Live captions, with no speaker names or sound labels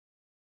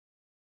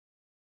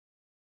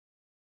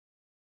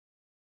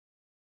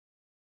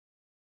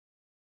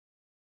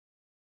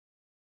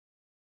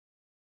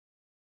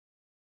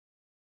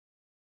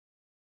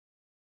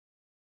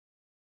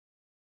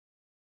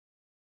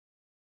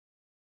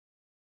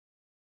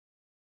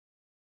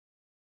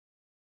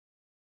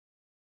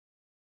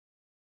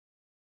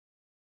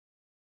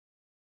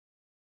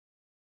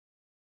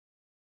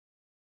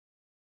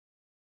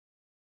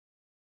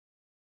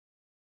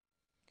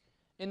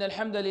إن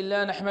الحمد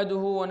لله نحمده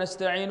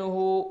ونستعينه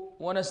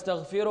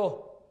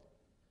ونستغفره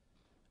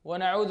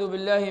ونعوذ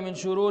بالله من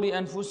شرور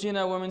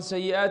أنفسنا ومن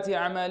سيئات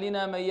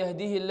أعمالنا من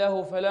يهده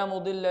الله فلا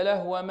مضل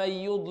له ومن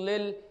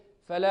يضلل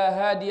فلا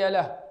هادي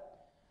له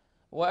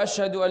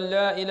وأشهد أن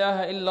لا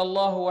إله إلا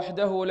الله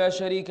وحده لا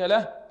شريك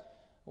له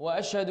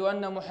وأشهد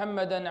أن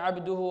محمدا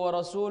عبده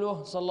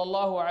ورسوله صلى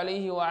الله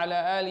عليه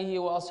وعلى آله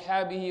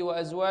وأصحابه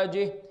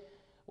وأزواجه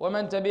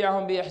ومن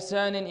تبعهم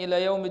بإحسان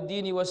إلى يوم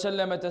الدين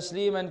وسلم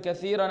تسليما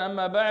كثيرا.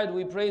 أما بعد,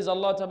 we praise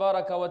Allah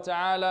Tabaraka wa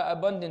Ta'ala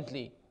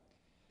abundantly,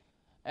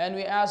 and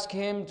we ask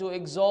Him to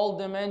exalt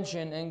the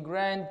mention and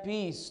grant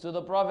peace to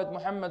the Prophet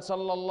Muhammad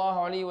sallallahu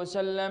alaihi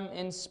wasallam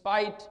in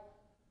spite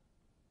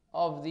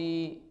of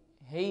the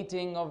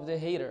hating of the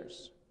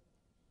haters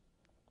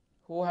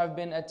who have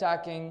been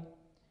attacking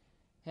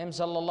him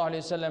sallallahu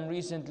alaihi wasallam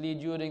recently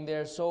during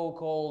their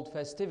so-called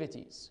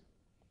festivities,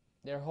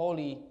 their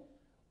holy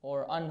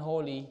or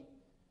unholy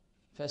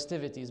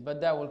festivities,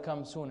 but that will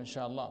come soon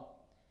inshallah.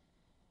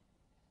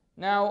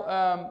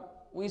 Now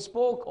we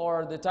spoke,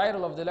 or the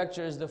title of the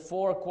lecture is the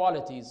 4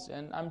 qualities,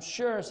 and I'm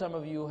sure some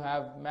of you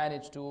have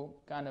managed to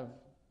kind of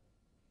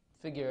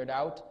figure it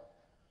out.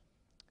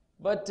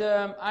 But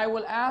I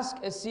will ask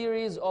a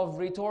series of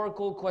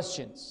rhetorical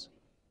questions.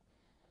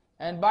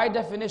 And by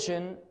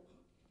definition,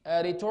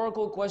 a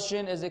rhetorical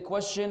question is a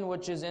question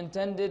which is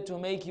intended to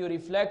make you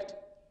reflect.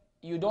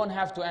 You don't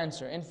have to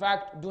answer. In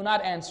fact, do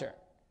not answer.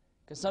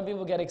 Because some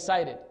people get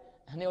excited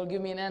and they will give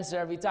me an answer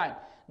every time.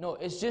 No,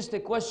 it's just a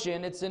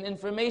question. It's an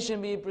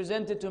information being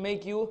presented to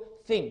make you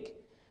think.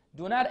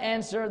 Do not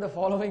answer the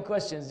following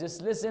questions.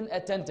 Just listen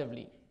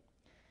attentively.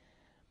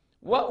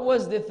 What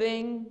was the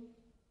thing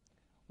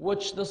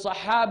which the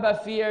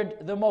Sahaba feared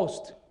the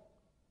most?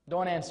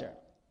 Don't answer.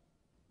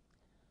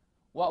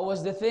 What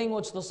was the thing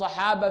which the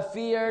Sahaba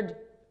feared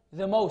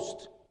the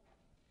most?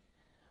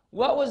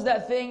 What was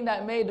that thing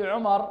that made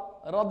Umar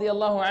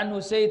radiyallahu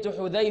anhu say to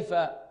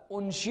Hudayfa,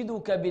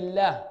 "Unshiduka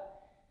billah,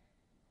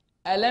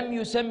 alam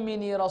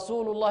yusammini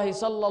Rasulullah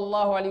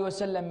sallallahu alaihi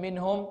wasallam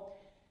minhum?"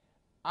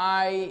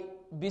 I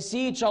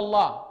beseech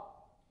Allah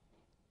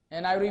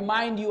and I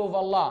remind you of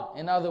Allah.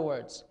 In other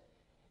words,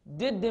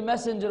 did the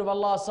Messenger of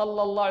Allah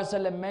sallallahu alaihi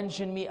wasallam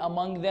mention me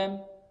among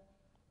them?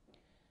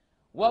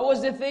 What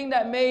was the thing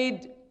that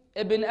made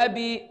Ibn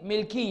Abi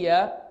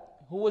Milkiya,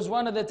 who was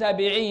one of the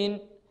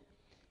tabi'een,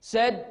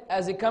 said,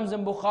 as it comes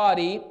in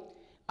Bukhari,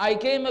 I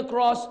came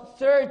across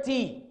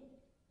 30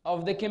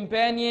 of the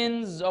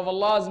companions of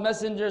Allah's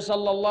Messenger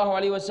sallallahu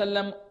alaihi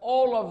wasallam,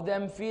 all of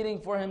them feeling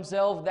for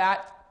himself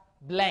that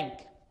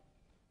blank.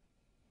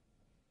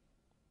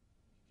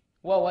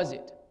 What was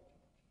it?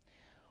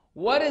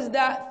 What is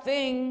that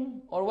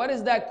thing, or what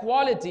is that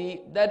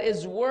quality that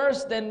is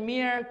worse than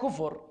mere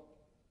kufr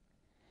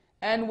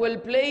and will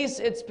place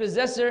its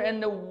possessor in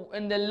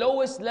the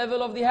lowest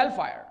level of the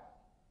hellfire?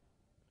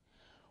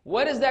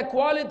 What is that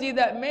quality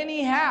that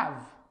many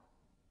have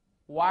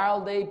while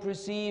they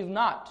perceive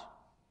not?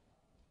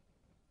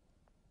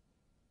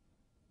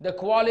 The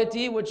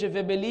quality which, if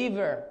a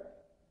believer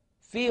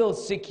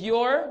feels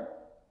secure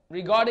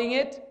regarding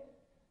it,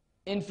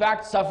 in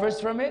fact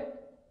suffers from it.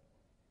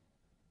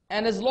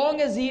 And as long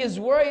as he is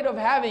worried of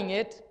having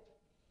it,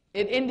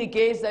 it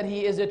indicates that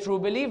he is a true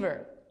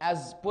believer,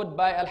 as put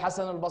by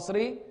Al-Hasan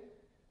al-Basri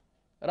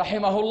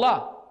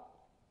rahimahullah.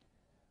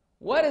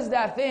 What is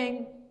that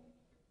thing?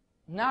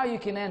 Now you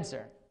can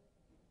answer.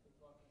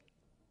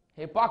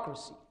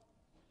 Hypocrisy.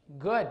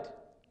 Good.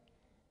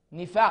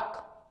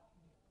 Nifaq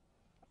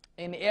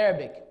in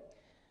Arabic.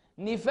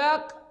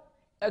 Nifaq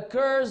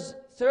occurs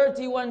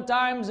 31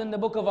 times in the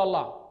book of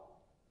Allah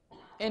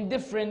in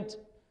different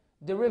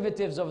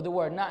derivatives of the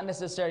word, not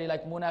necessarily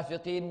like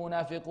munafiqeen,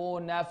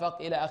 munafiqun,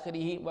 nafaq, ila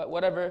akhirihi,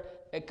 whatever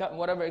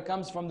it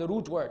comes from the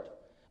root word.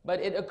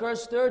 But it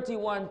occurs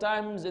 31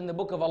 times in the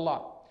book of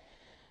Allah.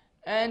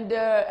 And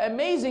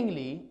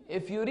amazingly,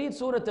 if you read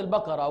Surah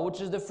Al-Baqarah,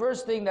 which is the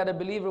first thing that a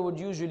believer would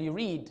usually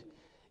read,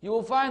 you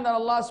will find that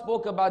Allah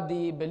spoke about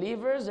the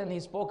believers and He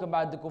spoke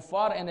about the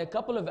kuffar in a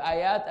couple of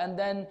ayat, and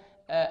then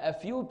a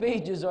few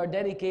pages are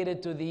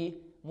dedicated to the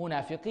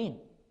munafiqeen.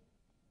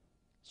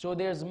 So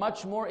there's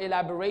much more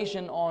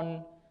elaboration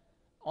on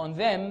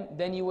them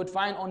than you would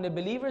find on the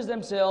believers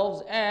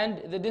themselves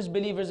and the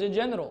disbelievers in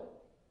general.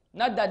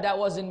 Not that that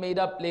wasn't made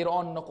up later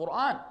on in the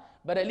Quran,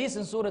 but at least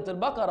in Surah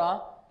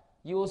Al-Baqarah,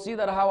 you will see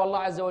that how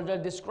Allah Azza wa Jal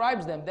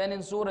describes them. Then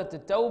in Surah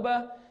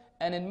At-Tawbah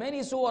and in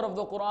many surah of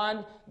the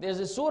Quran, there's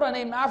a surah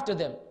named after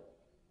them.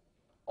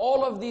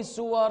 All of these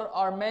surah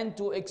are meant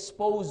to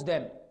expose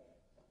them.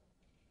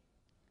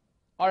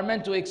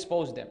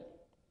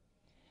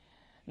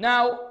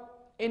 Now,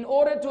 in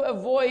order to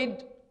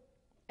avoid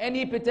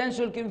any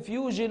potential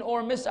confusion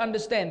or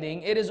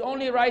misunderstanding, it is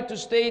only right to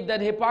state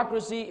that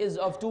hypocrisy is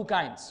of 2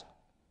 kinds.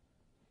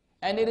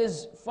 And it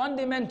is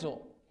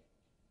fundamental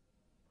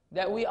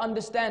that we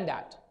understand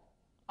that.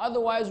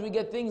 Otherwise we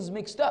get things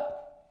mixed up.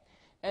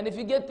 And if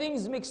you get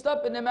things mixed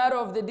up in the matter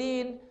of the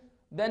deen,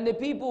 then the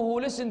people who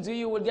listen to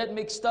you will get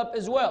mixed up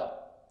as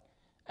well.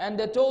 And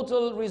the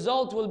total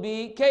result will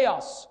be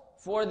chaos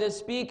for the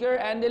speaker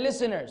and the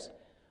listeners,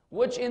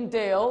 which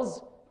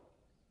entails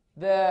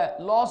the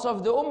loss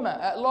of the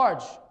ummah at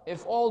large.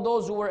 If all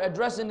those who were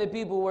addressing the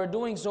people were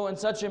doing so in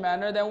such a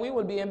manner, then we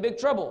would be in big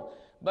trouble.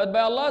 But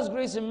by Allah's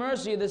grace and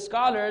mercy, the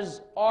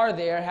scholars are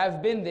there,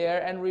 have been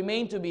there, and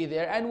remain to be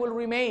there, and will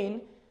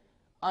remain,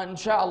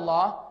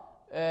 inshaAllah,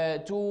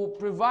 to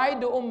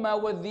provide the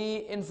ummah with the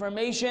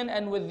information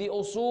and with the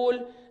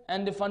usul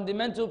and the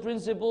fundamental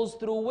principles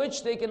through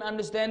which they can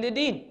understand the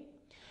deen.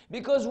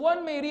 Because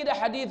one may read a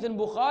hadith in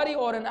Bukhari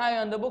or an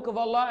ayah in the book of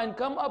Allah and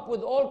come up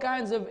with all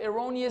kinds of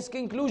erroneous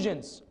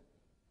conclusions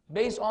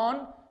based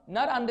on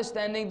not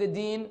understanding the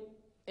deen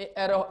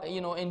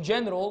in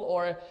general,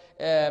 or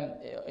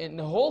in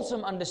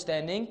wholesome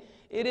understanding.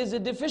 It is a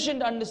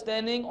deficient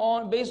understanding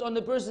based on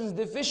the person's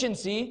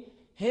deficiency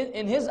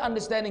in his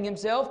understanding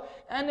himself,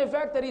 and the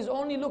fact that he's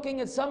only looking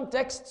at some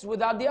texts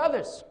without the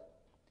others.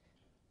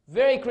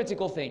 Very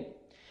critical thing.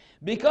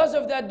 Because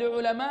of that, the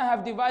ulama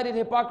have divided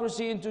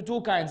hypocrisy into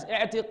two kinds: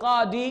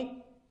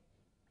 i'tiqadi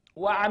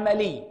wa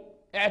amali.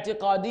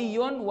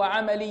 I'tiqadiyun wa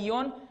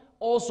amaliyun.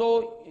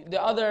 Also,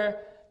 the other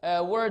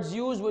words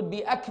used would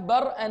be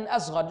akbar and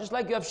asghar. Just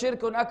like you have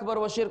shirkun akbar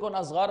wa shirkun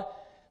asghar.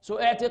 So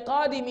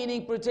i'tiqadi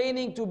meaning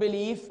pertaining to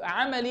belief,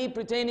 amali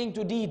pertaining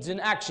to deeds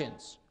and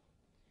actions,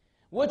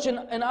 which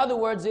in other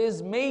words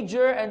is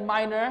major and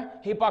minor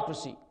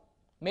hypocrisy.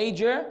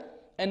 Major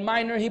and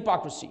minor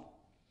hypocrisy.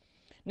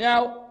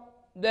 Now,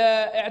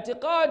 the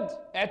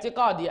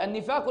i'tiqadi,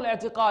 al-nifaq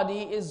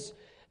al-i'tiqadi is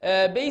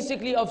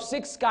basically of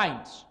 6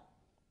 kinds.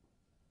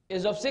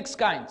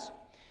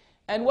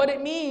 And what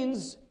it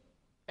means,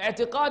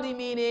 i'tiqadi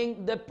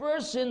meaning the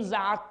person's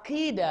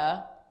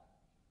aqidah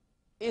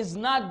is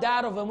not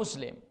that of a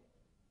Muslim,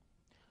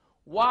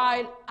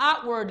 while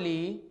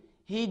outwardly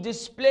he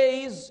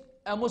displays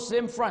a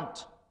Muslim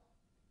front.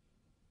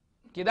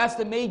 Okay, that's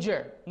the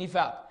major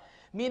nifaq.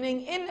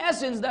 Meaning, in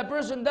essence, that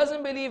person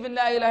doesn't believe in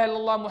La ilaha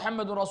illallah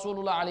Muhammadun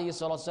Rasulullah alayhi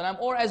salatu,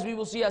 or as we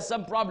will see, has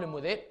some problem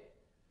with it.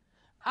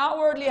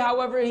 Outwardly,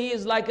 however, he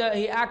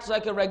acts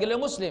like a regular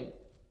Muslim.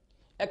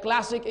 A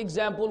classic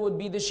example would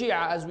be the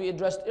Shia, as we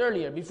addressed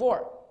earlier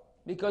before,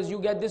 because you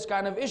get this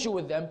kind of issue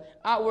with them.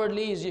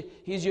 Outwardly,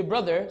 he's your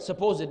brother,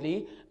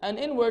 supposedly, and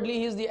inwardly,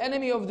 he's the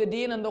enemy of the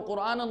deen and the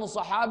Quran and the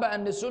Sahaba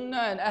and the Sunnah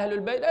and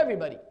Ahlul Bayt,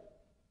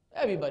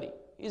 everybody.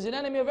 He's an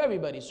enemy of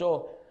everybody.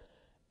 So,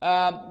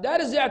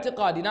 that is the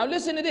i'tiqadi. Now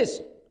listen to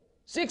this.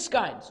 6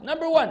 kinds.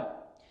 Number 1,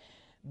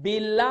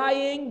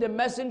 belying the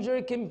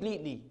messenger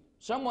completely.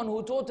 Someone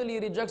who totally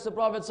rejects the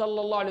Prophet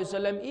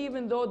ﷺ,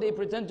 even though they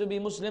pretend to be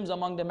Muslims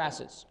among the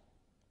masses.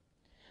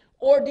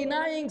 Or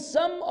denying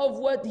some of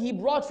what he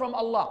brought from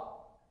Allah.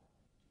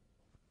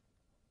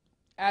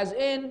 As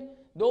in,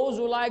 those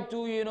who like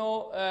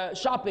to,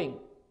 shopping,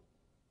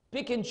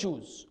 pick and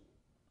choose.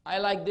 I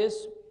like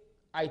this,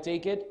 I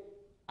take it.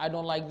 I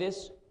don't like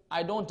this,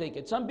 I don't take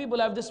it. Some people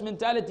have this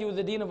mentality with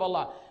the deen of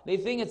Allah. They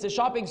think it's a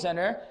shopping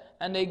center,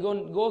 and they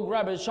go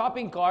grab a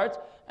shopping cart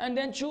and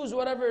then choose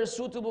whatever is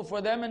suitable for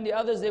them, and the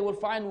others they will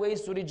find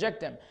ways to reject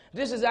them.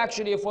 This is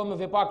actually a form of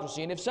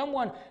hypocrisy. And if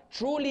someone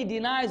truly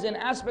denies an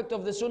aspect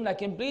of the sunnah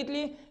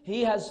completely,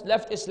 he has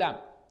left Islam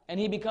and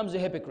he becomes a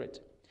hypocrite.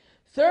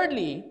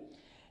 Thirdly,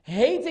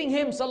 hating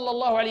him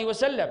sallallahu alaihi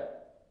wasallam.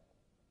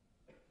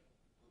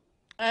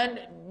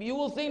 And you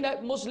will think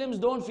that Muslims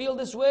don't feel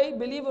this way.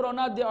 Believe it or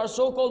not, there are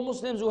so-called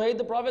Muslims who hate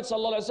the Prophet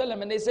ﷺ,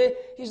 and they say,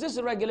 he's just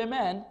a regular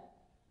man.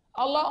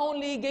 Allah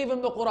only gave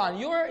him the Quran.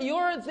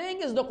 Your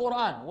thing is the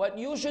Quran. What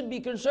you should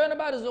be concerned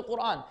about is the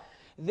Quran.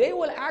 They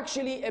will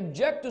actually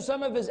object to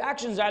some of his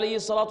actions, alayhi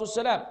salatu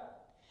wasalam.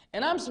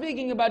 And I'm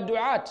speaking about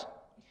du'at.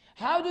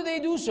 How do they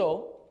do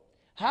so?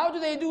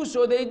 They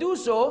do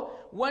so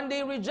when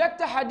they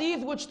reject a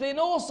hadith which they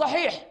know is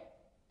sahih.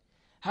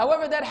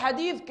 However, that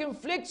hadith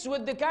conflicts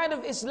with the kind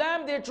of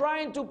Islam they're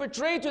trying to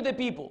portray to the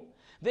people.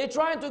 They're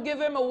trying to give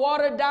him a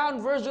watered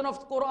down version of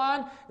the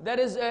Quran that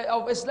is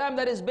of Islam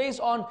that is based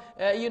on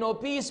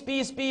peace,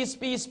 peace, peace,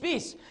 peace,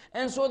 peace.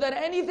 And so that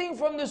anything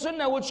from the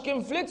Sunnah which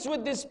conflicts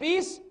with this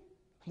peace,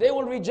 they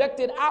will reject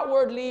it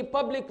outwardly,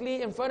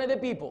 publicly, in front of the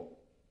people.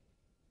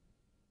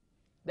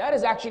 That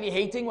is actually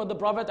hating what the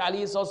Prophet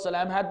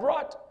ﷺ had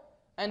brought,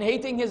 and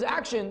hating his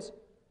actions,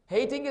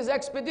 hating his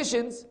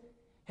expeditions,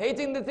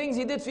 hating the things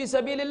he did fi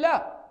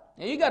sabilillah.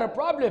 Now you got a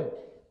problem,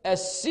 a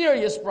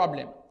serious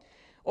problem.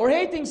 Or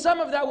hating some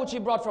of that which he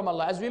brought from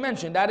Allah, as we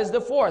mentioned. That is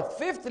the 4th.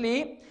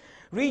 5thly,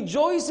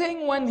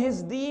 rejoicing when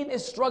his deen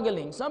is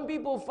struggling. Some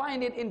people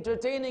find it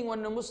entertaining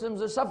when the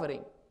Muslims are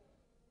suffering.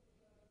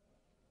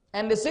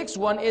 And the 6th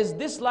one is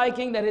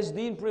disliking that his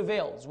deen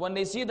prevails. When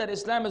they see that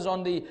Islam is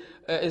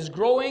is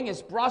growing,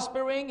 is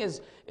prospering,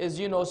 is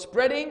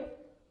spreading,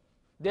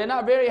 they're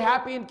not very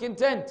happy and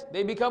content.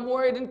 They become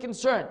worried and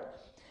concerned.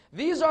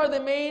 These are the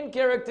main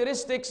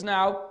characteristics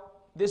now,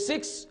 the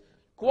 6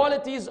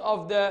 qualities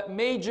of the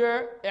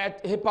major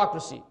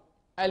hypocrisy.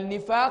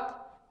 Al-nifaq,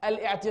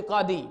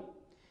 al-i'tiqadi.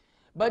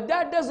 But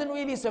that doesn't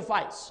really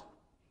suffice.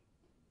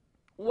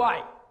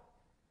 Why?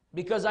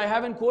 Because I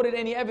haven't quoted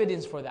any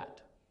evidence for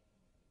that.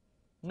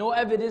 No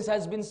evidence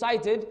has been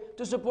cited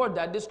to support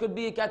that. This could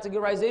be a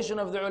categorization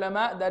of the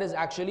ulama that is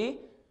actually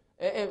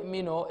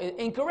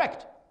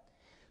incorrect.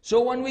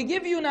 So when we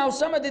give you now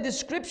some of the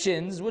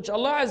descriptions which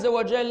Allah Azza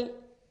wa Jal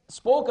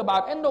spoke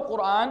about in the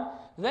Quran,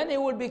 then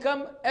it will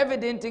become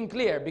evident and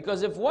clear.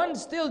 Because if one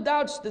still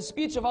doubts the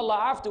speech of Allah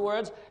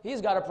afterwards,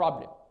 he's got a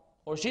problem,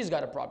 or she's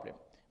got a problem.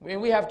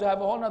 We have to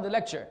have a whole other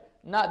lecture,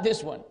 not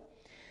this one.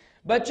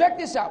 But check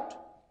this out.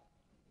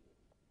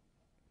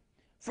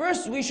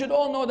 First, we should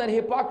all know that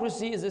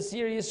hypocrisy is a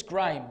serious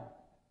crime.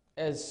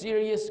 A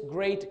serious,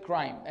 great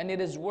crime. And it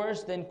is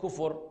worse than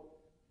kufr.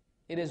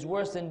 It is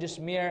worse than just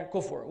mere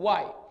kufr.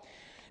 Why?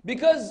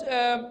 Because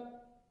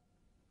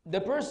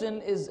the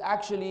person is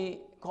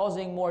actually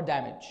causing more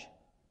damage.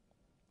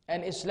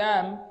 And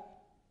Islam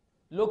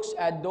looks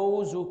at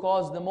those who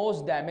cause the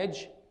most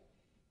damage,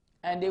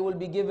 and they will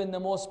be given the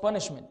most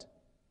punishment.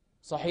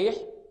 Sahih?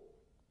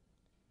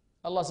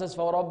 Allah says,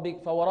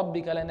 فَوَرَبِّكَ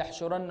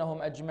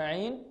لَنَحْشُرَنَّهُمْ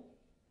أَجْمَعِينَ.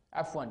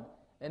 Afwan.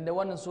 And the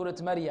one in Surah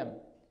Maryam.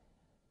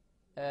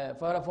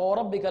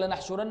 فَوَرَبِّكَ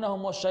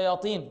لَنَحْشُرَنَّهُمْ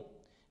وَالشَّيَاطِينَ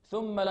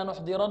ثُمَّ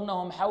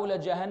لَنُحْضِرَنَّهُمْ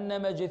حَوْلَ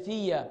جَهَنَّمَ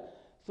جِثِيًّا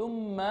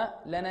ثُمَّ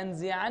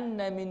لَنَنْزِعَنَّ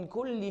مِنْ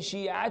كُلِّ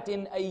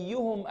شِيعَةٍ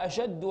أَيُّهُمْ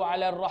أَشَدُّ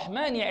عَلَى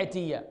الرَّحْمَنِ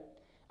عِتِيًّا.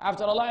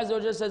 After Allah Azza wa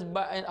Jalla says,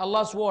 and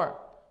Allah swore,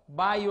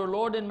 by your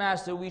Lord and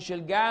Master, we shall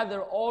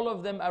gather all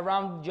of them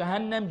around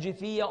Jahannam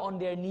Jithiyya on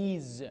their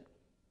knees.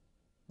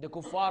 The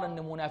kuffar and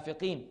the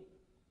munafiqeen,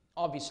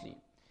 obviously.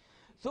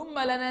 ثُمَّ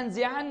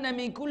لَنَنْزِعَنَّ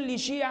مِنْ كُلِّ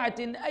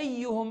شِيعَةٍ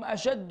أَيُّهُمْ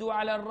أَشَدُّ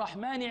عَلَى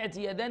الرَّحْمَنِ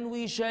عِتِيًّا. Then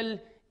we shall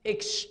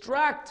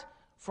extract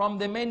from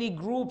the many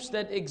groups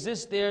that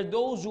exist there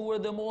those who were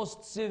the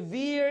most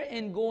severe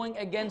in going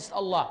against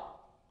Allah.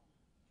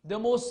 The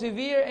most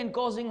severe in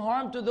causing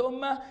harm to the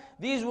ummah.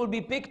 These will be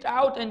picked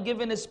out and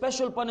given a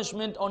special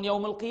punishment on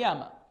Yawm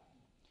al-Qiyamah.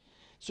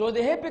 So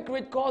the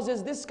hypocrite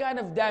causes this kind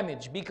of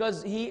damage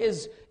because he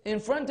is in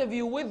front of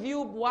you, with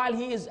you, while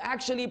he is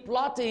actually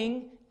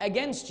plotting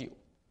against you.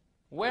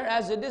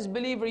 Whereas a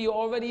disbeliever, you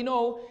already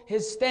know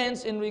his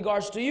stance in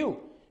regards to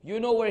you. You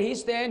know where he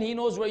stands, he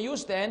knows where you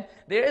stand.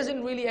 There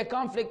isn't really a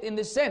conflict in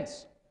this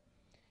sense.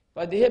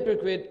 But the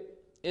hypocrite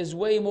is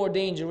way more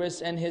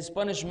dangerous, and his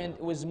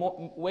punishment was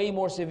way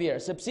more severe.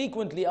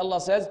 Subsequently,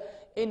 Allah says,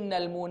 إِنَّ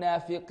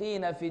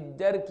الْمُنَافِقِينَ فِي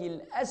الدَّرْكِ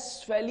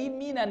الْأَسْفَلِ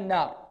مِنَ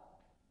النَّارِ.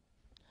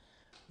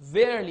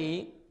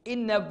 Verily,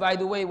 inna, by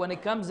the way, when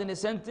it comes in a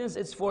sentence,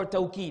 it's for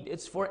tawqeed,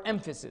 it's for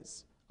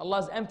emphasis. Allah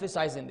is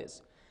emphasizing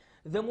this.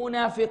 The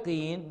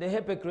munafiqeen, the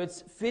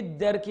hypocrites, فِي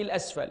الدَّرْكِ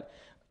الْأَسْفَلِ.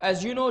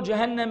 As you know,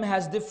 Jahannam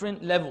has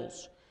different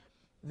levels.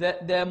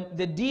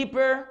 The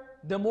deeper,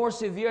 the more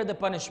severe the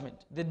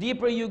punishment. The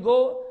deeper you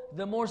go,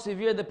 the more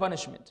severe the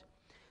punishment.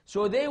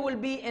 So they will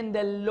be in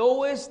the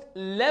lowest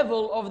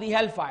level of the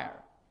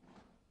hellfire,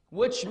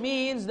 which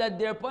means that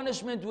their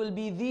punishment will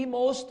be the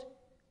most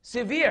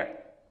severe.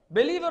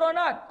 Believe it or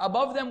not,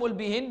 above them will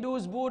be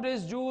Hindus,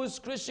 Buddhists, Jews,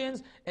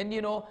 Christians, and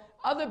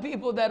other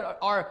people that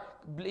are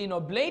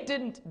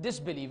blatant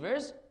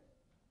disbelievers.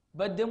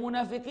 But the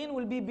munafiqeen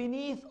will be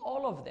beneath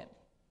all of them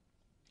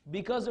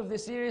because of the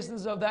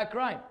seriousness of that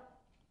crime.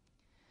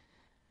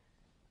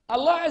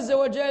 Allah Azza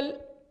wa Jal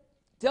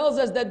tells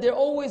us that they're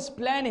always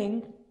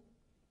planning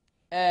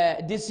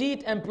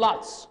deceit and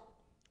plots.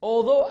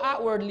 Although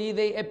outwardly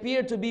they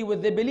appear to be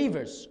with the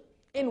believers,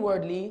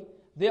 inwardly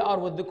they are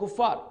with the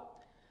kuffar.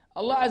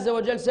 Allah Azza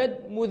wa Jal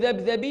said,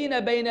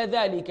 مُذَبْذَبِينَ بَيْنَ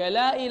ذَلِكَ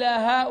لَا إِلَى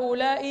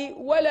هَؤُلَاءِ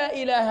وَلَا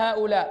إِلَى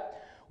هَؤُلَاءِ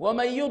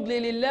وَمَنْ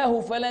يُضْلِلِ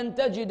اللَّهُ فَلَنْ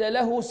تَجِدَ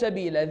لَهُ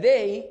سَبِيلًا.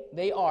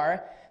 They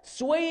are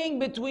swaying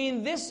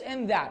between this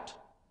and that.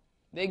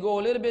 They go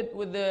a little bit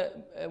with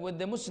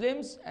the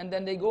Muslims, and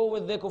then they go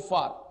with the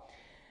kuffar,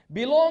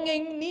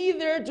 belonging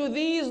neither to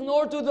these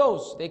nor to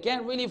those. They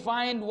can't really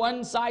find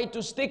one side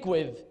to stick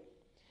with.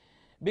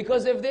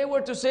 Because if they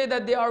were to say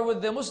that they are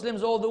with the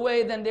Muslims all the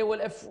way, then they will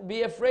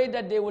be afraid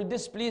that they will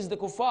displease the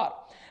kuffar.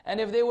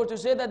 And if they were to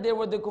say that they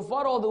were the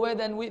kuffar all the way,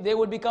 then they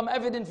will become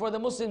evident for the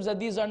Muslims that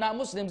these are not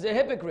Muslims, they're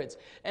hypocrites.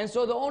 And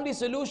so the only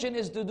solution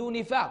is to do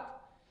nifaq,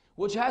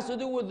 which has to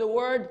do with the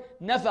word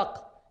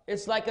nafaq.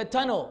 It's like a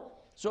tunnel.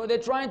 So they're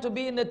trying to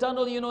be in the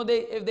tunnel,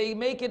 if they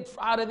make it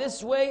out of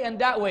this way and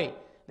that way.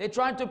 They're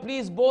trying to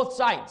please both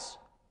sides.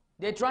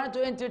 They're trying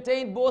to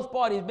entertain both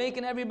parties,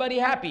 making everybody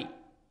happy.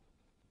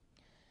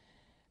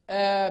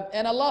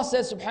 And Allah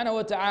says subhanahu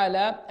wa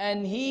ta'ala,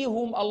 and he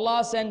whom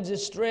Allah sends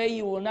astray,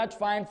 you will not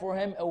find for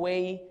him a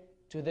way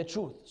to the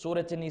truth.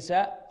 Surah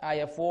An-Nisa,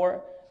 ayah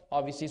 4,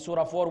 obviously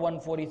Surah 4,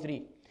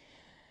 143.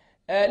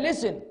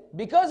 Listen,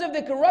 because of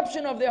the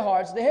corruption of their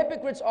hearts, the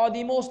hypocrites are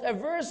the most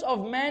averse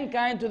of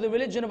mankind to the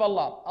religion of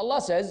Allah. Allah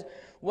says,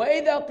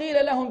 وَإِذَا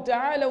قِيلَ لَهُمْ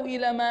تَعَالَوْا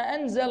إِلَى مَا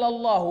أَنزَلَ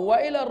اللَّهُ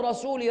وَإِلَى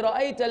الرَّسُولِ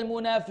رَأَيْتَ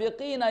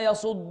الْمُنَافِقِينَ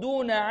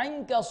يَصُدُّونَ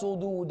عَنْكَ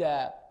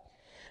صُدُودًا.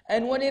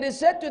 And when it is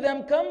said to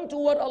them, come to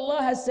what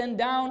Allah has sent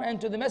down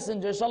and to the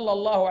Messenger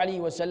sallallahu alaihi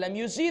wasallam,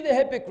 you see the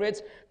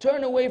hypocrites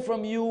turn away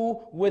from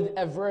you with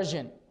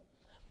aversion.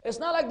 It's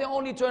not like they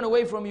only turn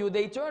away from you,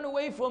 they turn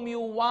away from you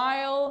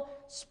while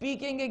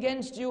speaking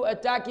against you,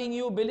 attacking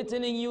you,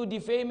 belittling you,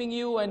 defaming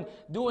you, and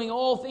doing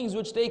all things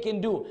which they can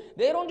do.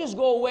 They don't just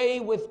go away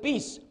with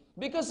peace.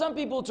 Because some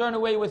people turn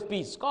away with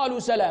peace. قالوا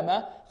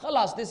سلاما.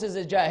 خلاص, this is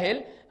a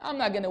jahil. I'm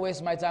not going to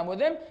waste my time with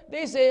them.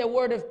 They say a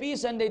word of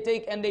peace and they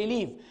take and they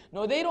leave.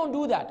 No, they don't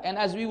do that. And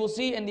as we will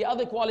see in the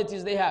other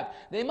qualities they have,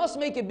 they must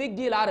make a big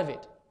deal out of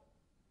it.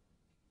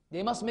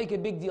 They must make a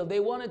big deal. They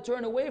want to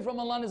turn away from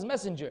Allah and His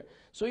Messenger.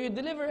 So you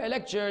deliver a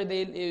lecture,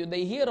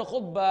 they hear a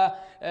khutbah,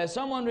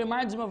 someone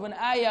reminds them of an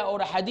ayah or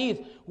a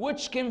hadith,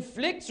 which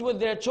conflicts with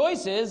their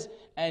choices,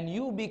 and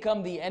you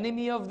become the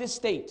enemy of the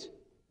state.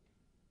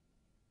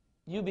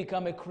 You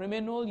become a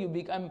criminal, you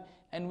become,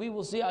 and we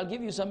will see, I'll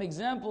give you some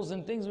examples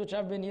and things which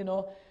I've been,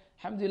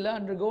 alhamdulillah,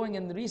 undergoing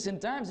in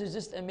recent times. It's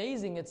just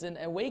amazing. It's an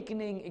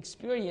awakening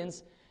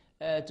experience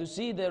to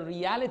see the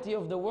reality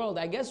of the world.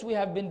 I guess we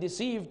have been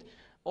deceived,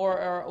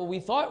 or we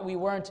thought we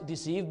weren't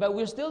deceived, but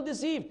we're still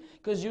deceived.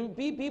 Because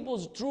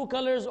people's true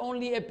colors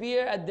only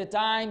appear at the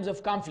times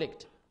of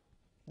conflict.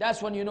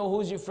 That's when you know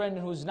who's your friend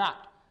and who's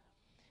not.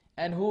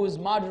 And who is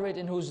moderate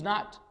and who's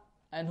not.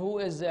 And who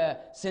is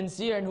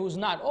sincere and who's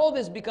not. All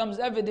this becomes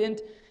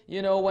evident,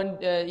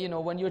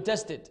 when you're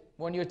tested.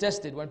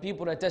 When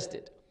people are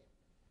tested.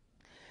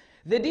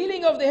 The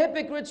dealing of the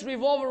hypocrites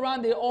revolve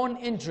around their own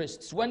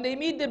interests. When they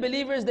meet the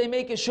believers, they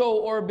make a show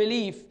or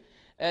belief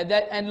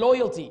and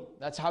loyalty.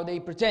 That's how they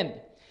pretend.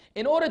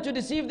 In order to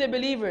deceive the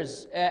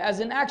believers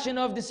as an action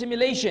of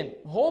dissimulation,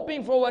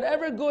 hoping for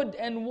whatever good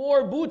and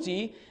war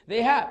booty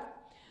they have.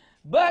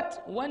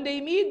 But when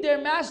they meet their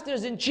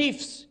masters and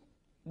chiefs,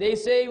 they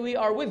say, we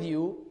are with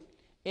you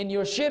in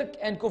your shirk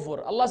and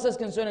kufr. Allah says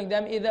concerning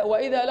them,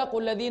 وَإِذَا لَقُوا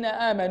الَّذِينَ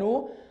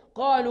آمَنُوا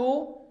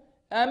قَالُوا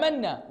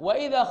آمَنَّا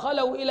وَإِذَا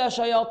خَلَوْا إِلَى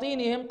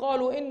شَيَاطِينِهِمْ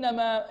قَالُوا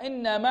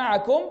إِنَّا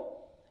مَعَكُمْ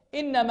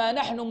إِنَّمَا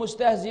نَحْنُ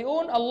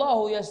مُسْتَهْزِئُونَ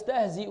اللَّهُ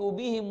يَسْتَهْزِئُ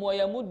بِهِمْ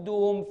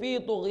وَيَمُدُّهُمْ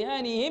فِي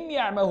طُغْيَانِهِمْ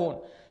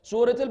يَعْمَهُونَ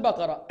Surah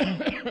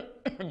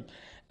Al-Baqarah,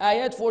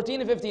 ayat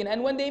 14 and 15.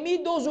 And when they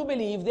meet those who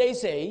believe, they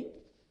say,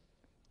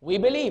 we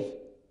believe.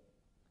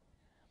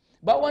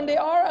 But when they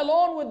are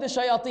alone with the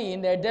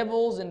shayateen, their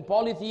devils and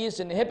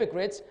polytheists and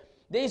hypocrites,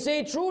 they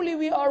say, truly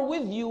we are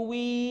with you,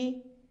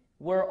 we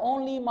were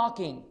only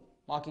mocking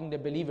the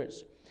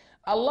believers.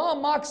 Allah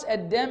mocks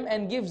at them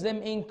and gives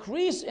them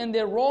increase in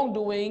their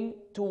wrongdoing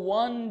to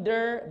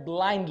wander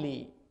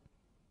blindly.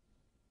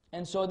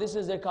 And so this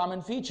is their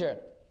common feature.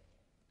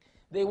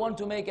 They want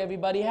to make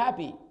everybody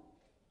happy.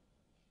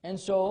 And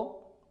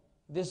so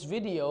this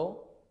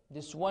video,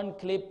 this 1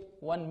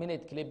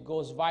 minute clip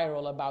goes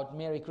viral about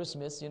Merry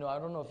Christmas. I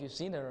don't know if you've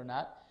seen it or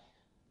not,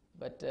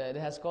 but it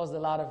has caused a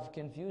lot of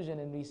confusion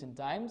in recent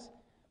times.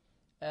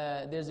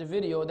 There's a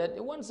video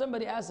that once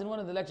somebody asked in one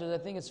of the lectures, I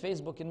think it's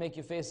Facebook can make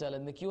you faisal,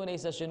 in the Q&A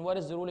session, what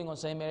is the ruling on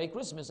saying Merry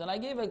Christmas? And I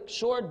gave a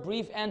short,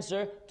 brief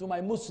answer to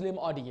my Muslim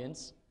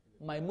audience,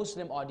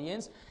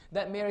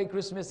 that Merry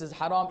Christmas is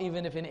haram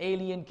even if an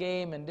alien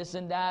came and this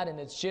and that, and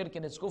it's shirk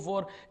and it's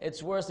kufr,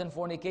 it's worse than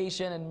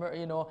fornication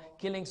and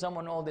killing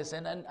someone, all this.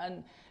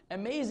 And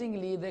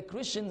amazingly, the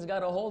Christians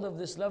got a hold of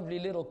this lovely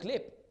little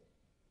clip.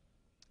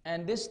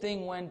 And this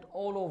thing went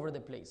all over the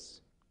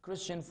place.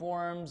 Christian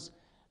forums,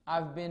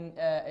 I've been,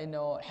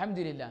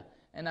 alhamdulillah.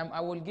 And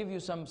I will give you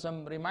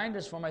some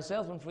reminders for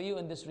myself and for you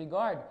in this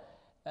regard.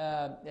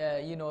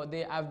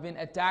 I've been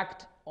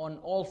attacked on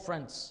all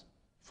fronts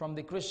from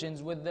the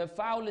Christians with the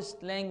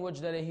foulest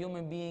language that a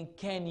human being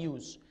can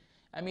use.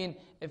 I mean,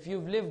 if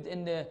you've lived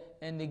in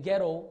the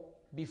ghetto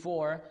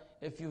before,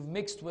 if you've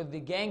mixed with the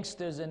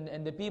gangsters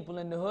and the people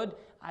in the hood,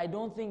 I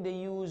don't think they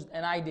used,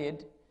 and I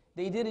did,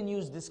 they didn't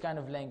use this kind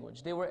of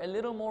language. They were a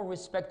little more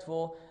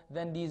respectful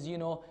than these,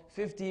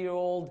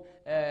 50-year-old,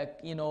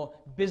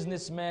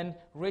 businessmen,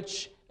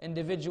 rich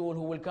individual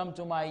who will come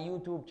to my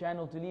YouTube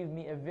channel to leave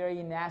me a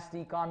very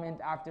nasty comment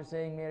after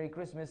saying Merry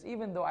Christmas,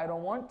 even though I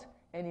don't want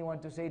anyone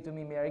to say to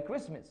me Merry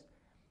Christmas,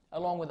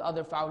 along with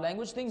other foul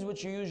language, things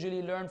which you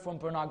usually learn from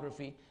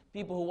pornography.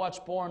 People who watch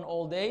porn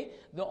all day,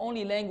 the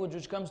only language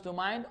which comes to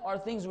mind are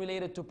things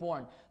related to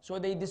porn. So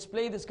they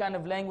display this kind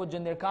of language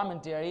in their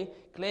commentary,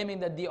 claiming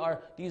that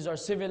these are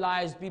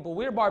civilized people.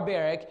 We're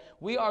barbaric,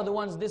 we are the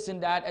ones this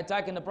and that,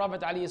 attacking the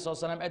Prophet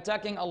ﷺ,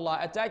 attacking Allah,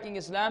 attacking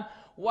Islam,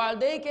 while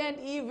they can't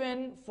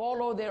even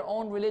follow their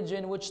own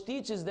religion, which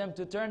teaches them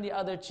to turn the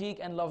other cheek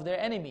and love their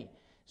enemy.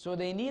 So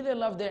they neither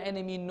loved their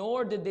enemy,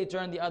 nor did they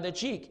turn the other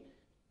cheek.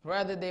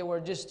 Rather, they were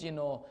just,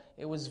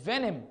 it was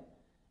venom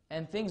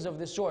and things of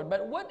this sort.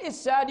 But what is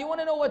sad? You want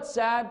to know what's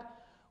sad?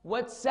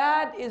 What's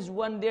sad is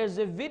when there's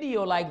a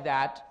video like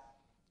that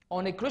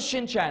on a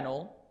Christian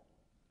channel,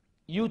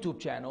 YouTube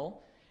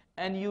channel,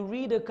 and you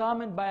read a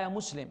comment by a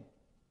Muslim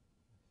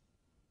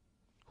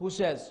who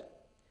says,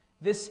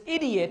 this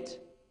idiot,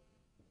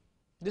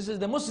 this is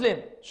the Muslim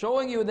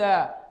showing you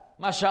the,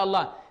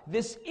 mashallah,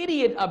 this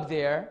idiot up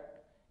there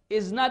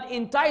is not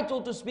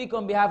entitled to speak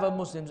on behalf of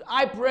Muslims.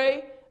 I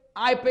pray,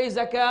 I pay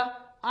zakah,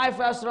 I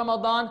fast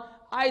Ramadan,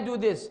 I do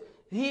this.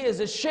 He is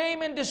a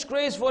shame and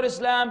disgrace for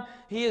Islam.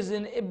 He is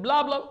in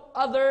blah blah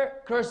other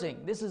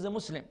cursing. This is a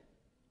Muslim.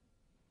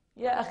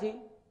 Ya akhi,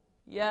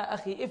 Ya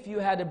akhi, if you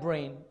had a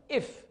brain,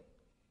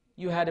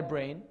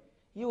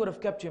 you would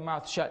have kept your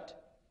mouth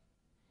shut.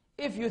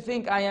 If you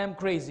think I am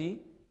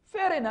crazy,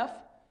 fair enough.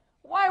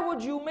 Why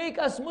would you make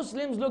us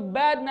Muslims look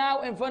bad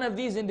now in front of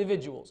these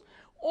individuals?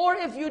 Or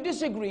if you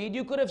disagreed,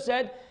 you could have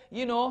said,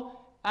 you know,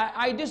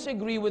 I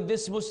disagree with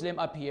this Muslim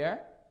up here.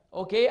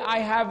 Okay, I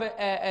have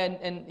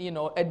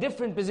a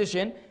different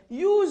position.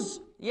 Use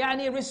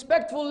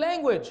respectful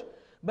language.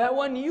 But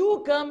when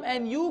you come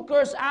and you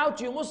curse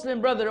out your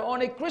Muslim brother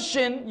on a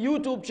Christian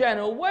YouTube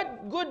channel,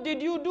 what good did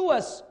you do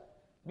us?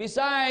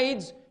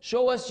 Besides,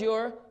 show us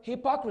your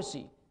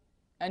hypocrisy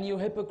and your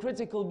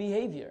hypocritical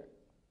behavior.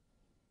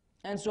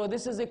 And so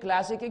this is a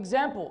classic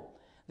example.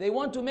 They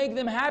want to make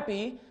them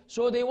happy,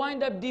 so they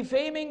wind up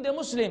defaming the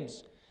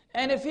Muslims.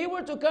 And if he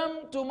were to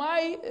come to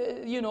my,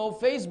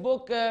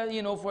 Facebook,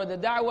 for the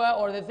da'wah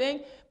or the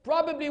thing,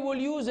 probably will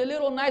use a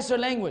little nicer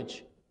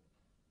language.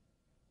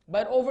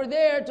 But over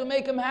there, to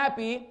make him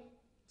happy,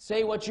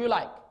 say what you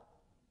like.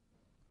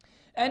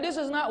 And this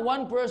is not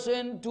one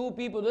person, two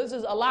people, this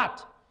is a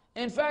lot.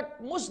 In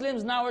fact,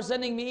 Muslims now are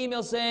sending me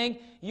emails saying,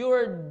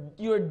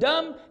 you're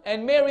dumb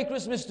and Merry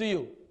Christmas to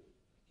you.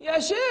 Ya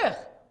Sheikh,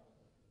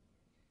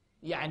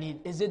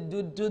 is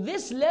it to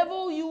this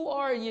level you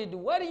are,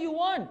 what do you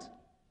want?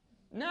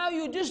 Now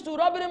you just to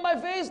rub it in my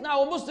face,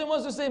 now a Muslim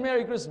wants to say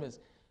Merry Christmas.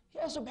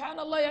 Ya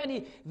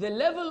subhanallah, the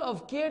level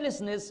of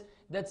carelessness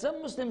that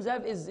some Muslims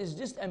have is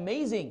just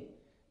amazing.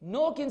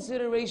 No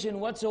consideration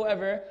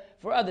whatsoever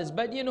for others.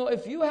 But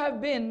if you have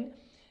been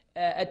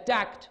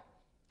attacked,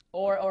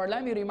 or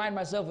let me remind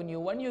myself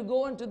when you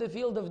go into the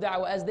field of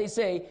da'wah, as they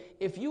say,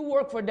 if you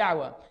work for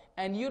da'wah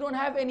and you don't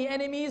have any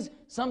enemies,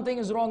 something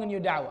is wrong in your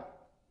da'wah.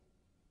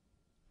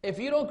 If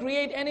you don't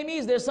create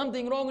enemies, there's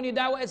something wrong in your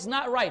da'wah. It's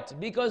not right,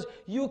 because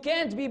you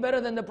can't be better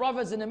than the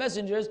prophets and the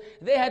messengers.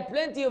 They had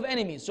plenty of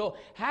enemies. So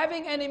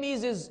having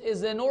enemies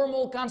is a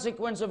normal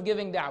consequence of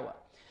giving da'wah.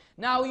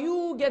 Now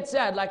you get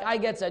sad, like I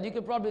get sad. You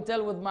can probably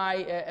tell with my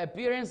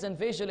appearance and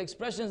facial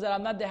expressions that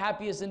I'm not the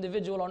happiest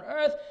individual on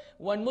earth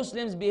when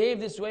Muslims behave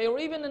this way, or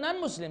even the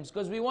non-Muslims,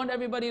 because we want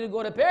everybody to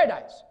go to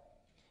paradise.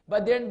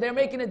 But they're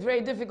making it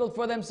very difficult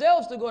for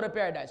themselves to go to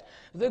paradise.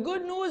 The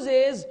good news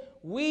is,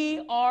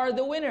 we are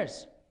the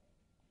winners.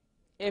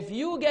 If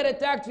you get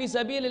attacked fi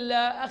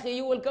sabilillah, akhi,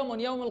 you will come on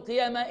Yawm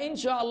al-Qiyamah,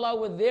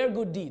 inshallah, with their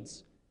good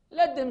deeds.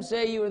 Let them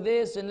say you're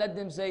this and let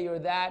them say you're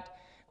that.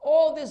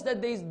 All this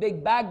that they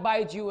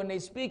backbite you and they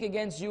speak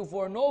against you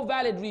for no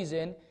valid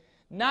reason,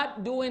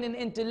 not doing an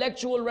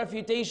intellectual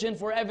refutation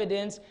for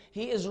evidence,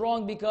 he is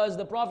wrong because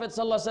the Prophet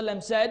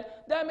ﷺ said,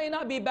 that may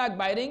not be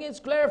backbiting, it's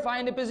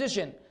clarifying the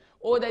position.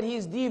 Or that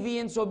he's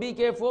deviant, so be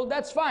careful,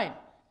 that's fine,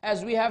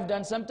 as we have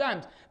done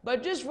sometimes.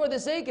 But just for the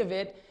sake of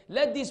it,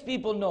 let these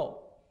people know.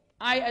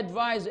 I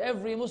advise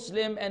every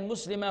Muslim and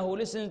Muslimah who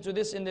listens to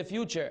this in the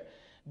future,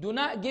 do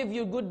not give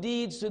your good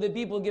deeds to the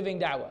people giving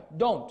da'wah.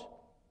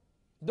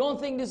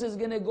 Don't think this is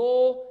going to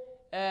go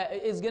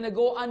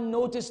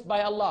unnoticed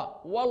by Allah.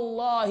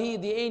 Wallahi,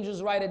 the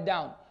angels write it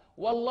down.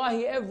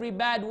 Wallahi, every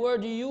bad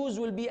word you use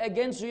will be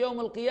against you Yawm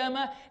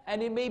al-Qiyamah,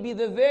 and it may be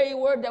the very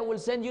word that will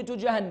send you to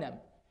Jahannam.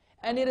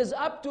 And it is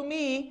up to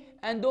me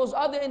and those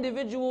other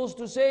individuals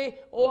to say,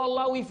 oh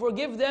Allah, we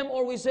forgive them,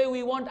 or we say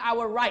we want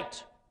our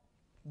right.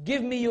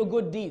 Give me your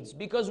good deeds,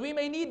 because we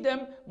may need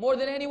them more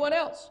than anyone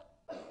else.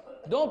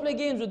 Don't play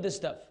games with this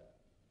stuff.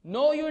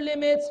 Know your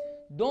limits.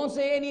 Don't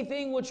say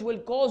anything which will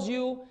cause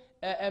you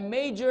a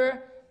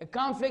major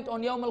conflict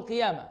on Yawm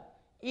al-Qiyamah.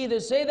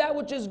 Either say that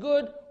which is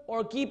good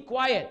or keep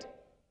quiet.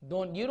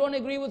 You don't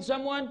agree with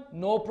someone?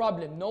 No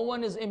problem. No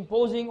one is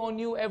imposing on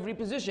you every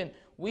position.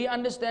 We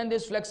understand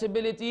this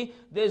flexibility.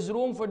 There's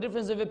room for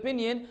difference of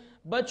opinion.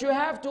 But you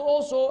have to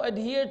also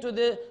adhere to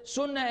the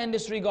sunnah in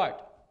this regard.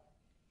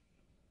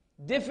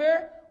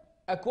 Differ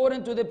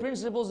according to the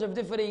principles of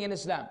differing in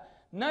Islam.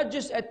 Not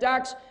just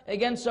attacks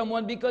against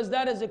someone, because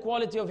that is a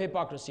quality of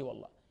hypocrisy,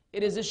 wallah.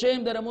 It is a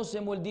shame that a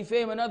Muslim will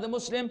defame another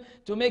Muslim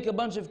to make a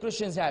bunch of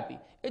Christians happy.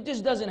 It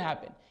just doesn't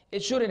happen.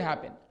 It shouldn't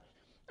happen.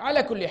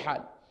 Ala kulli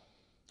hal.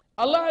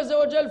 Allah Azza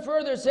wa Jal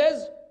further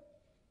says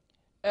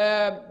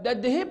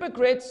that the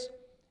hypocrites,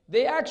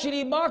 they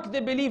actually mock the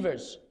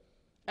believers.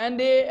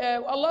 And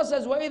Allah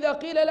says,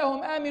 وَإِذَا قِيلَ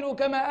لَهُمْ آمِنُوا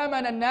كَمَا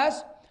آمَنَ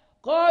النَّاسِ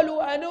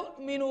قَالُوا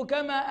أَنُؤْمِنُ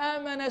كَمَا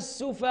آمَنَ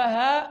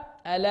السُّفَهَاءُ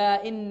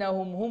أَلَا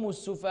إِنَّهُمْ هُمُ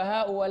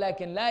السُّفَهَاءُ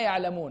وَلَكِنْ لَا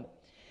يَعْلَمُونَ.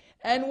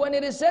 And when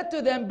it is said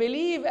to them,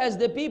 believe as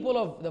the people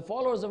of the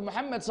followers of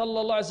Muhammad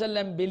sallallahu alaihi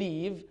wasallam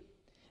believe,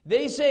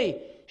 they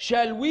say,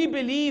 shall we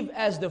believe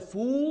as the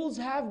fools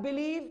have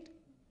believed?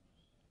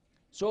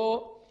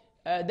 So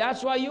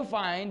that's why you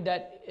find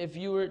that if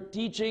you were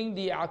teaching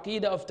the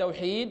Aqidah of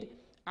Tawheed,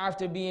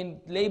 after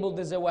being labeled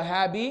as a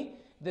Wahhabi,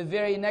 the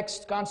very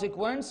next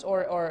consequence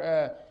or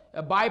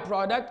a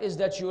byproduct is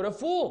that you're a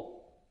fool.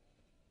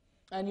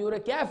 And you're a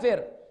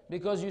kafir,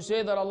 because you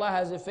say that Allah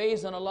has a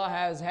face and Allah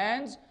has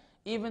hands,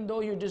 even though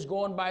you're just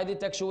going by the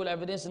textual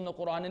evidence in the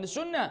Quran and the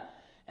Sunnah.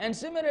 And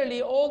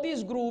similarly, all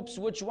these groups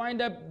which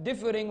wind up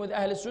differing with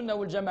Ahl Sunnah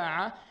wal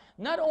Jama'ah,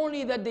 not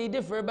only that they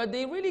differ, but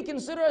they really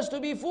consider us to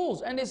be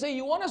fools. And they say,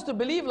 you want us to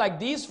believe like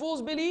these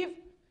fools believe?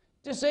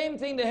 The same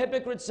thing the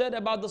hypocrite said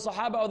about the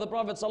Sahaba of the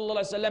Prophet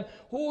ﷺ,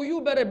 who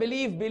you better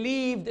believe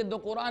believed in the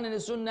Quran and the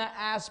Sunnah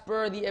as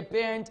per the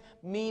apparent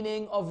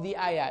meaning of the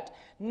ayat.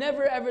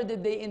 Never ever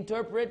did they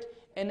interpret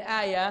an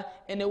ayah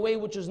in a way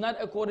which was not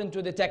according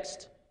to the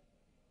text.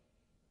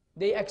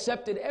 They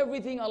accepted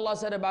everything Allah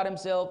said about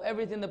Himself,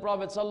 everything the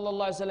Prophet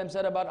ﷺ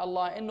said about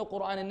Allah in the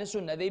Quran and the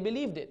Sunnah. They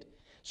believed it.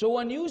 So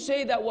when you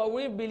say that what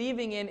we're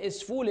believing in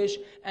is foolish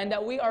and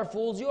that we are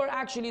fools, you are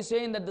actually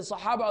saying that the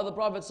Sahaba of the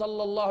Prophet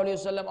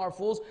ﷺ are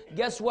fools.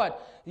 Guess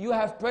what? You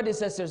have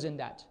predecessors in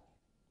that.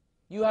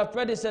 You have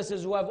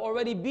predecessors who have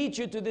already beat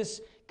you to this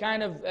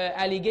kind of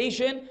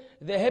allegation.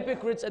 The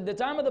hypocrites at the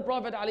time of the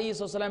Prophet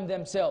ﷺ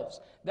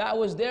themselves. That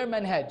was their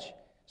manhaj.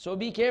 So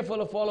be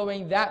careful of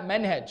following that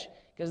manhaj,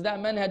 because that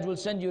manhaj will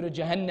send you to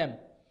Jahannam.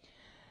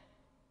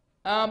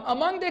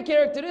 Among the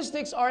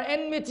characteristics are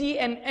enmity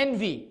and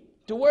envy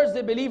towards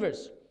the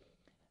believers.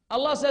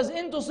 Allah says,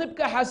 إِن تُصِبْكَ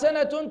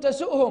حَسَنَةٌ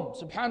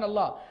تَسُؤْهُمْ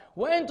Subhanallah.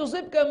 وَإِن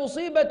تُصِبْكَ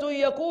مُصِيبَةٌ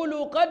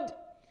يَقُولُوا قَدْ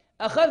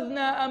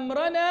أَخَذْنَا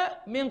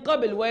أَمْرَنَا مِنْ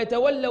قَبْلِ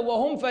وَيَتَوَلَّوْا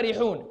وَهُمْ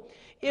فَرِحُونَ.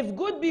 If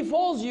good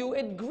befalls you,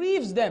 it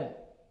grieves them.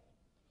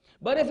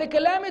 But if a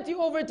calamity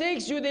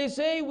overtakes you, they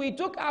say, we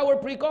took our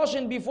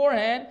precaution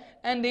beforehand,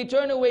 and they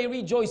turn away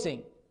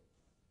rejoicing.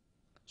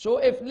 So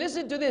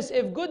listen to this,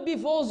 if good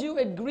befalls you,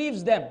 it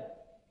grieves them.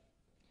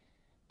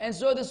 And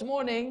so this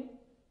morning,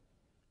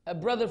 a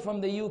brother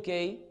from the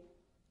UK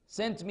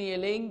sent me a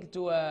link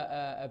to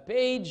a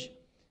page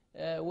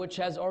which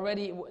has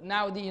already,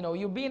 now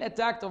you're being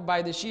attacked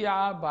by the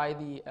Shia,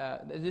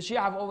 the Shia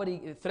have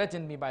already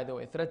threatened me, by the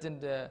way,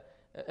 threatened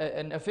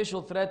an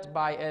official threat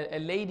by a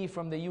lady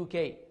from the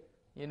UK,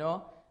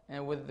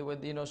 and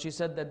with she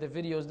said that the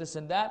videos this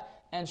and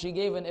that, and she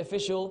gave an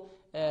official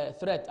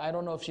threat. I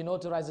don't know if she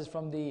notarizes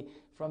from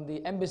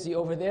the embassy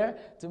over there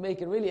to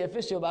make it really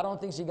official, but I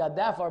don't think she got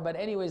that far. But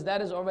anyways,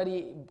 that is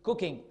already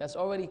cooking. That's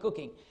already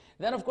cooking.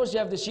 Then of course you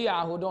have the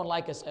Shia who don't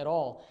like us at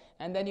all.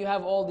 And then you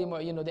have all the,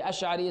 the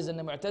Ash'aris and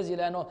the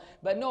Mu'tazila and all.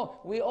 But no,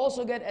 we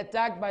also get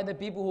attacked by the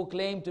people who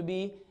claim to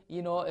be,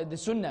 the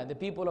Sunnah, the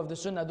people of the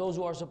Sunnah, those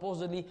who are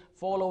supposedly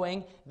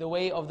following the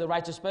way of the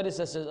righteous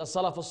predecessors,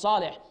 as-Salaf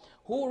as-Salih,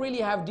 who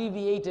really have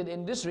deviated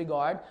in this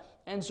regard.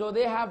 And so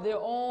they have their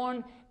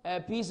own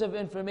piece of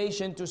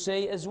information to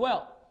say as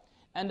well.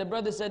 And the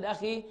brother said,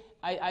 Akhi,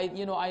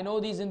 I know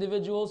these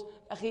individuals.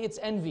 Akhi, it's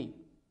envy.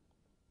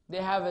 They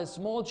have a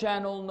small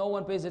channel, no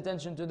one pays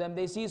attention to them.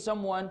 They see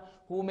someone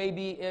who may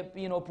be,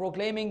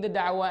 proclaiming the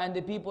da'wah, and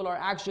the people are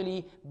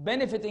actually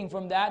benefiting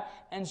from that.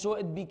 And so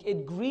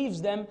it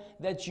grieves them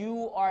that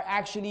you are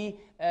actually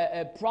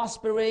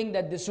prospering,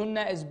 that the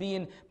Sunnah is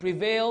being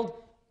prevailed,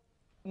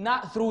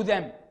 not through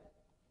them.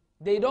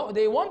 They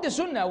want the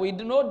Sunnah, we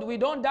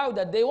don't doubt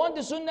that. They want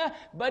the Sunnah,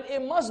 but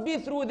it must be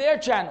through their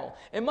channel.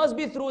 It must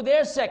be through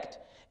their sect.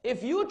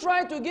 If you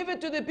try to give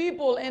it to the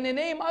people in a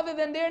name other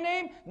than their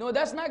name, no,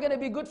 that's not going to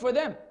be good for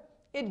them.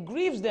 It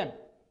grieves them.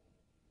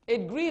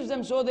 It grieves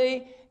them, so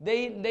they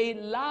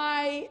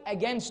lie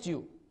against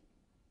you.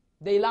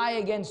 They lie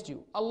against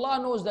you. Allah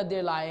knows that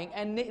they're lying,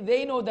 and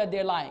they know that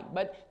they're lying.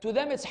 But to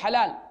them it's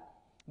halal,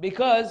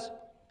 because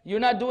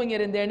you're not doing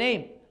it in their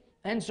name.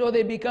 And so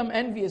they become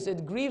envious.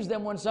 It grieves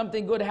them when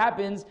something good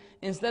happens,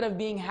 instead of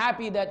being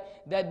happy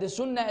that the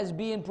Sunnah is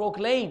being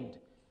proclaimed,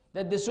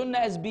 that the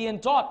Sunnah is being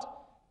taught,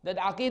 that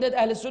Aqidat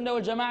Ahl Sunnah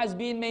wal Jama'ah is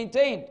being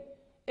maintained.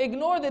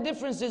 Ignore the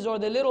differences or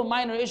the little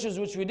minor issues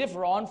which we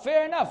differ on.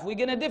 Fair enough, we're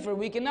going to differ.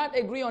 We cannot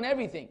agree on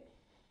everything.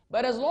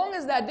 But as long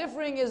as that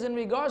differing is in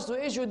regards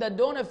to issues that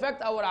don't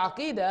affect our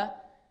Aqidah,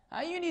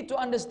 you need to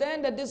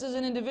understand that this is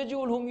an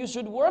individual whom you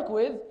should work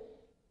with,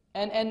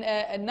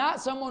 and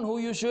not someone who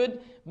you should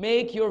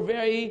make your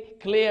very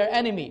clear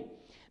enemy.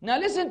 Now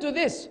listen to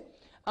this.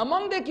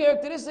 Among the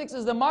characteristics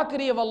is the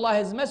mockery of Allah,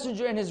 His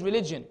Messenger, and His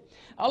religion.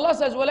 Allah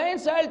says, وَلَئِن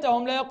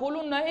سَأَلْتَهُمْ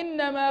لَيَقُولُنَّ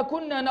إِنَّمَا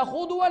كُنَّا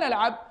نَخُوضُ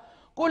وَنَلْعَبُ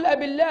قُلْ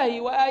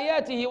أَبِاللَّهِ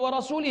وَآيَاتِهِ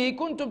وَرَسُولِهِ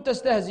كُنْتُمْ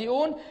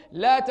تَسْتَهْزِئُونَ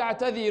لَا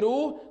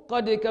تَعْتَذِرُوا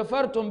قَدْ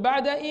كَفَرْتُمْ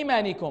بَعْدَ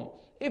إِيمَانِكُمْ.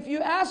 If you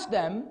ask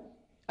them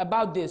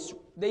about this,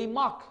 they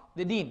mock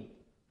the deen.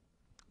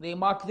 They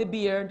mock the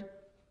beard.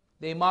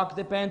 They mock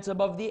the pants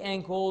above the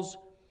ankles.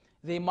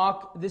 They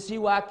mock the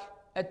siwak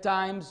at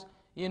times.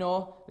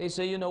 They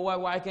say,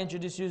 why can't you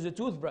just use a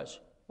toothbrush?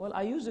 Well,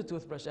 I use a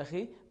toothbrush,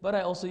 akhi, but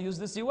I also use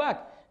the siwak.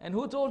 And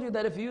who told you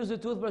that if you use the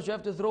toothbrush, you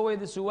have to throw away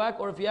the siwak,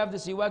 or if you have the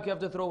siwak, you have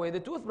to throw away the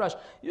toothbrush?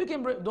 You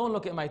can don't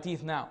look at my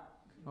teeth now,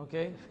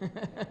 okay?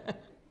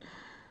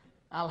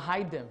 I'll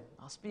hide them.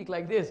 I'll speak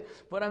like this.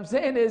 What I'm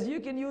saying is, you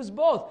can use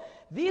both.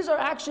 These are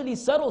actually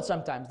subtle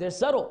sometimes. They're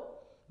subtle.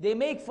 They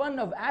make fun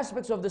of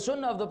aspects of the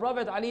Sunnah of the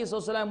Prophet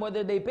ﷺ,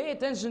 whether they pay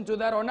attention to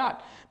that or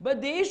not.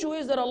 But the issue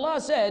is that Allah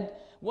said,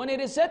 when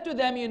it is said to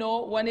them,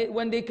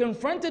 when they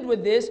confronted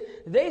with this,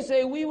 they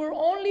say, we were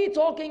only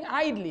talking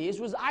idly. It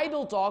was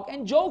idle talk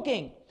and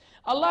joking.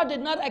 Allah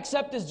did not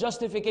accept this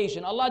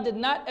justification. Allah did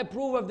not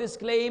approve of this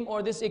claim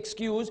or this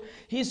excuse.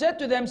 He said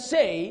to them,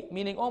 say,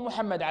 meaning, O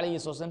Muhammad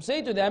ﷺ,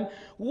 say to them,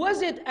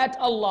 was it at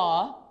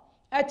Allah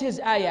at his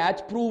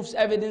ayat, proofs,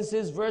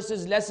 evidences,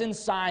 verses, lessons,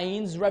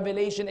 signs,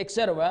 revelation,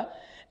 etc.,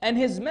 and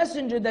his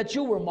messenger that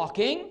you were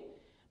mocking,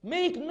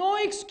 make no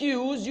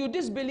excuse, you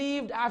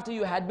disbelieved after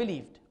you had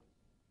believed.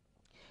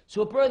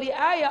 So per the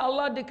ayah,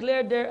 Allah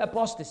declared their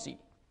apostasy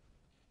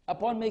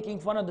upon making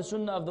fun of the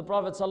sunnah of the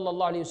Prophet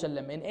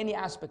ﷺ in any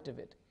aspect of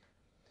it.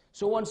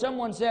 So when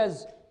someone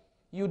says,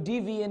 you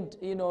deviant,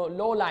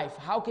 low life,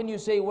 how can you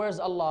say, where's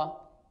Allah?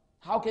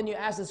 How can you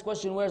ask this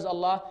question, where's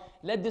Allah?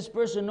 Let this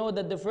person know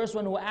that the first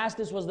one who asked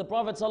this was the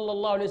Prophet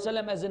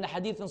ﷺ, as in a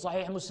hadith in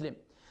Sahih Muslim.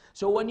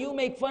 So when you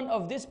make fun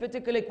of this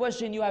particular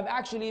question, you have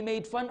actually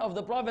made fun of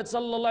the Prophet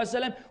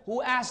ﷺ,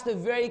 who asked the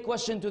very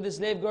question to the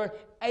slave girl,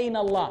 Ayn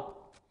Allah?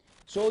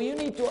 So you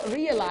need to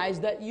realize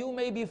that you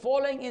may be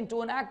falling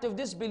into an act of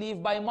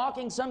disbelief by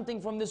mocking something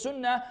from the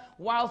sunnah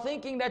while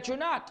thinking that you're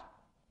not.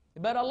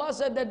 But Allah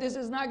said that this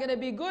is not going to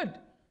be good.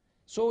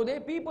 So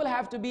people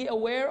have to be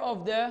aware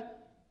of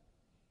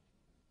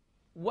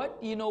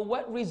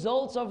what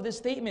results of the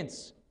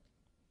statements.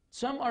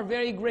 Some are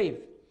very grave.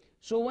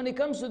 So when it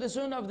comes to the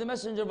sunnah of the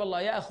Messenger of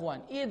Allah, ya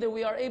akhwan, either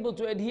we are able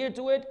to adhere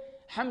to it,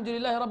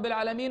 alhamdulillah rabbil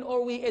alameen,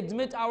 or we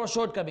admit our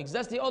shortcomings.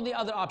 That's the only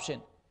other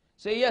option.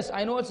 Say, yes,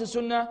 I know it's a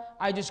sunnah,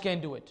 I just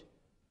can't do it.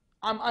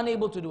 I'm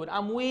unable to do it.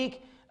 I'm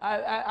weak.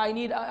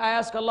 I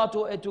ask Allah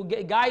to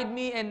guide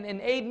me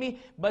and aid me.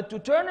 But to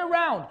turn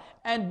around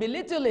and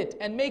belittle it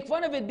and make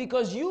fun of it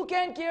because you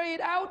can't carry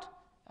it out,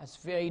 that's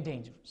very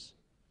dangerous.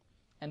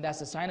 And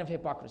that's a sign of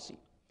hypocrisy.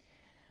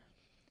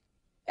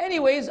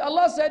 Anyways,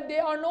 Allah said they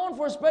are known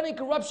for spreading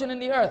corruption in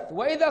the earth.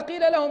 وَإِذَا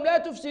قِيلَ لَهُمْ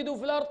لَا تُفْسِدُوا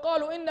فِي الْأَرْضِ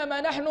قَالُوا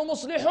إِنَّمَا نَحْنُ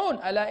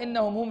مُصْلِحُونَ أَلَا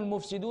إِنَّهُمْ هُمُ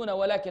الْمُفْسِدُونَ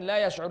وَلَكِنْ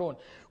لَا يَشْعُرُونَ.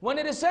 When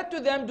it is said to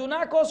them, do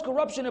not cause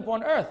corruption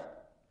upon earth,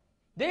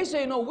 they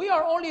say, no, we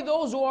are only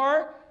those who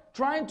are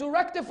trying to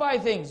rectify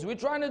things. We're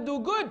trying to do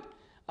good.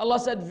 Allah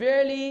said,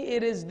 verily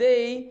it is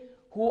they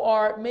who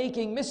are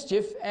making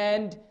mischief,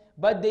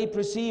 but they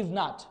perceive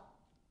not.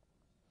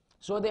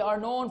 So they are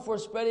known for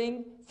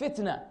spreading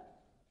fitna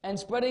and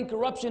spreading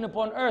corruption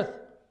upon earth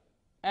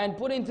and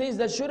putting things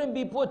that shouldn't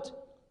be put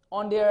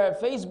on their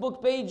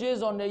Facebook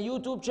pages, on their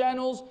YouTube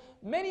channels.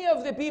 Many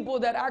of the people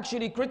that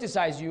actually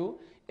criticize you,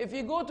 if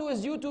you go to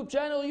his YouTube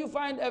channel, you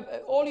find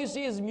all you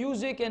see is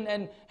music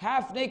and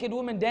half-naked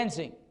women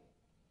dancing.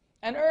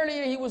 And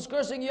earlier he was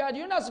cursing you out.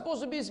 You're not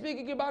supposed to be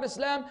speaking about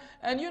Islam,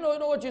 and you don't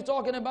know what you're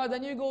talking about.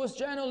 Then you go to his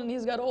channel and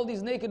he's got all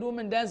these naked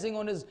women dancing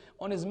on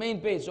his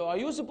main page. So are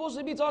you supposed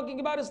to be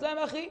talking about Islam,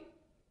 akhi?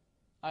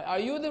 Are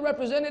you the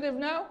representative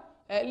now?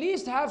 At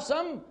least have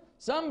some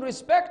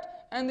respect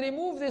and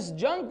remove this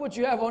junk which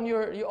you have on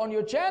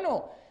your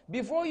channel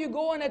before you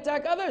go and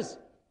attack others.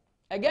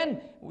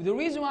 Again, the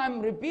reason why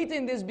I'm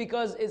repeating this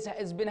because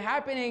it's been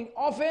happening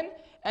often,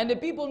 and the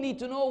people need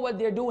to know what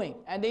they're doing,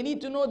 and they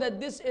need to know that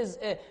this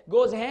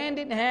goes hand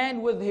in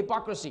hand with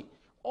hypocrisy.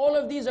 All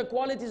of these are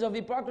qualities of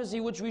hypocrisy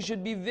which we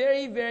should be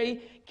very,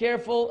 very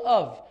careful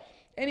of.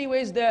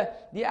 Anyways, the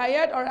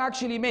ayat are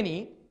actually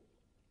many.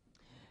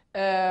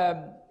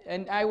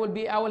 And I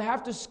will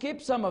have to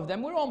skip some of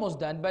them. We're almost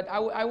done, but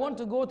I want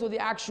to go to the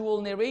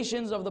actual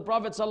narrations of the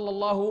Prophet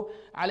sallallahu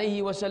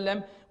alaihi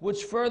wasallam,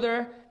 which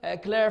further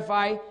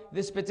clarify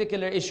this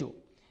particular issue.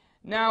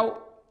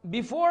 Now,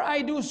 before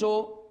I do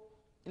so,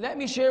 let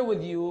me share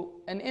with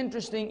you an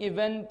interesting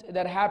event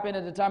that happened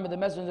at the time of the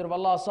Messenger of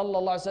Allah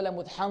sallallahu alaihi wasallam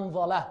with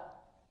Hanzala.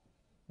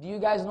 Do you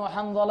guys know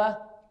Hanzala?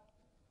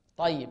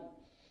 طيب.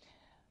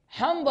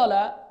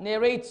 Hanzala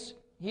narrates,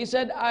 he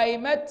said, I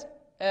met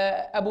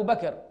Abu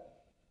Bakr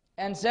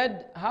and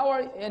said,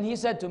 and he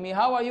said to me,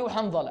 how are you,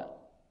 Hanzala?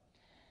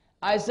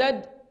 I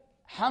said,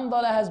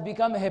 Hanzala has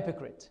become a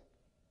hypocrite.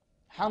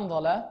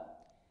 Hanzala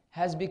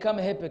has become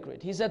a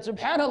hypocrite. He said,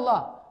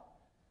 Subhanallah,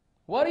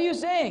 what are you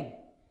saying?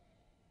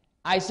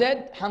 I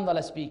said,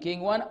 Hanzala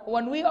speaking,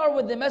 when we are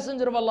with the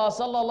Messenger of Allah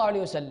sallallahu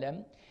alaihi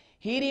wasallam,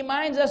 he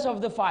reminds us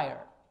of the fire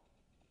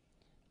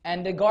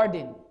and the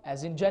garden,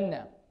 as in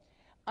Jannah,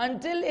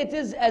 until it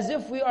is as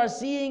if we are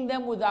seeing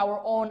them with our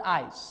own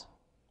eyes.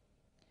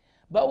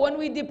 But when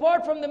we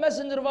depart from the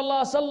Messenger of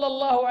Allah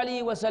sallallahu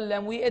alaihi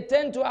wasallam, we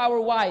attend to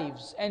our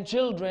wives and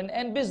children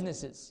and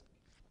businesses,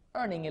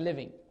 earning a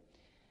living.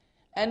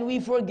 And we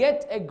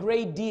forget a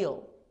great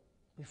deal.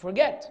 We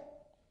forget.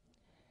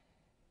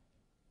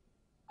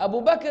 Abu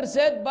Bakr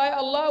said, by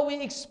Allah,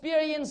 we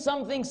experience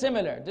something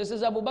similar. This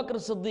is Abu Bakr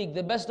Siddiq,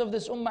 the best of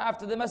this ummah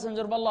after the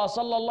Messenger of Allah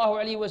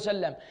sallallahu alaihi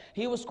wasallam.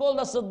 He was called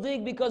a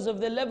Siddiq because of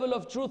the level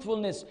of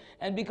truthfulness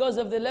and because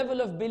of the level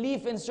of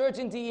belief and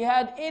certainty he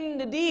had in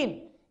the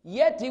deen.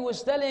 Yet he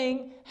was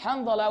telling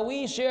Hanzala,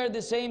 we share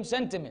the same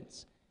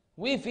sentiments.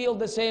 We feel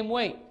the same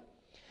way.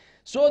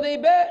 So they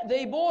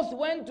both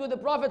went to the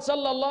Prophet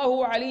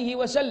sallallahu alaihi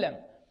wasallam.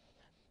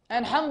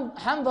 And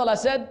Hanzala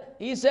said,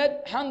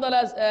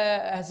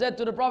 Hanzala said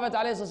to the Prophet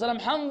ﷺ,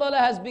 Hanzala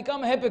has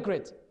become a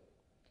hypocrite,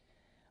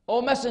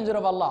 O Messenger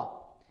of Allah.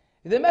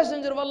 The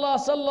Messenger of Allah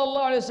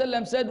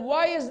ﷺ said,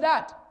 why is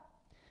that?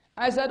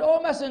 I said,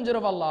 O Messenger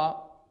of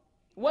Allah,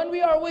 when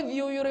we are with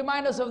you, you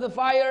remind us of the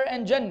fire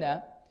and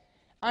Jannah,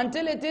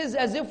 until it is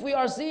as if we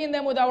are seeing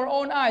them with our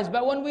own eyes.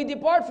 But when we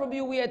depart from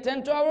you, we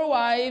attend to our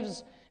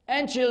wives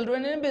and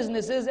children and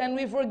businesses, and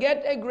we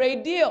forget a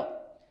great deal.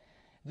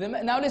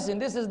 Now listen,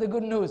 this is the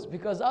good news,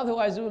 because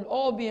otherwise we will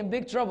all be in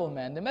big trouble,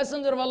 man. The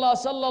Messenger of Allah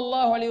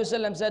sallallahu alaihi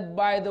wasallam said,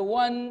 by the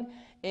one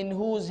in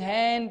whose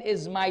hand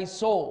is my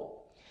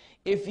soul,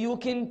 if you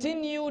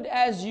continued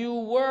as you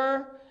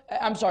were,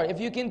 if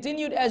you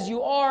continued as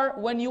you are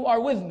when you are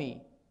with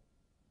me,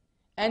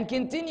 and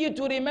continue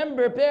to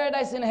remember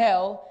paradise and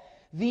hell,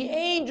 the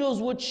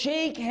angels would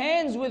shake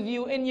hands with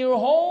you in your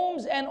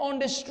homes and on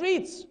the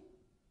streets.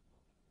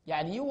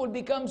 Yani you will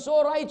become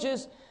so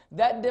righteous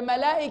that the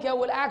malaika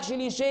will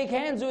actually shake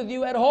hands with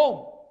you at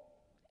home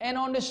and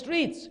on the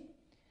streets.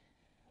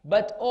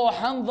 But oh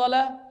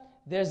Hanzala,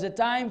 there's a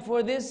time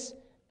for this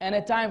and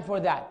a time for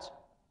that.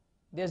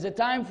 There's a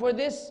time for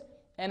this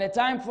and a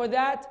time for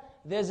that.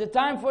 There's a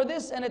time for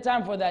this and a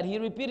time for that. He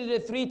repeated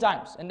it 3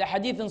 times in the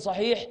hadith in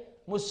Sahih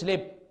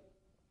Muslim.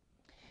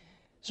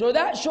 So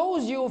that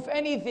shows you, if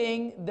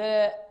anything,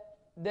 the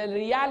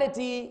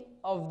reality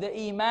of the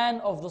iman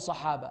of the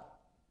Sahaba,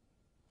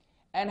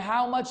 and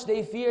how much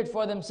they feared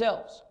for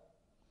themselves.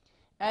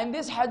 And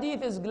this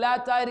hadith is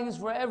glad tidings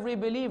for every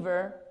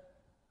believer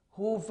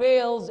who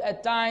fails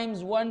at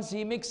times once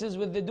he mixes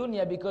with the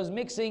dunya, because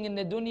mixing in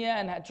the dunya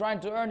and trying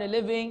to earn a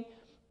living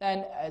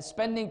and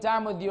spending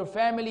time with your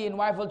family and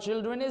wife or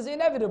children is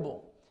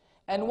inevitable.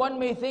 And one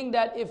may think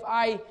that if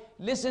I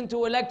listen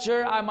to a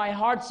lecture, my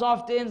heart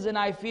softens and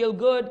I feel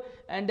good,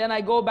 and then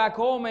I go back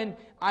home and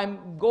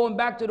I'm going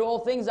back to the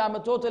old things, I'm a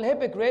total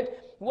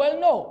hypocrite. Well,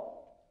 no.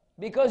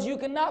 Because you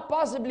cannot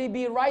possibly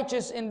be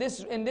righteous in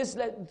this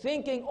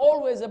thinking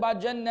always about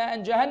Jannah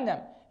and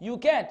Jahannam. You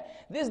can't.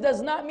 This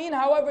does not mean,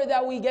 however,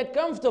 that we get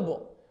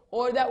comfortable,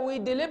 or that we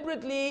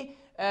deliberately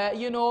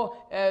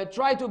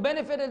try to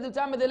benefit at the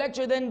time of the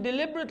lecture, then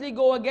deliberately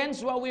go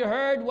against what we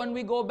heard when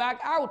we go back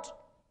out.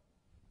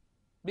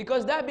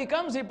 Because that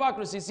becomes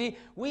hypocrisy. See,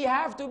 we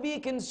have to be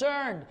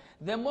concerned.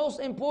 The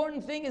most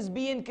important thing is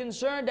being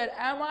concerned that,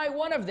 am I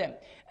one of them?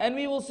 And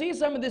we will see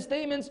some of the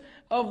statements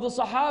of the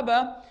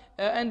Sahaba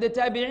and the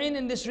Tabi'in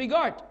in this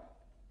regard.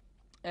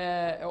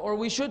 Or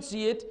we should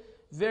see it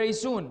very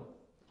soon.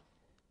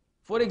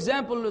 For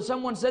example,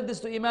 someone said this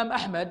to Imam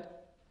Ahmad,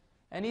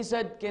 and he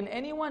said, can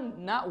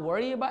anyone not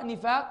worry about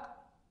nifaq?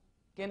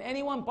 Can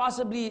anyone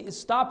possibly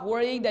stop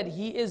worrying that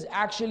he is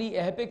actually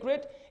a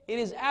hypocrite? It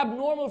is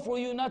abnormal for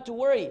you not to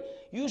worry.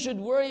 You should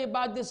worry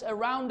about this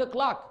around the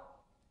clock.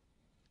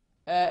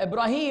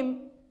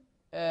 Ibrahim,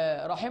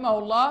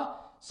 rahimahullah,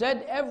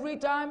 said, every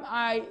time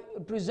I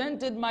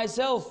presented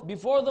myself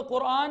before the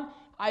Quran,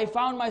 I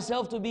found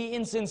myself to be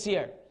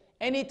insincere.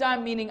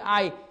 Anytime, meaning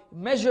I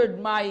measured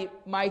my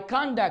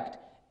conduct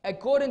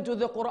according to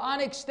the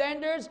Quranic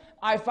standards,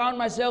 I found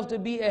myself to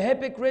be a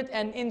hypocrite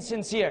and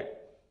insincere.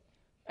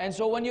 And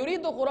so when you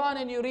read the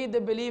Quran and you read the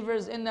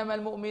believers,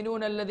 إِنَّمَا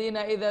الْمُؤْمِنُونَ الَّذِينَ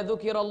إِذَا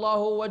ذُكِرَ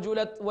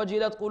اللَّهُ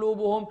وَجِلَتْ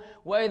قُلُوبُهُمْ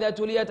وَإِذَا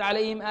تُلِيَتْ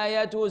عَلَيْهِمْ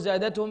آيَاتُهُ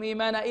زَادَتْهُمْ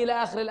إِيمَانًا إلى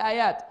آخر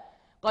الآيات.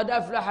 قَدْ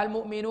أَفْلَحَ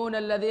الْمُؤْمِنُونَ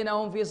الَّذِينَ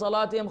هُمْ فِي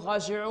صَلَاتِهِمْ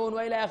خَاشِعُونَ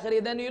وإلى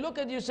آخره. Then you look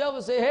at yourself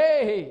and say,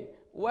 hey,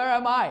 where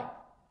am I?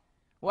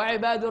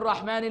 وعباد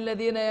الرحمن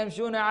الذين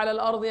يمشون على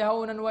الأرض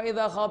هونا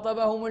وإذا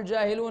خاطبهم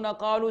الجاهلون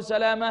قالوا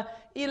سلاما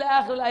إلى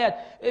آخر الآيات.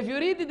 If you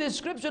read the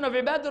description of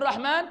عباد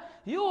الرحمن,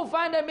 you will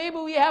find that maybe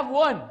we have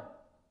one.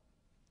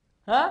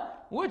 Huh?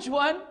 Which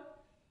one?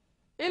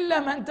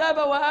 إلا من تاب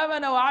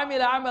وآمن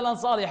وعمل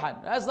عملا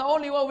صالحا. That's the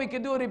only one we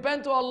can do,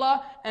 repent to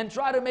Allah and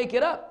try to make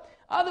it up.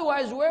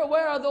 Otherwise,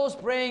 where are those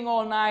praying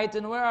all night,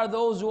 and where are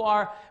those who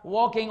are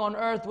walking on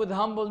earth with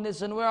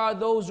humbleness, and where are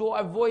those who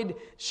avoid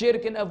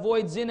shirk and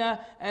avoid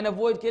zina and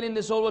avoid killing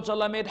the soul which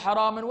Allah made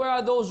haram, and where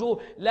are those who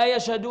لا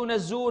يشهدون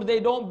الزور, they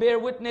don't bear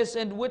witness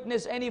and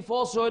witness any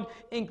falsehood,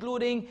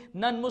 including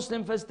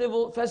non-Muslim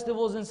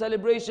festivals and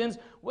celebrations?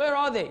 Where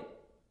are they?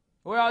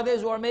 Where are those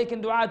who are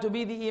making dua to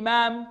be the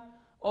imam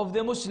of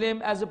the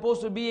Muslim as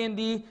opposed to being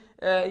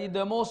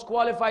the most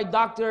qualified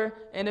doctor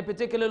in a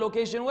particular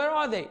location? Where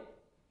are they?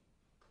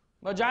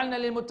 وَجَعَلْنَا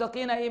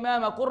لِلْمُتَّقِينَ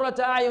إِمَامًا قُرَّةَ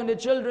أَعْيُنٍ. The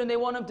children, they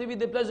want them to be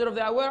the pleasure of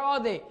the eye. Where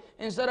are they?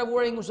 Instead of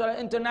worrying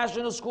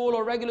international school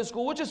or regular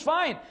school, which is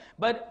fine.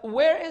 But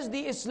where is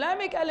the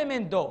Islamic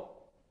element though?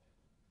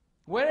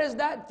 Where is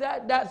that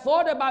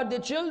thought about the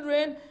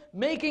children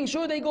making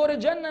sure they go to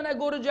Jannah and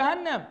go to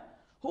Jahannam?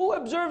 Who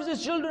observes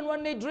his children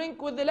when they drink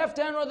with the left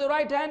hand or the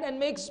right hand and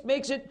makes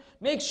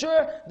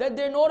sure that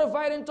they're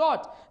notified and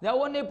taught? That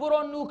when they put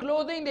on new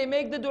clothing, they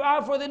make the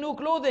dua for the new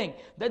clothing.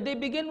 That they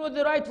begin with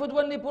the right foot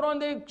when they put on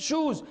their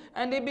shoes,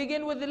 and they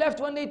begin with the left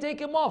when they take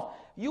them off.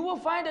 You will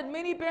find that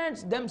many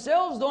parents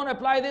themselves don't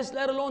apply this,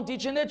 let alone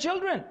teaching their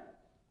children.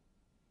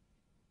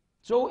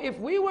 So if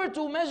we were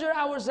to measure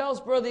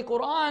ourselves per the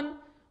Quran,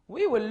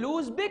 we will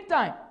lose big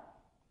time.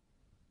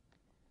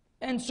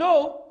 And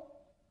so,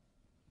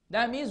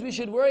 that means we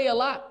should worry a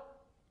lot.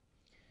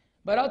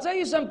 But I'll tell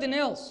you something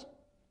else.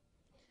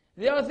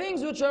 There are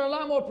things which are a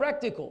lot more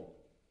practical.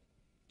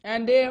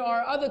 And there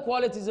are other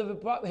qualities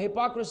of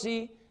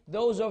hypocrisy,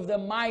 those of the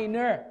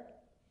minor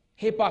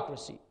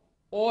hypocrisy,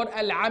 or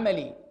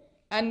al-amali,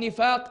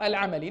 النفاق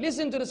العملي.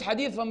 Listen to this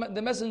hadith from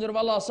the Messenger of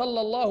Allah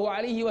sallallahu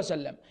alayhi wa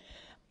sallam.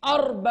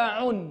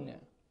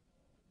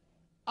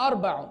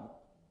 أربع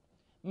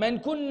من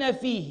كن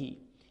فيه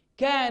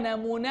كان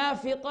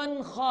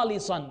منافقا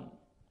خالصا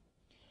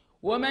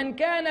ومن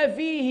كان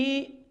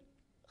فيه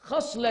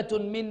خصلة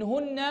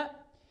منهن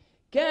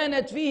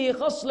كانت فيه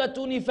خصلة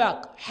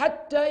نفاق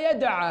حتى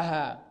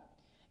يدعها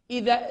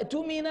إذا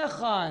اؤتمن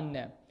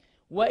خان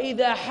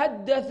وإذا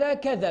حدث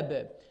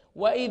كذب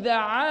وإذا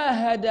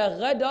عاهد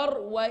غدر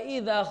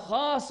وإذا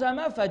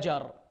خاصم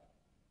فجر.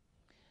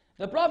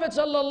 The Prophet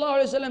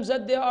ﷺ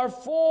said there are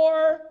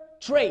 4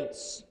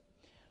 traits.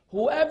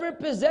 Whoever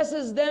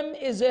possesses them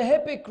is a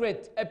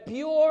hypocrite, a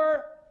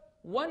pure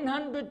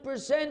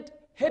 100%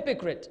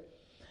 hypocrite.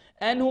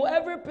 And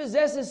whoever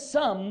possesses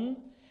some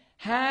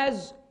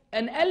has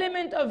an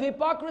element of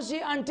hypocrisy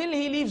until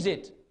he leaves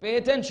it. Pay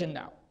attention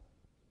now.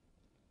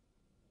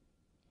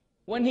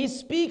 When he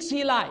speaks,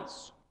 he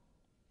lies.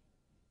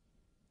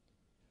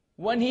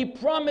 When he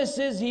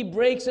promises, he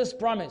breaks his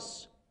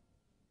promise.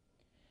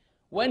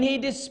 When he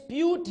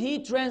disputes,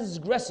 he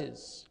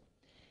transgresses.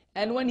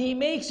 And when he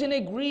makes an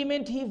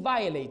agreement, he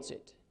violates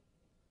it.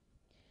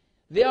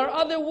 There are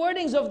other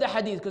wordings of the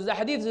hadith, because the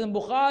hadith is in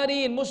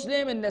Bukhari, in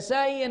Muslim, in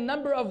Nasa'i, a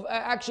number of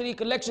actually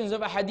collections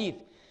of a hadith.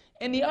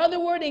 In the other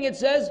wording it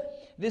says,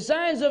 the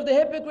signs of the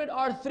hypocrite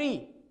are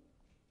 3.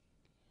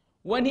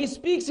 When he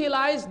speaks, he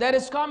lies, that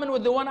is common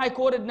with the one I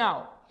quoted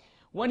now.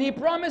 When he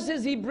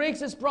promises, he breaks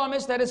his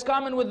promise, that is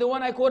common with the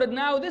one I quoted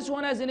now. This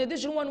one has in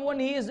addition one, when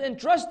he is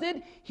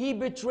entrusted, he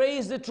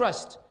betrays the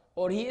trust,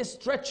 or he is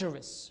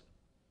treacherous.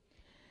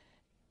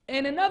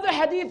 In another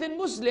hadith in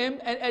Muslim,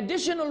 an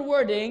additional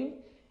wording,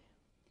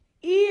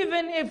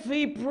 even if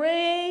he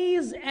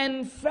prays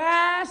and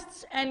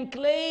fasts and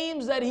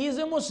claims that he is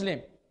a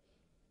Muslim,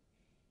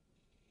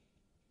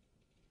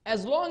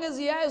 as long as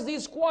he has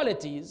these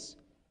qualities,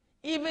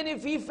 even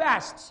if he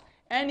fasts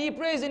and he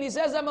prays and he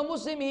says, I'm a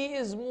Muslim, he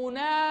is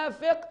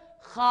munafiq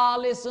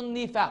khalisun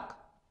nifaq.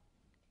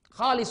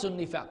 Khalisun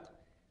nifaq.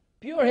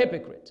 Pure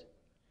hypocrite.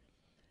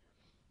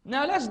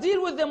 Now let's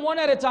deal with them one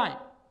at a time.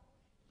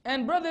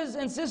 And brothers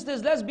and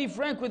sisters, let's be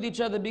frank with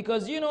each other,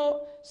 because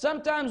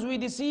sometimes we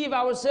deceive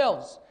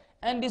ourselves.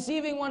 And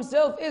deceiving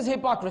oneself is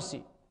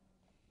hypocrisy.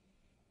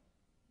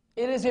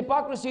 It is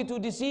hypocrisy to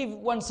deceive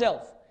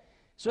oneself.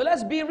 So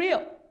let's be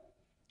real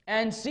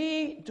and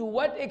see to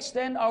what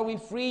extent are we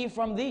free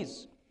from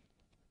these.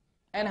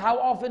 And how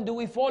often do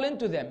we fall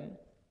into them,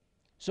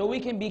 so we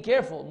can be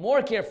careful,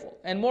 more careful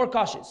and more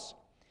cautious.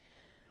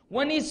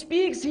 When he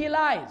speaks, he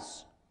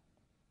lies.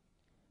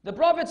 The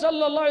Prophet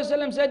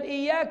ﷺ said,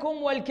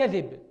 إِيَّاكُمْ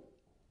وَالْكَذِبِ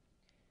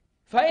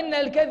فَإِنَّ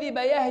الْكَذِبَ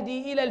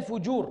يَهْدِي إِلَى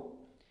الْفُجُورِ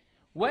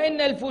وَإِنَّ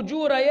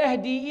الْفُجُورَ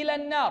يَهْدِي إِلَى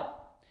النَّارِ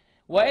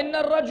وَإِنَّ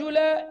الرَّجُلَ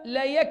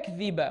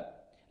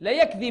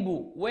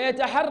لَيَكْذِبُ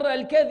وَيَتَحَرَّى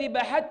الْكَذِبَ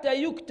حَتَّى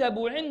يُكْتَبُ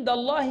عِنْدَ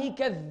اللَّهِ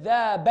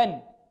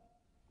كَذَّابًا.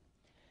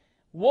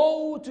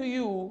 Woe to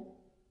you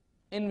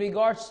in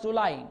regards to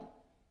lying,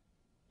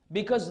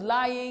 because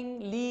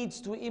lying leads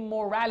to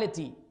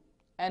immorality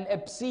and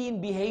obscene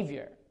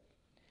behavior.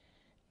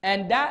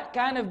 And that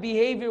kind of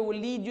behavior will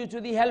lead you to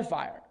the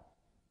hellfire.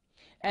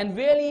 And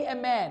really a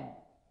man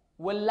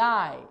will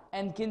lie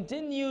and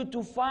continue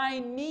to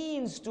find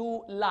means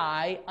to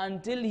lie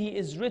until he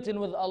is written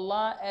with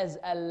Allah as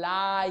a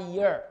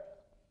liar.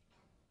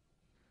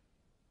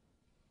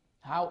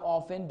 How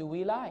often do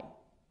we lie?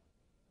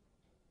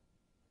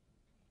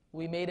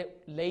 We made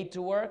it late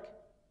to work,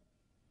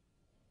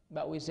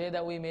 but we say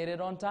that we made it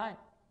on time.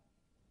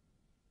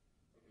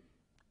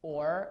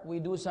 Or we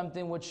do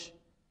something which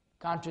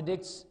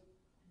contradicts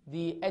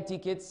the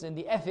etiquettes and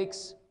the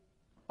ethics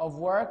of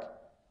work,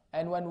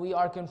 and when we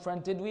are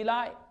confronted, we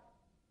lie.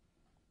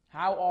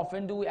 How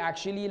often do we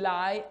actually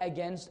lie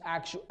against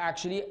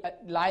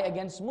lie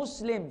against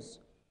Muslims?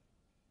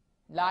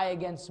 Lie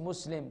against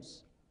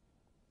Muslims.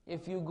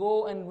 If you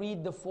go and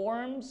read the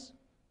forums,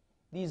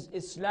 these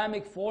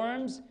Islamic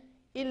forums,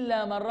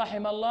 illa man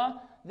rahim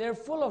Allah, they're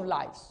full of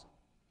lies.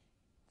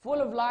 Full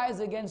of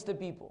lies against the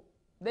people.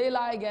 They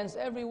lie against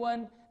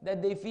everyone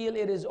that they feel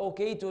it is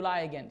okay to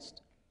lie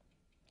against.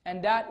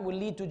 And that will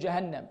lead to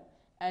Jahannam.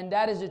 And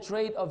that is a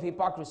trait of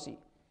hypocrisy.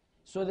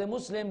 So the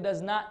Muslim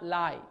does not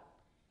lie.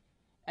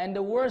 And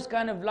the worst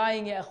kind of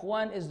lying, ya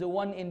ikhwan, is the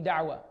one in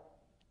da'wah.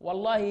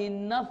 Wallahi,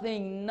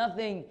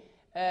 nothing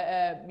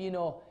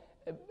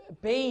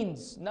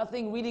pains,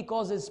 nothing really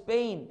causes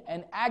pain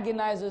and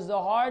agonizes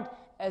the heart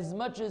as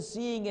much as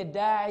seeing a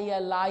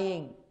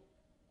da'iyah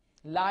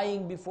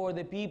lying before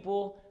the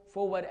people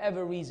for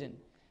whatever reason,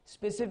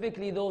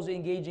 specifically those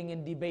engaging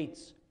in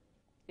debates.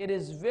 It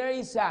is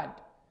very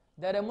sad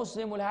that a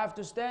Muslim will have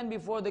to stand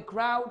before the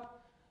crowd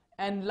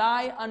and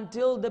lie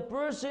until the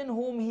person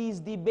whom he's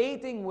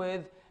debating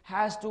with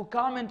has to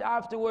comment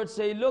afterwards,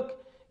 say,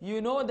 look,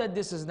 you know that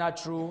this is not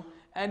true,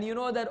 and you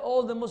know that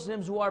all the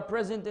Muslims who are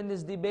present in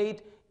this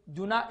debate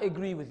do not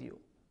agree with you,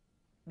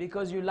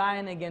 because you're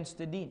lying against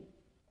the deen.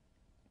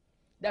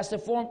 That's the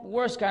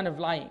worst kind of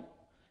lying.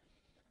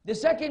 The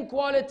second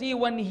quality,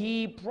 when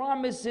he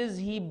promises,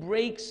 he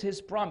breaks his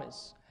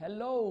promise.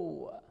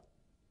 Hello.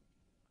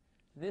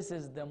 This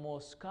is the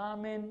most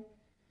common,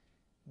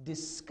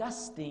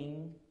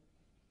 disgusting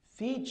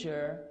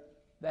feature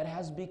that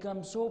has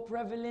become so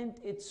prevalent,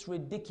 it's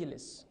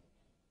ridiculous.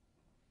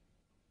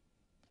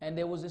 And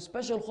there was a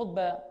special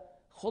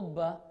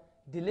khutbah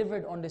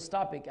delivered on this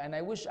topic, and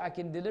I wish I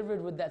can deliver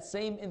it with that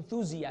same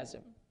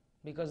enthusiasm,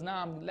 because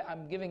now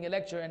I'm giving a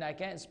lecture and I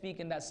can't speak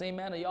in that same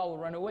manner, y'all will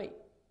run away.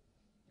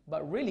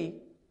 But really,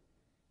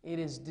 it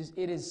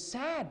is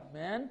sad,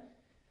 man.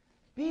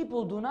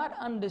 People do not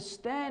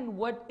understand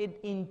what it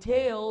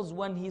entails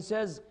when he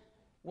says,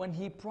 when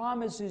he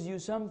promises you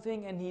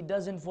something and he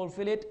doesn't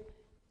fulfill it,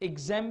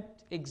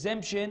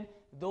 exemption,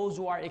 those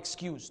who are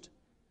excused.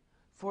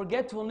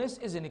 Forgetfulness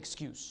is an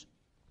excuse.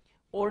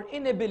 Or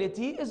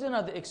inability is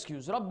another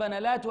excuse.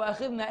 رَبَّنَا لَا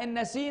تُؤَخِذْنَا إِن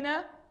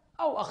نَسِينَا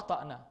أَوْ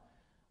أَخْطَأْنَا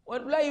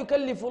وَلَا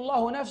يُكَلِّفُ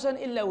اللَّهُ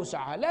نَفْسًا إِلَّا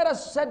وُسْعَهَا. Let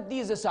us set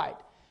these aside.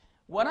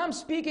 What I'm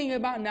speaking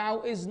about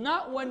now is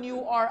not when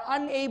you are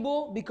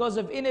unable because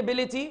of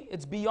inability,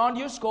 it's beyond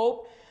your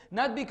scope,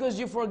 not because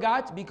you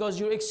forgot, because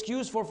you're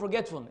excused for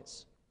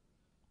forgetfulness.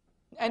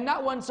 And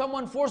not when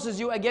someone forces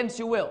you against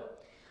your will.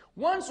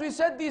 Once we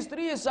set these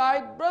three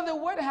aside, brother,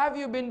 what have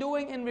you been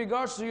doing in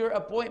regards to your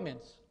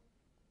appointments?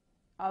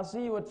 I'll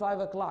see you at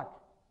 5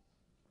 o'clock.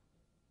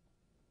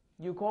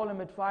 You call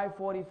him at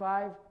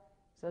 5:45,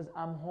 says,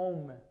 I'm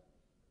home.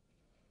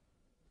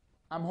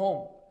 I'm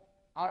home.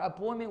 Our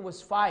appointment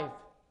was 5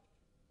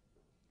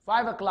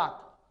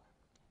 o'clock.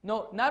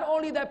 No, not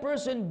only that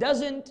person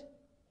doesn't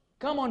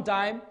come on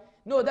time,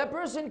 no, that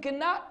person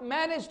cannot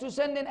manage to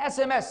send an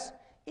SMS.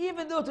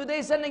 Even though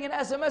today sending an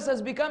SMS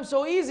has become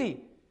so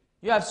easy.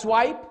 You have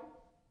swipe,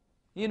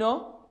 you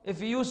know,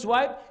 if you use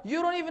swipe,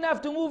 you don't even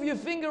have to move your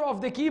finger off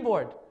the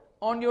keyboard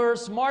on your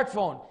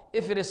smartphone,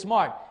 if it is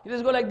smart. You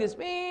just go like this.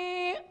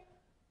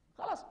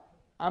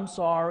 I'm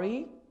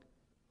sorry,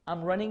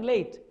 I'm running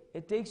late.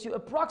 It takes you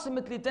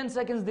approximately 10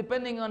 seconds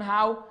depending on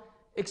how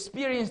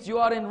experienced you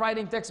are in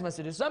writing text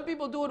messages. Some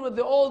people do it with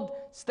the old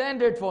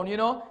standard phone, you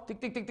know,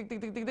 tick, tick, tick, tick, tick,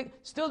 tick, tick, tick.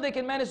 Still they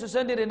can manage to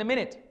send it in a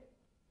minute.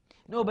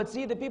 No, but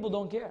see, the people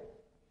don't care.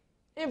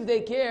 If they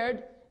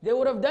cared, they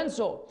would have done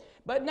so.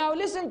 But now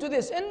listen to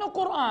this. In the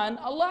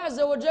Quran, Allah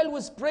Azza wa Jal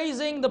was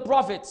praising the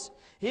prophets.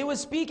 He was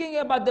speaking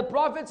about the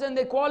prophets and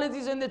the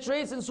qualities and the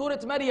traits in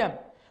Surah Maryam.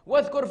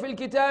 وَاذْكُرْ فِي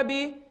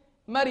الْكِتَابِ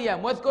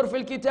Maryam, وَاذْكُرْ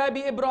فِي الْكِتَابِ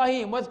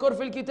إِبْرَاهِيم, وَاذْكُرْ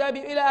فِي الْكِتَابِ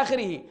إِلَى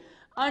آخِرِهِ.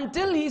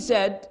 Until he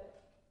said,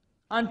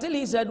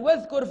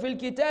 وَاذْكُرْ فِي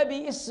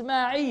الْكِتَابِ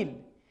إِسْمَاعِيل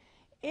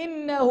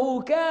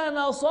إِنَّهُ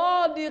كَانَ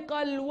صَادِقَ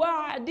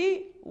الْوَعْدِ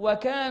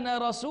وَكَانَ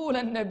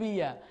رَسُولًا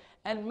نَبِيًّا.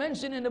 And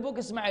mentioned in the book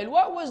Ismail.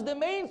 What was the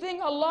main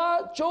thing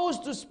Allah chose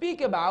to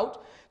speak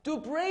about? To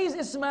praise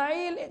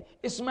Ismail.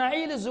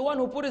 Ismail is the one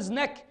who put his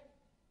neck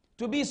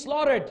to be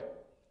slaughtered.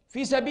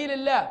 Fi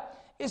sabilillah.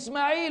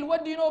 Ismail,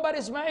 what do you know about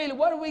Ismail?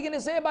 What are we going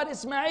to say about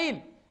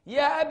Ismail?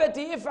 Ya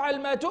abati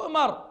if'al ma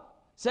tu'mar.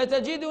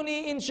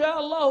 Satajiduni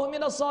insha'Allah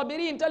min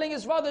as-sabirin. Telling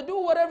his father, do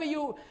whatever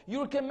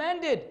you're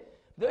commanded.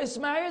 The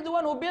Ismail, the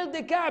one who built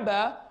the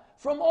Kaaba,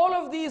 from all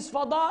of these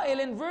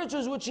fada'il and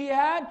virtues which he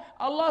had,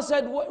 Allah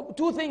said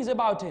two things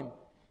about him.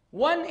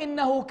 One,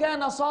 إِنَّهُ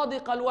كَانَ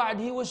صَادِقَ الْوَعْدِ.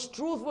 He was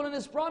truthful in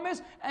his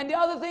promise. And the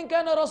other thing,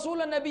 كَانَ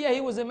رَسُولًا نَبِيًّا.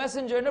 He was a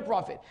messenger and a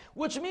prophet.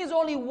 Which means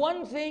only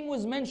one thing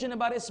was mentioned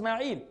about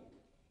Ismail.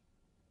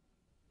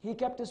 He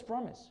kept his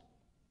promise.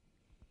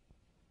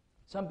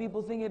 Some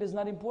people think it is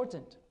not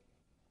important.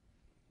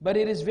 But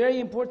it is very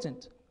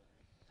important.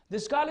 The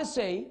scholars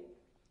say,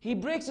 he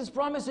breaks his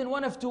promise in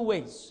one of two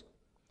ways.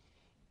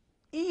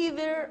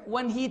 Either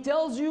when he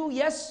tells you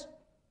yes,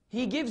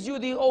 he gives you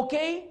the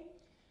okay,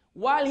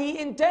 while he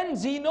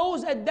intends, he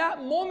knows at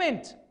that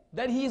moment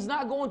that he is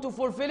not going to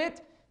fulfill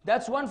it.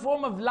 That's one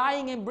form of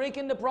lying and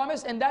breaking the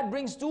promise, and that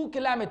brings two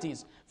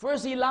calamities.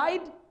 First, he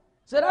lied,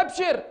 said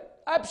abshir,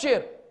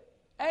 abshir.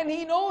 And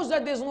he knows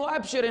that there's no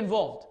abshir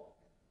involved.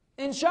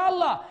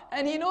 Inshallah.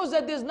 And he knows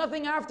that there's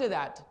nothing after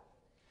that.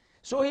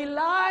 So he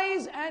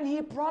lies and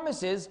he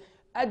promises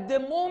at the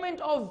moment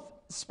of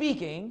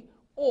speaking,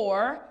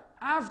 or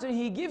after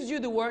he gives you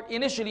the word.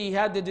 Initially he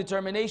had the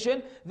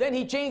determination, then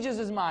he changes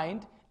his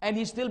mind and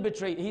he still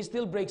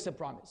breaks the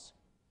promise.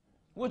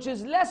 Which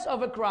is less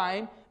of a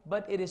crime,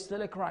 but it is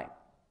still a crime.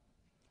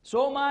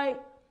 So my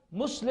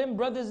Muslim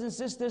brothers and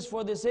sisters,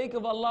 for the sake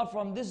of Allah,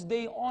 from this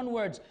day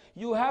onwards,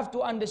 you have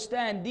to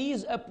understand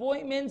these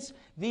appointments,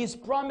 these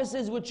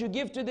promises which you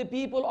give to the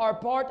people are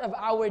part of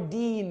our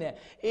deen.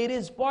 It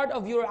is part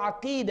of your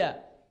aqeedah.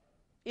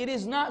 It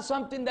is not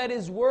something that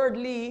is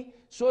worldly,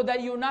 so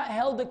that you're not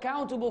held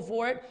accountable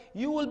for it.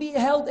 You will be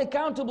held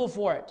accountable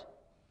for it.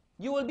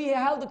 You will be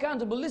held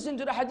accountable. Listen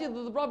to the hadith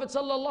of the Prophet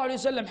sallallahu alaihi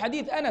wasallam,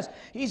 hadith Anas.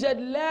 He said,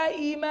 "La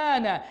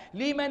imana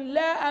liman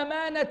la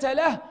amanata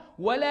lah,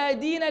 wa la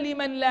dina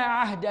liman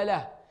la ahda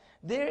lah."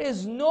 There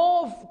is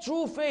no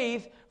true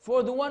faith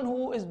for the one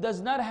who does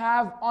not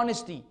have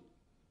honesty.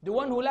 The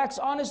one who lacks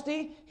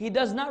honesty, he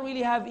does not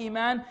really have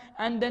iman.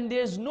 And then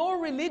there's no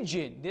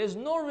religion, there's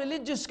no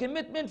religious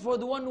commitment for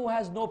the one who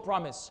has no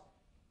promise.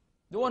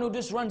 The one who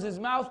just runs his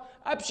mouth,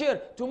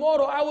 Abshir,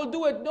 tomorrow I will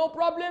do it, no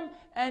problem.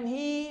 And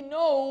he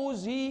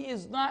knows he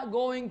is not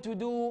going to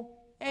do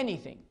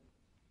anything.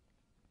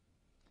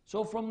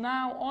 So from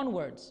now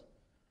onwards,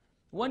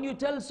 when you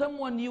tell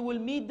someone you will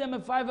meet them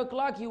at 5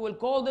 o'clock, you will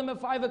call them at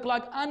 5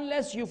 o'clock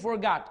unless you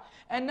forgot.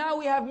 And now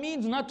we have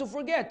means not to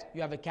forget.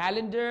 You have a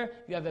calendar,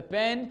 you have a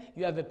pen,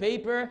 you have a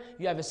paper,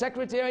 you have a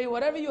secretary,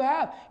 whatever you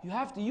have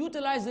to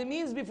utilize the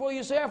means before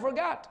you say, I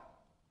forgot.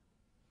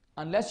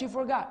 Unless you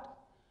forgot.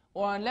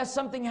 Or unless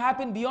something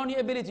happened beyond your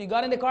ability. You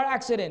got in a car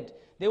accident.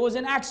 There was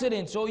an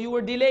accident, so you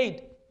were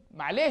delayed.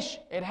 Malish,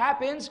 it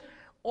happens.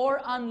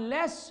 Or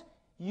unless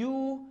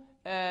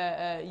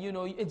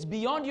it's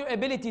beyond your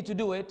ability to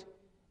do it,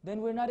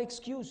 then we're not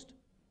excused.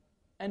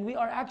 And we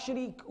are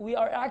actually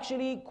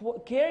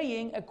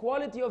carrying a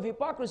quality of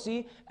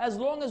hypocrisy as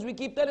long as we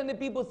keep telling the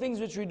people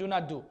things which we do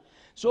not do.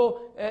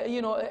 So,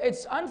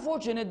 it's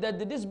unfortunate that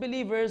the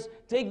disbelievers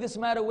take this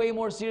matter way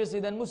more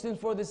seriously than Muslims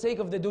for the sake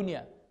of the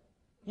dunya.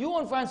 You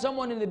won't find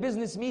someone in the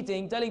business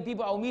meeting telling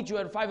people, I'll meet you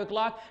at 5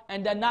 o'clock,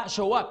 and then not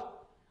show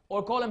up.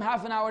 Or call them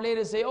half an hour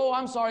later and say, oh,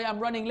 I'm sorry, I'm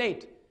running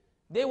late.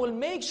 They will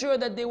make sure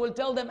that they will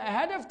tell them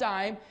ahead of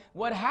time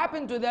what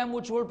happened to them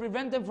which will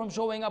prevent them from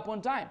showing up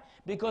on time.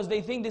 Because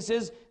they think this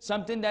is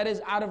something that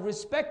is out of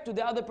respect to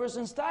the other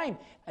person's time.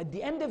 At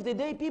the end of the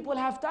day, people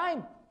have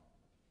time.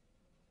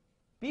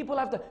 People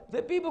have time.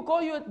 The people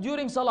call you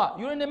during salah.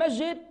 You're in the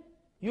masjid.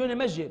 You're in the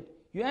masjid.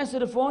 You answer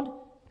the phone.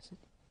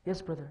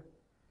 Yes, brother.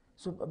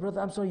 So, brother,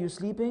 I'm sorry, you're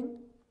sleeping?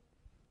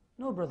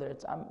 No, brother.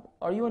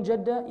 Are you in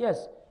Jeddah?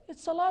 Yes.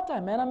 It's salah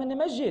time, man. I'm in the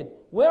masjid.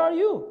 Where are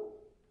you?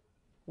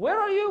 Where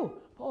are you?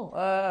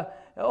 Oh,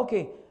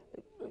 okay.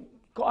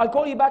 I'll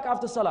call you back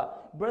after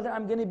salah. Brother,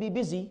 I'm going to be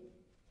busy.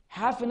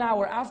 Half an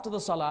hour after the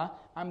salah,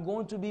 I'm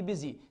going to be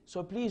busy.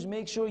 So please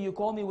make sure you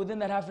call me within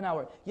that half an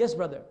hour. Yes,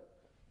 brother.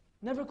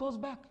 Never calls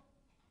back.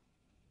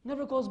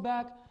 Never calls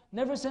back.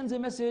 Never sends a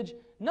message.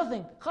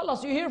 Nothing.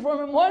 Khalas, you hear from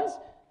him once,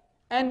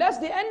 and that's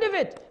the end of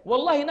it.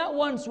 Wallahi, not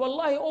once.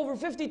 Wallahi, over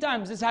 50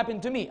 times this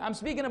happened to me. I'm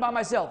speaking about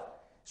myself.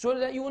 So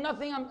that you will not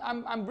think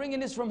I'm bringing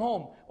this from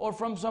home or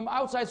from some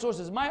outside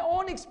sources. My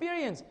own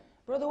experience.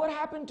 Brother, what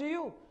happened to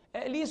you?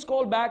 At least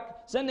call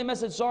back, send a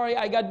message, sorry,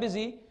 I got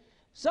busy.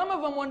 Some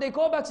of them, when they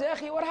call back, say,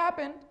 Akhi, what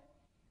happened?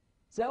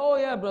 Say, oh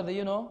yeah, brother,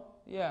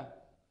 yeah.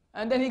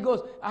 And then he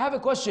goes, I have a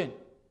question.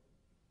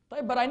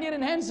 But I need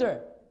an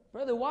answer.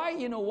 Brother,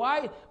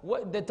 why?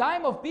 The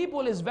time of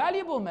people is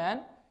valuable,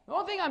 man.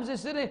 Don't think I'm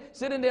just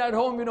sitting there at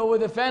home,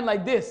 with a fan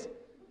like this.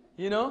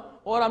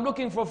 Or I'm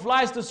looking for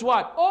flies to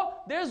swat. Oh,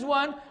 there's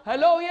one.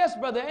 Hello, yes,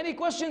 brother. Any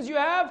questions you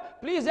have,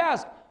 please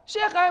ask.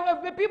 Sheikh,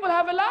 people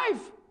have a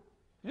life.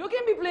 You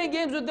can't be playing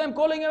games with them,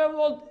 calling them.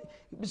 Well,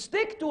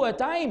 stick to a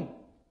time.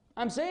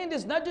 I'm saying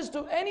this not just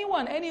to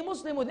anyone, any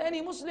Muslim with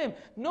any Muslim.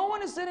 No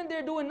one is sitting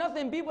there doing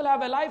nothing. People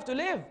have a life to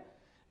live.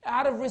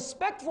 Out of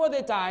respect for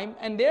their time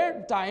and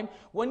their time,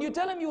 when you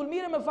tell him you will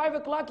meet him at 5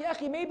 o'clock, ya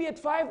akhi, maybe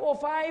at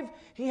 5:05,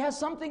 he has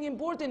something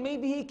important.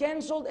 Maybe he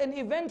cancelled an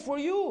event for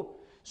you.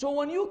 So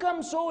when you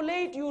come so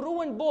late, you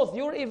ruin both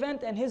your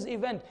event and his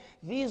event.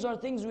 These are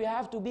things we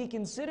have to be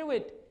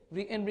considerate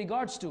in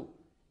regards to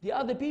the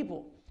other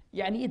people.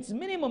 It's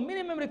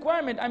minimum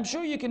requirement. I'm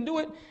sure you can do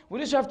it. We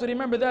just have to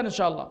remember that,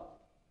 inshallah.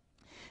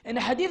 In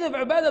the hadith of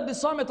Ubadah ibn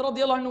Samit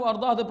radiallahu anhu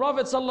ardah, the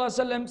Prophet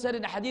said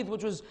in a hadith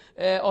which was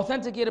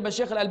authenticated by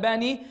Shaykh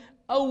al-Albani,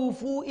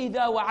 أَوْفُوا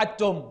إِذَا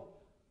وَعَدْتُمْ.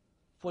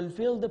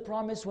 Fulfill the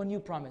promise when you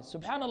promise.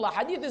 Subhanallah,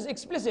 hadith is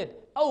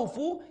explicit.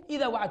 أَوْفُوا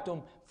إِذَا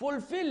وَعَدْتُمْ.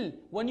 Fulfill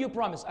when you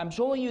promise. I'm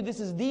showing you this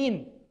is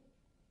deen.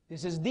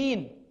 This is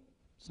deen.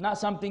 It's not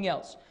something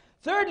else.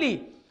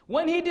 Thirdly,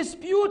 when he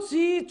disputes,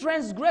 he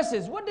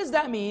transgresses. What does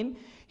that mean?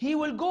 He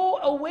will go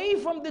away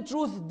from the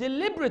truth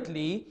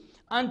deliberately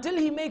until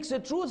he makes a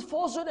truth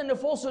falsehood and a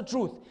falsehood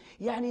truth.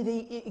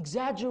 They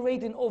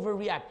exaggerate and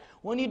overreact.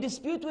 When you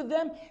dispute with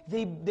them,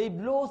 they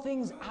blow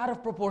things out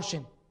of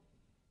proportion.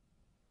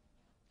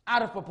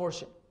 Out of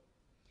proportion.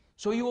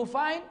 So you will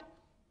find,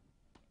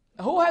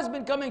 who has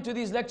been coming to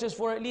these lectures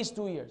for at least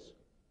 2 years?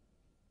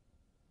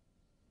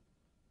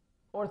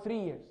 Or 3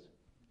 years?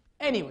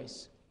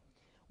 Anyways,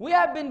 we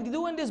have been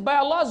doing this by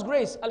Allah's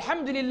grace,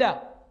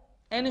 alhamdulillah.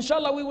 And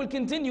inshallah we will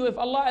continue if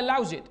Allah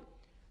allows it.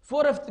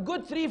 For a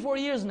good 3-4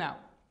 years now.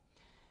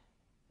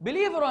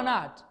 Believe it or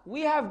not,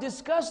 we have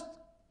discussed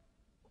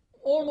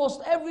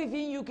almost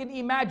everything you can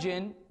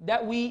imagine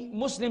that we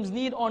Muslims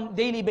need on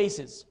daily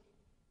basis.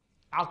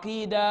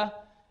 Aqidah,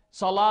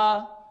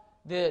 Salah,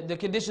 the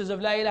conditions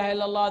of La ilaha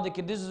illallah, the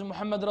conditions of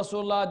Muhammad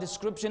Rasulullah,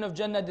 description of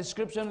Jannah,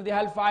 description of the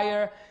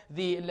hellfire,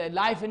 the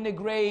life in the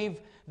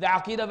grave, the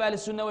Aqidah of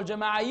Ahl-Sunnah wal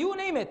Jama'ah, you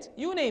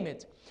name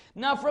it.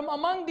 Now from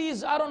among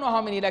these, I don't know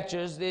how many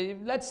lectures,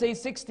 let's say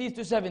 60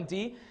 to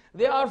 70,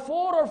 there are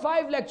 4 or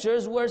 5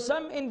 lectures where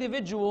some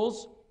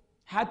individuals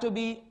had to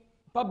be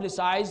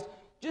publicized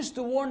just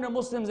to warn the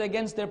Muslims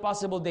against their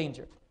possible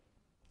danger.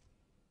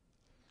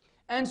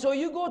 And so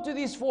you go to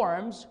these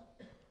forums,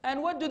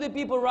 and what do the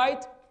people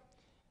write?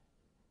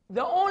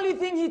 The only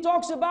thing he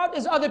talks about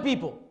is other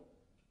people.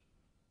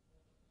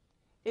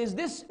 Is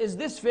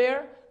this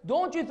fair?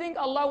 don't you think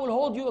Allah will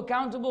hold you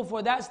accountable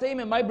for that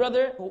statement? My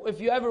brother, if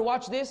you ever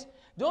watch this,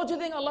 don't you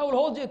think Allah will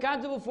hold you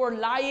accountable for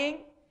lying?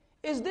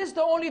 Is this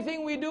the only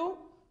thing we do?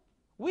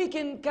 We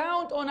can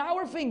count on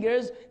our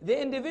fingers the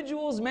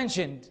individuals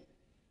mentioned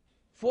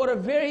for a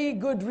very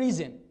good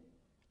reason.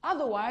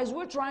 Otherwise,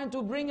 we're trying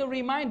to bring a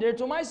reminder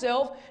to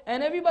myself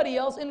and everybody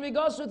else in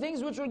regards to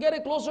things which will get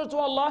us closer to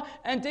Allah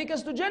and take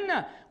us to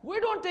Jannah. We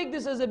don't take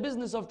this as a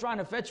business of trying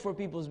to fetch for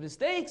people's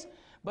mistakes.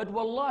 But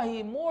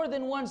wallahi, more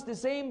than once the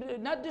same,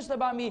 not just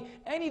about me,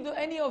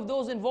 any of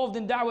those involved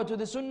in da'wah to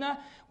the sunnah,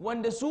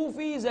 when the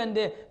Sufis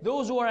and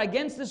those who are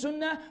against the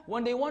sunnah,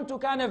 when they want to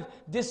kind of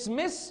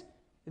dismiss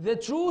the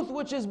truth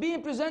which is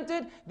being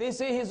presented, they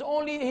say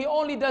he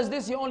only does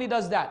this, he only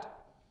does that.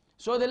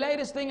 So the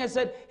latest thing I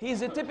said,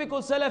 he's a typical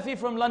Salafi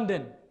from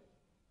London.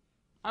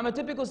 I'm a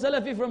typical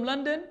Salafi from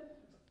London.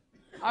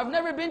 I've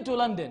never been to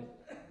London.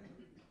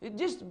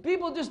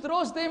 People just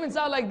throw statements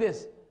out like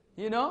this.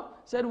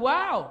 Said,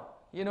 wow,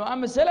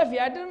 I'm a Salafi.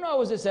 I didn't know I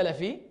was a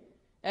Salafi.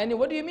 And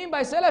what do you mean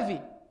by Salafi?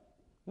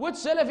 Which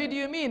Salafi do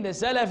you mean? The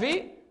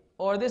Salafi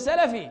or the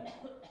Salafi?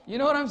 You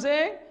know what I'm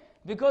saying?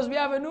 Because we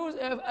have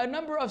a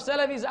number of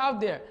Salafis out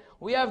there.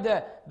 We have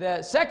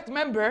the sect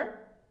member,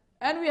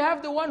 and we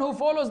have the one who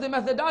follows the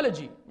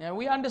methodology. And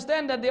we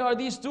understand that there are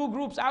these two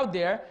groups out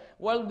there.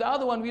 Well, the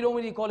other one, we don't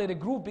really call it a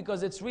group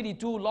because it's really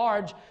too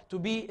large to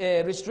be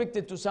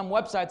restricted to some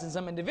websites and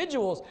some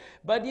individuals.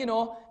 But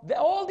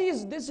all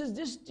these, this is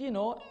just,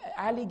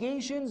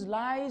 allegations,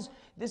 lies.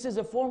 This is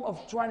a form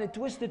of trying to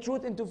twist the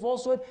truth into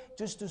falsehood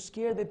just to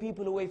scare the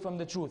people away from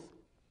the truth.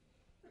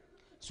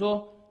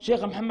 So,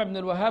 Shaykh Muhammad ibn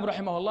al-Wahhab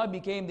rahimahullah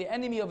became the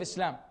enemy of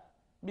Islam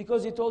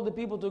because he told the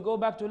people to go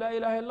back to La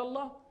ilaha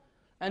illallah.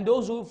 And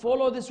those who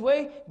follow this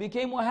way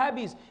became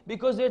Wahhabis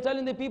because they're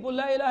telling the people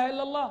La ilaha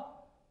illallah.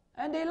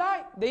 And they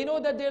lie. They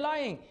know that they're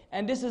lying.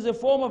 And this is a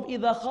form of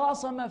إِذَا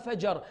خَاصَمَ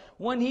فَجَرٍ.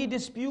 When he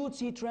disputes,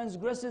 he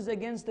transgresses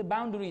against the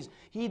boundaries.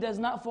 He does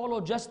not follow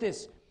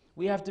justice.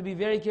 We have to be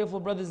very careful,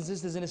 brothers and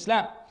sisters in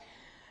Islam.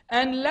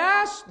 And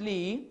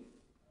lastly,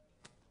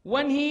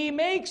 when he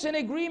makes an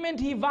agreement,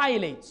 he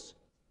violates.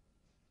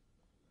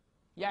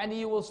 Yani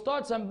you will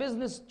start some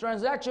business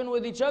transaction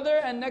with each other,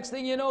 and next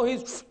thing you know,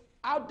 he's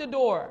out the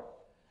door.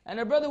 And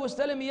a brother was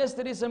telling me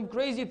yesterday some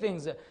crazy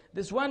things.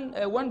 This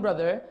one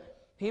brother,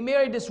 he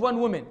married this one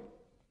woman.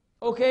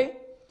 Okay?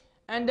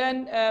 And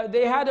then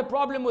they had a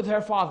problem with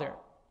her father.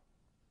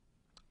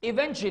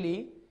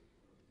 Eventually,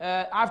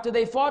 after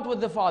they fought with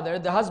the father,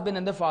 the husband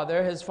and the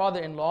father, his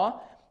father-in-law,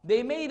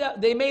 they made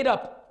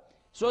up.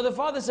 So the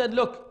father said,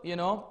 look,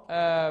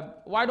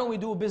 why don't we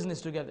do business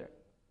together?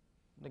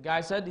 The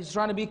guy said, he's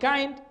trying to be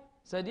kind.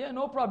 Said, yeah,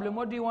 no problem.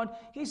 What do you want?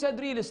 He said,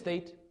 real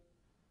estate.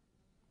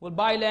 We'll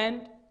buy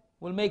land.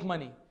 We'll make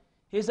money.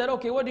 He said,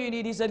 okay, what do you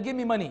need? He said, give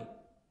me money.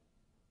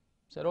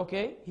 He said,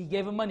 okay. He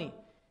gave him money.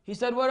 He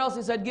said, what else?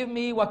 He said, give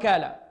me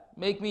wakala.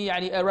 Make me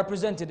a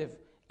representative,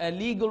 a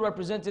legal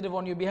representative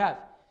on your behalf.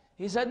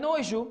 He said, no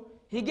issue.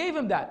 He gave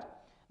him that.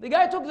 The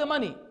guy took the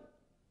money.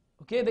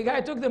 Okay, the guy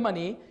took the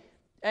money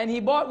and he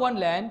bought one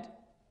land,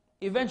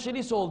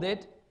 eventually sold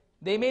it.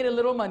 They made a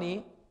little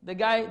money. The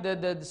guy,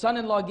 the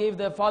son-in-law gave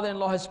the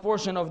father-in-law his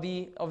portion of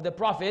the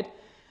profit.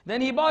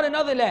 Then he bought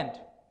another land.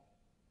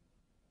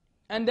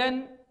 And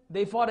then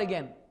they fought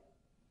again.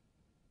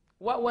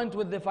 What went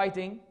with the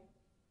fighting?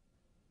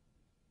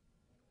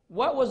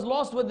 What was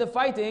lost with the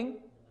fighting?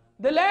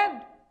 The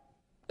land.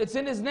 It's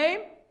in his name.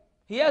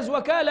 He has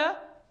wakala.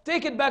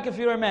 Take it back if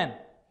you're a man.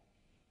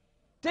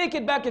 Take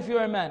it back if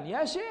you're a man.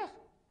 Ya Shaykh.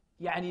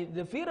 Yani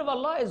the fear of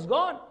Allah is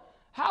gone.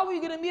 How are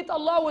you going to meet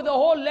Allah with the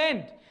whole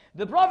land?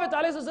 The Prophet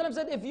ﷺ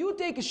said, if you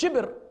take a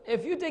shibr,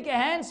 if you take a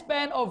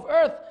handspan of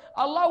earth,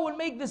 Allah will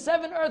make the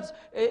 7 earths,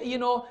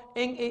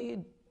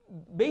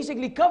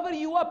 basically cover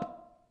you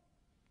up.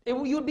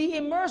 You'll be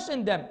immersed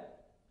in them.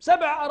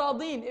 7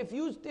 aradin.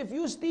 If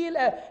you steal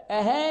a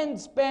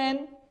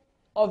handspan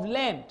of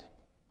land,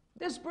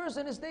 this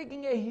person is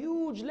taking a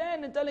huge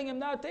land and telling him,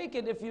 now take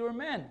it if you're a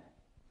man.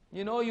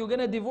 You're going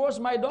to divorce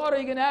my daughter,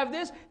 you're going to have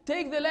this.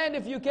 Take the land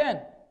if you can.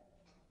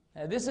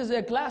 This is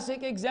a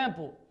classic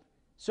example.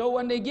 So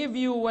when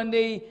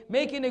they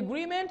make an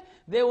agreement,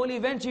 they will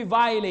eventually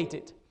violate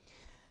it.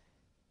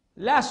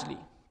 Lastly,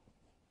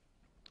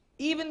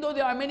 even though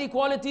there are many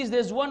qualities,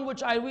 there's one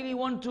which I really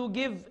want to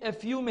give a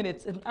few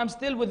minutes. I'm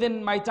still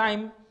within my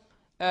time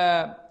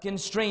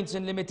constraints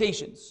and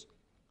limitations.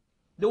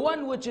 The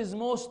one which is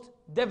most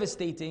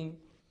devastating,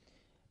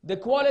 the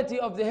quality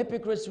of the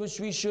hypocrites which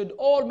we should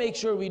all make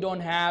sure we don't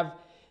have,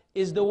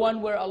 is the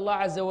one where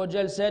Allah Azza wa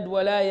Jal said,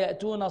 وَلَا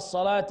يَأْتُونَ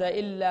الصَّلَاةَ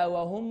إِلَّا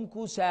وَهُمْ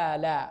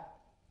كُسَالَى.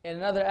 In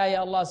another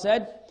ayah Allah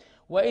said,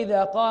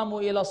 وَإِذَا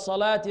قَامُوا إِلَى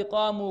الصَّلَاةِ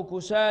قَامُوا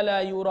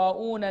كُسَالَى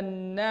يُرَاءُونَ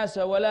النَّاسَ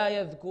وَلَا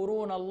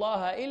يَذْكُرُونَ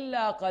اللَّهَ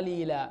إِلَّا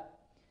قَلِيلًا.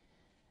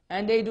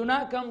 And they do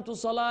not come to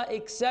salah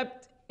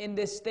except in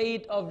the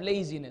state of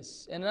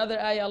laziness. In another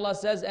ayah Allah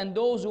says, and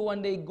those who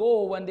when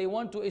they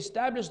want to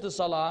establish the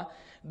salah,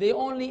 they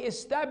only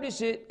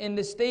establish it in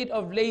the state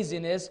of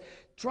laziness,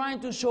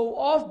 trying to show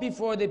off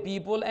before the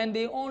people, and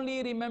they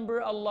only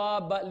remember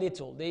Allah but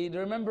little. They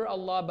remember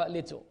Allah but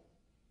little.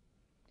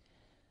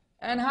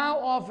 And how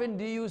often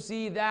do you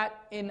see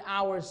that in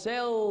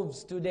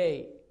ourselves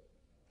today?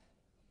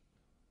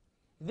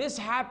 This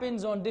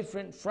happens on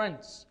different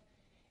fronts.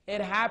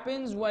 It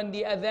happens when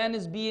the adhan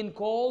is being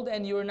called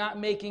and you're not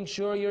making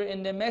sure you're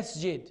in the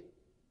masjid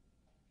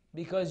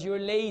because you're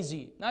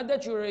lazy. Not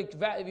that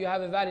you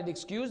have a valid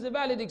excuse. The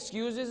valid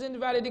excuse isn't a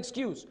valid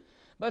excuse.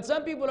 But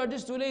some people are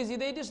just too lazy.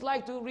 They just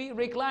like to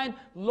recline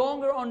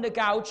longer on the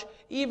couch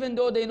even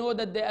though they know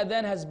that the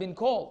adhan has been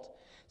called.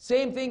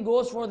 Same thing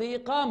goes for the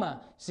iqamah.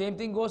 Same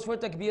thing goes for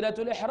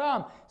takbiratul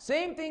ihram.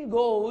 Same thing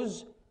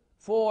goes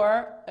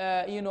for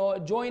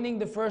joining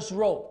the first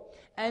row.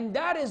 And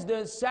that is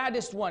the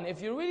saddest one.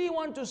 If you really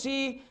want to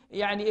see,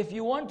 if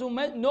you want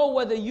to know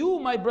whether you,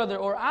 my brother,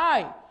 or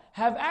I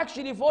have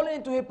actually fallen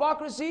into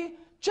hypocrisy,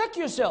 check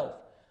yourself.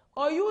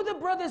 Are you the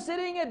brother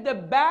sitting at the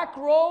back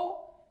row,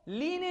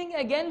 leaning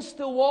against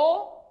the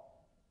wall,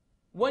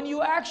 when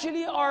you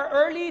actually are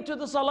early to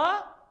the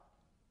salah?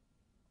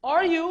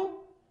 Are you?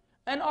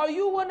 And are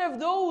you one of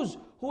those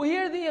who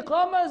hear the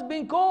iqamah has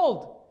been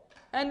called,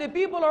 and the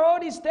people are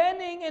already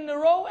standing in the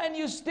row and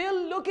you're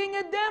still looking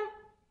at them?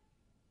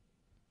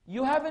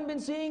 You haven't been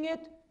seeing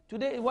it?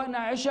 Today, when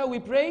Isha we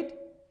prayed,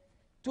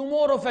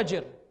 tomorrow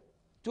Fajr.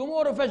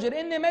 Tomorrow Fajr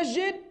in the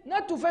masjid,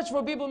 not to fetch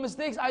for people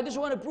mistakes, I just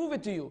want to prove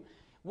it to you.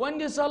 When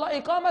the salah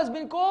iqamah has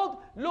been called,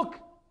 look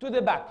to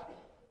the back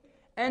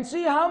and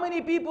see how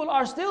many people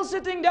are still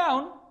sitting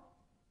down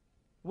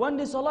when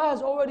the salah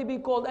has already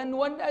been called. And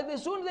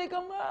as soon as they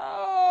come,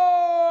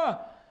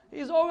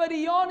 he's already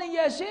yawning,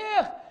 ya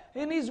Shaykh,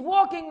 and he's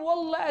walking,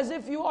 wallah, as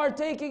if you are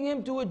taking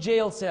him to a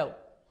jail cell.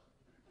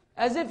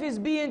 As if he's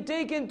being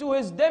taken to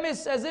his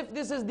demise, as if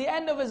this is the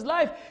end of his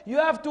life. You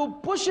have to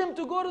push him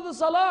to go to the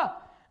salah.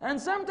 And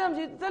sometimes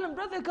you tell him,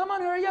 brother, come on,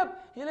 hurry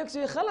up. He like,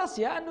 say, khalas,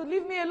 ya,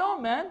 leave me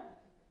alone, man.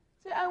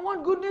 Say, I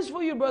want goodness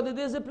for you, brother.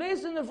 There's a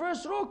place in the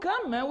first row.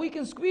 Come, man, we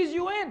can squeeze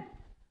you in.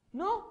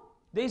 No.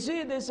 They say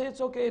it's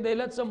okay. They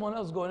let someone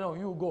else go. No,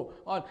 you go.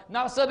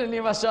 Now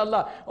suddenly,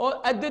 mashallah.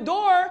 At the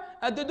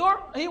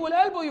door, he will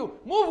elbow you.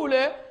 Move,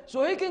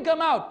 so he can come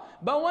out.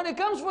 But when it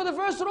comes for the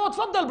first row,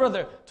 tfaddal,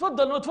 brother.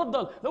 Tfaddal, no,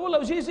 tfaddal.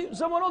 No,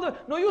 someone other.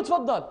 No, you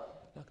tfaddal.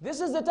 This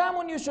is the time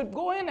when you should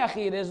go in,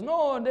 akhi. There's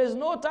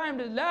no time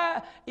to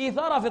la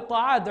ithara fi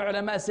ta'at, the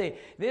ulama say.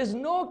 There's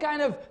no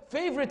kind of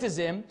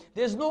favoritism.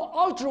 There's no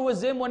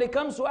altruism when it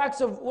comes to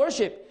acts of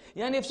worship.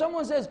 And if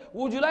someone says,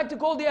 would you like to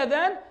call the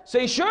adhan?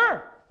 Say,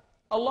 sure.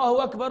 Allahu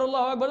Akbar,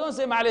 Allahu Akbar. Don't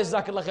say, ma'alayh,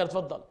 jazakallah khair,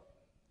 tfaddal.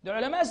 The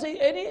ulama say,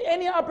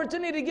 any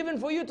opportunity given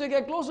for you to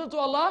get closer to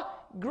Allah,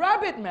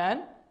 grab it,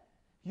 man.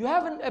 You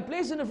have a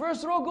place in the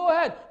first row, go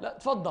ahead.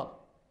 Tfaddal.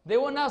 They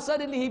were now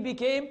suddenly he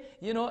became,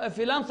 a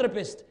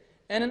philanthropist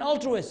and an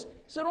altruist.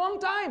 It's the wrong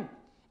time.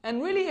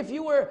 And really, if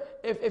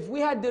we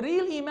had the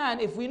real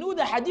iman, if we knew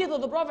the hadith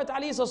of the Prophet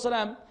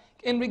ﷺ,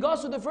 in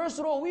regards to the first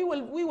row, we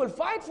will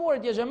fight for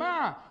it, ya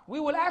jama'ah. We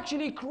will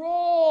actually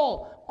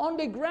crawl on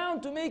the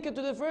ground to make it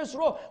to the first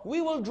row.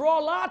 We will draw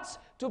lots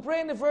to pray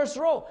in the first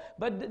row.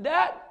 But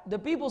the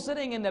people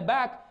sitting in the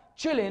back,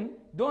 chilling,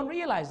 don't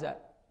realize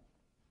that.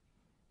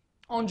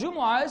 On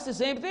Jumu'ah, it's the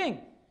same thing.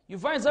 You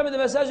find some of the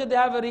masajid, they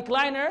have a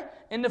recliner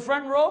in the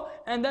front row,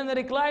 and then the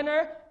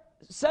recliner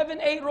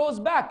 7-8 rows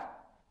back.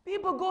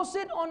 People go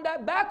sit on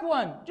that back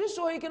one, just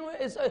so he can,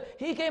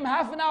 he came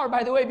half an hour,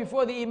 by the way,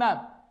 before the imam.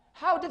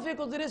 How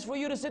difficult it is for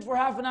you to sit for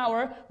half an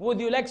hour with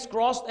your legs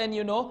crossed and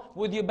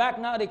with your back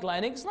not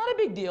reclining. It's not a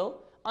big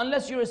deal.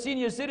 Unless you're a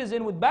senior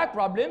citizen with back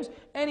problems,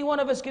 any one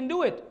of us can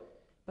do it.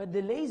 But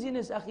the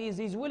laziness, akhi, is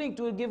he's willing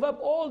to give up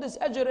all this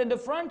ajr in the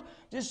front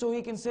just so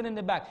he can sit in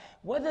the back.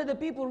 Whether the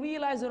people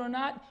realize it or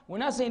not, we're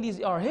not saying these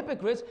are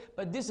hypocrites,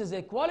 but this is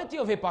a quality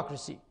of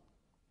hypocrisy.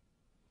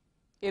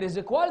 It is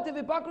a quality of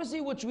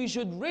hypocrisy which we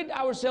should rid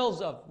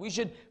ourselves of. We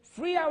should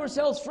free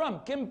ourselves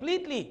from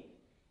completely.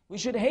 We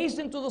should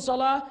hasten to the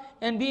salah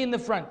and be in the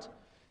front.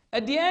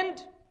 At the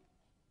end,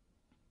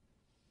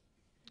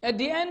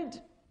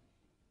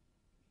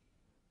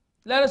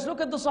 let us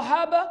look at the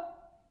Sahaba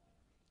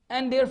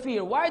and their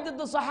fear. Why did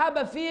the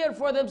Sahaba fear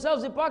for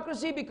themselves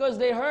hypocrisy? Because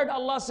they heard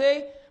Allah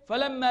say,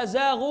 فَلَمَّا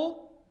زَاغُوا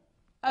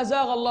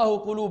أَزَاغَ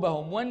اللَّهُ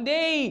قُلُوبَهُم. When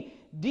they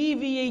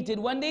deviated,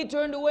 when they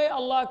turned away,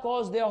 Allah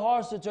caused their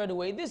hearts to turn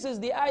away. This is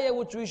the ayah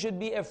which we should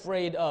be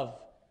afraid of.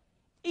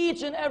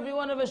 Each and every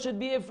one of us should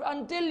be afraid.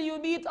 Until you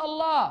meet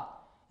Allah,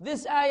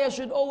 this ayah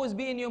should always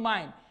be in your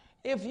mind.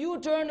 If you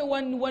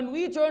when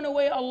we turn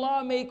away,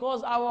 Allah may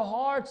cause our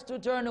hearts to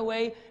turn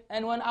away.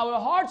 And when our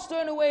hearts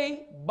turn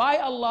away by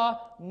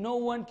Allah, no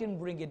one can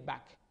bring it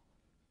back.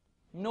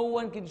 No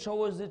one can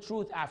show us the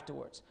truth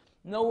afterwards.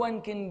 No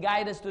one can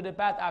guide us to the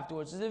path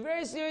afterwards. It's a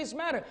very serious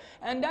matter.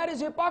 And that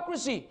is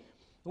hypocrisy.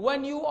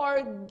 When you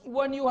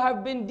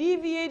have been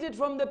deviated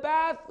from the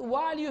path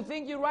while you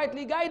think you're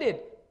rightly guided.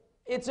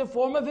 It's a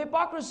form of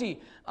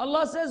hypocrisy.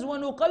 Allah says,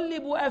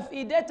 وَنُقَلِّبُ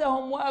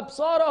أَفْئِدَتَهُمْ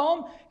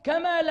وَأَبْصَارَهُم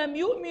كَمَا لَمْ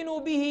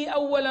يُؤْمِنُوا بِهِ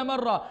أَوَّلَ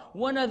مَرَّةٍ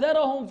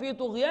وَنَذَرَهُمْ فِي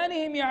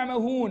طُغْيَانِهِمْ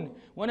يَعْمَهُونَ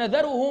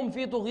وَنَذَرُهُمْ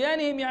فِي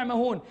طُغْيَانِهِمْ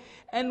يَعْمَهُونَ.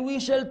 And we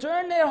shall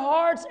turn their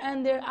hearts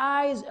and their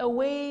eyes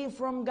away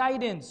from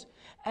guidance,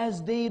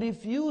 as they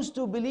refuse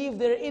to believe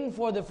they're in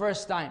for the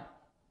first time.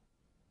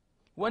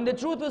 When the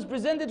truth was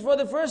presented for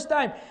the first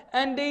time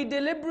and they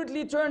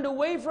deliberately turned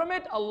away from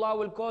it, Allah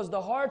will cause the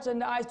hearts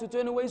and the eyes to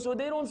turn away, so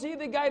they don't see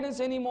the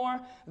guidance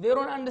anymore, they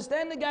don't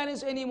understand the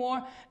guidance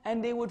anymore,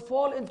 and they would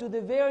fall into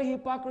the very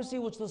hypocrisy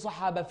which the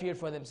Sahaba feared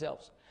for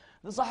themselves.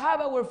 The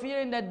Sahaba were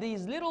fearing that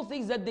these little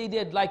things that they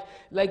did,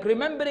 like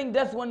remembering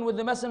death when with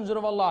the Messenger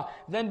of Allah,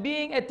 then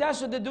being attached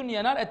to the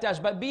dunya, not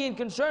attached, but being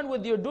concerned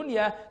with your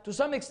dunya to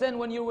some extent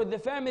when you're with the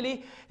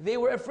family, they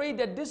were afraid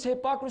that this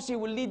hypocrisy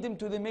will lead them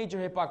to the major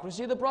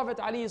hypocrisy. The Prophet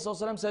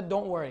ﷺ said,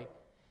 don't worry.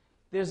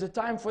 There's a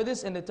time for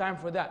this and a time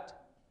for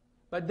that.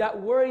 But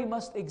that worry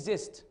must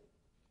exist.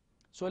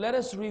 So let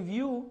us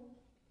review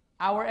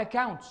our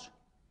accounts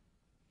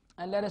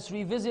and let us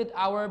revisit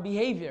our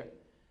behavior.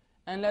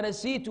 And let us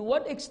see to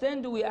what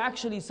extent do we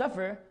actually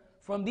suffer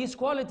from these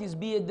qualities,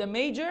 be it the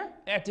major,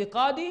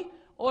 i'tiqadi,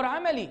 or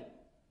amali.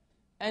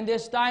 And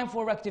there's time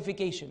for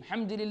rectification.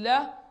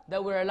 Alhamdulillah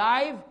that we're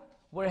alive,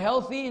 we're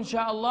healthy,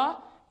 inshaAllah.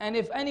 And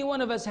if any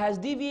one of us has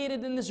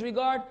deviated in this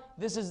regard,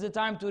 this is the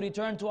time to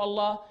return to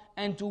Allah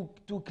and to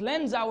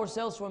cleanse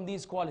ourselves from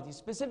these qualities.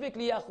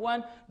 Specifically,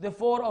 akhwan, the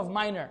four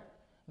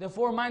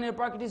minor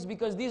practices,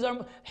 because these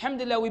are,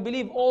 alhamdulillah, we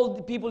believe all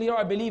the people here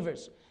are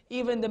believers.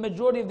 Even the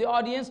majority of the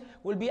audience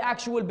will be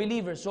actual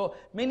believers. So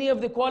many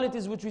of the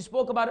qualities which we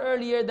spoke about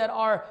earlier that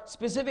are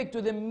specific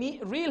to the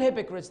real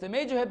hypocrites, the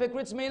major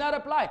hypocrites, may not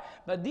apply.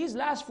 But these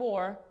last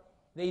four,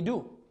 they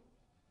do.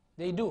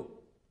 They do.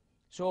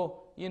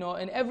 So, in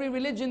every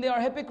religion there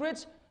are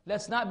hypocrites.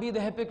 Let's not be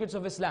the hypocrites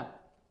of Islam.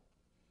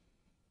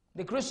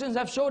 The Christians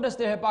have showed us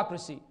their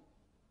hypocrisy.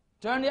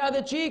 Turn the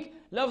other cheek,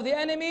 love the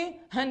enemy,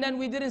 and then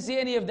we didn't see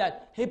any of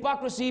that.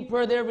 Hypocrisy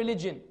per their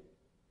religion.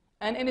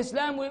 And in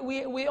Islam,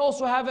 we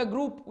also have a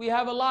group, we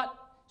have a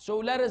lot. So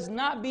let us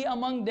not be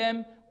among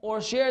them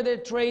or share their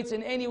traits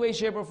in any way,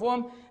 shape or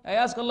form. I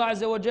ask Allah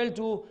Azza wa Jal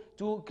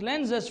to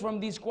cleanse us from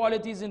these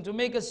qualities and to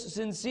make us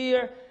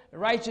sincere,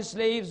 righteous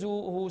slaves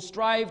who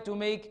strive to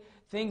make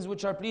things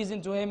which are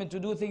pleasing to Him and to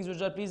do things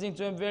which are pleasing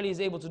to Him. Verily He is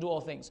able to do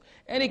all things.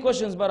 Any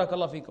questions?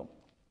 Barakallah fikum.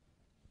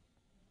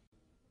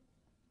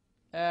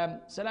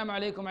 Assalamu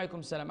alaikum,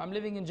 alaikum salam. I'm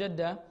living in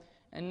Jeddah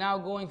and now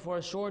going for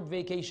a short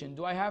vacation.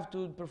 Do I have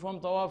to perform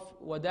tawaf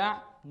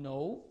wada'?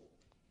 No.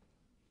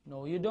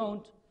 No, you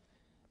don't.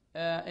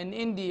 In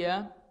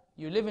India,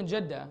 you live in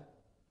Jeddah.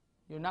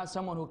 You're not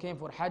someone who came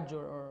for Hajj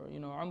or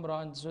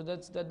Umrah, and so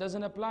that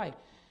doesn't apply.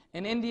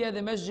 In India,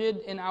 the masjid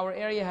in our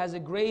area has a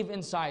grave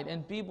inside,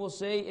 and people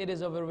say it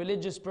is of a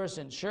religious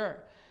person.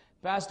 Sure,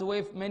 passed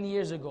away many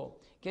years ago.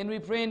 Can we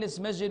pray in this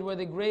masjid where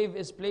the grave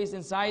is placed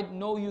inside?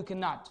 No, you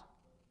cannot.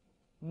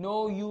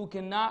 No, you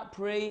cannot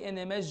pray in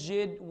a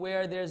masjid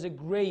where there's a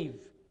grave.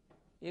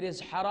 It is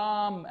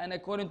haram, and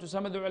according to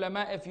some of the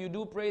ulama, if you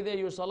do pray there,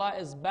 your salah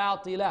is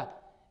batila.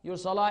 Your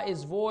salah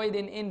is void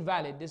and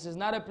invalid. This is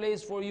not a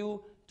place for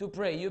you to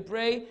pray. You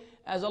pray,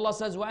 as Allah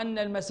says, وَأَنَّ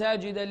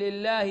الْمَسَاجِدَ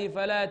لِلَّهِ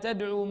فَلَا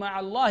تَدْعُوا مَعَ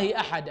اللَّهِ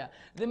أَحَدًا.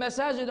 The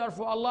masajid are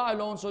for Allah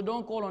alone, so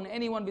don't call on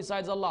anyone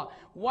besides Allah.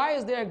 Why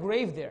is there a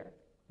grave there?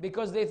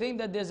 Because they think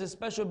that there's a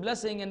special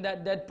blessing in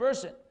that dead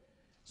person.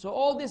 So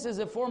all this is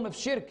a form of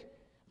shirk.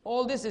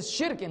 All this is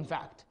shirk, in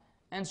fact.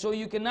 And so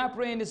you cannot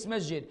pray in this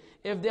masjid.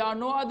 If there are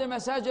no other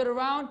masajid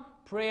around,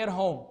 pray at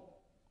home.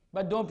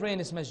 But don't pray in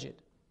this masjid.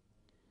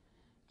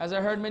 As I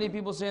heard many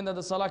people saying that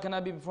the salah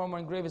cannot be performed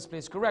when grave is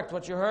placed. Correct.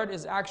 What you heard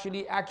is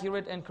actually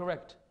accurate and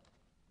correct.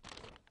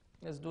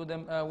 Let's do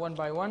them one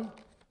by one.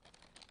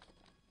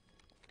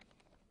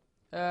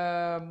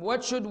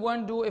 What should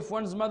one do if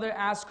one's mother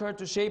asks her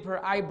to shape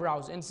her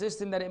eyebrows,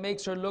 insisting that it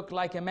makes her look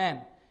like a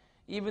man,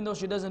 even though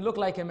she doesn't look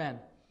like a man?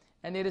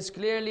 And it is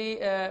clearly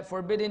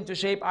forbidden to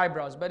shape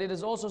eyebrows. But it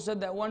is also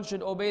said that one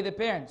should obey the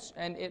parents.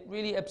 And it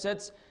really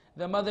upsets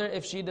the mother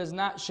if she does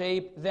not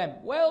shape them.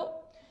 Well,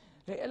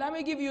 let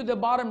me give you the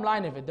bottom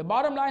line of it. The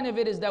bottom line of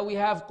it is that we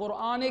have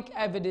Quranic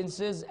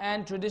evidences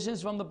and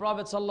traditions from the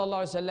Prophet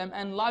ﷺ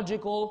and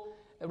logical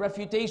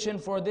refutation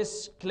for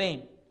this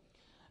claim.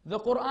 The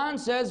Quran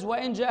says,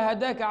 وَإِن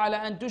جَاهَدَاكَ عَلَىٰ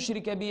أَن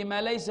تُشْرِكَ بِي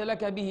مَا لَيْسَ لَكَ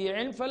بِهِ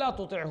عِلْمٍ فَلَا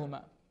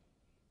تُطِعْهُمَا.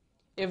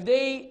 If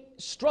they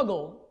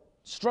struggle,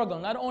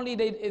 not only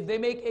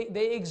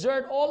they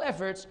exert all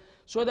efforts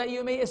so that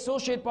you may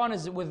associate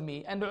partners with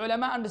me. And the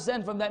ulama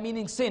understand from that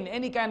meaning sin,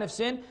 any kind of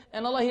sin.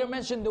 And Allah here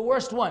mentioned the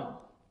worst one.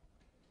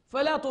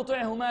 فَلَا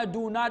تُطِعْهُمَا.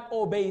 Do not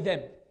obey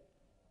them.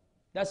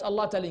 That's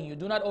Allah telling you,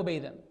 do not obey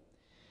them.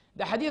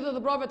 The hadith of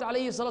the Prophet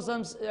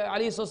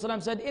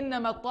ﷺ said,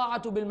 إِنَّمَا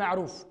الطَّاعَةُ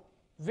بِالْمَعْرُوفِ.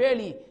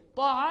 Verily,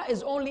 ta'ah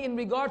is only in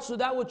regards to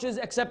that which is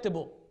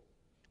acceptable.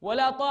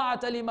 وَلَا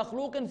طَاعَةَ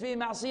لِمَخْلُوقٍ فِي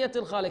مَعْصِيَةِ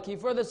الْخَالِقِ. He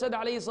further said,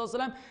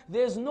 ﷺ,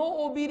 there's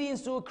no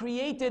obedience to a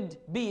created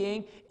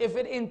being if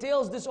it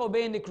entails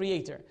disobeying the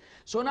Creator.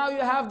 So now you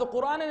have the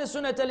Quran and the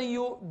Sunnah telling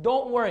you,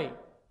 don't worry.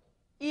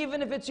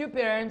 even if it's your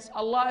parents,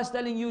 Allah is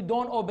telling you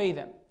don't obey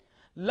them.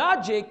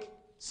 Logic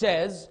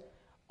says,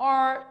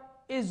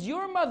 is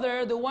your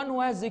mother the one who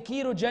has the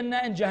key to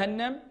Jannah and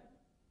Jahannam?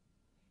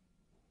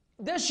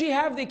 Does she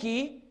have the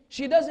key?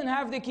 She doesn't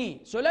have the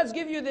key. So let's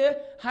give you the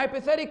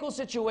hypothetical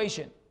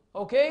situation.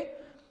 Okay?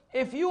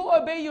 If you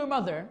obey your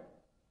mother,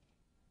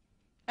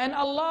 and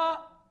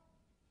Allah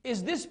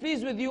is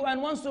displeased with you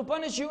and wants to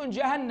punish you in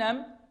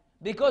Jahannam,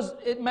 because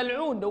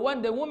mal'oon,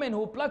 the woman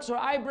who plucks her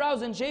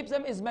eyebrows and shapes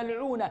them is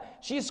mal'oona.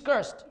 She's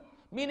cursed,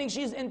 meaning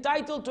she's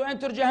entitled to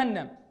enter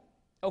Jahannam.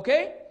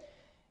 Okay?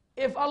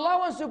 If Allah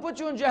wants to put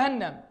you in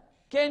Jahannam,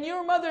 can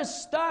your mother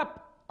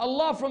stop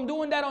Allah from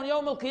doing that on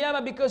Yawm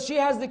al-Qiyamah because she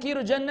has the key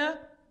to Jannah?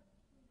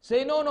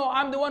 Say, no,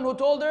 I'm the one who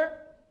told her.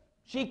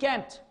 She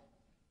can't.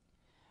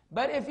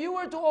 But if you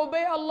were to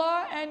obey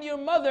Allah and your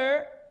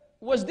mother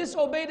was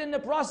disobeyed in the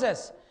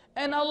process,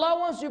 and Allah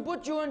wants to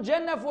put you in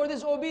Jannah for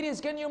this obedience,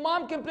 can your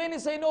mom complain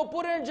and say, no,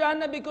 put her in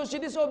Jannah because she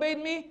disobeyed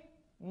me?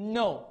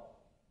 No.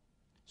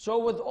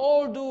 So with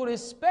all due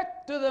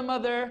respect to the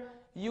mother,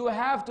 you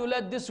have to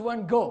let this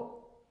one go.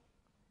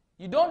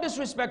 You don't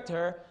disrespect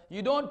her,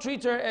 you don't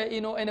treat her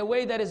in a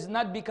way that is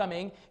not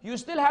becoming. You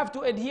still have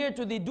to adhere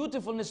to the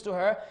dutifulness to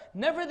her.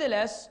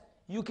 Nevertheless,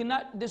 you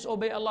cannot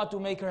disobey Allah to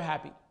make her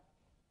happy.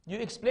 You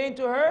explain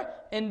to her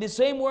in the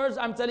same words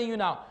I'm telling you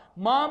now.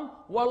 Mom,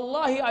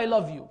 wallahi I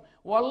love you.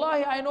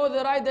 Wallahi I know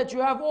the right that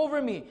you have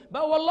over me.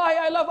 But wallahi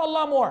I love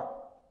Allah more.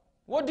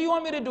 What do you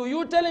want me to do?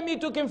 You're telling me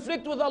to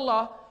conflict with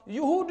Allah.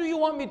 Who do you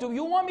want me to?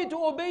 You want me to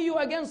obey you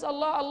against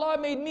Allah? Allah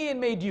made me and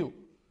made you.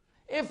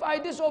 If I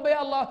disobey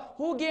Allah,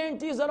 who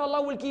guarantees that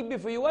Allah will keep me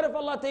for you? What if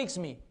Allah takes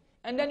me?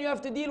 And then you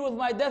have to deal with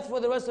my death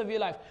for the rest of your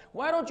life.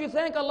 Why don't you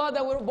thank Allah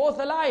that we're both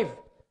alive?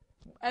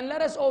 And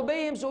let us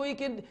obey Him so He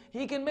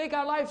can make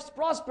our lives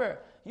prosper.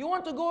 You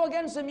want to go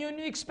against Him, you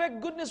expect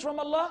goodness from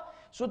Allah?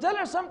 So tell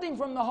her something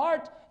from the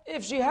heart.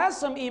 If she has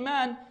some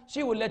iman,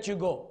 she will let you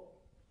go.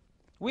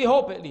 We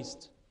hope at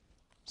least.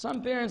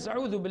 Some parents,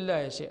 a'udhu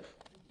billah ya shaykh.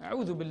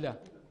 A'udhu billah.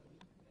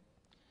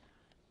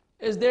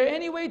 Is there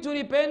any way to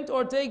repent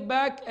or take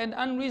back an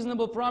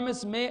unreasonable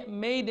promise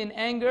made in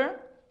anger?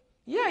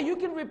 Yeah, you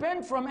can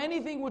repent from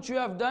anything which you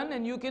have done,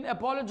 and you can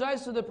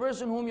apologize to the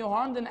person whom you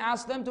harmed and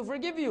ask them to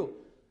forgive you.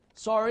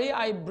 Sorry,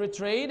 I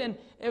betrayed, and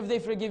if they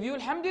forgive you,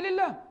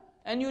 alhamdulillah.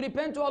 And you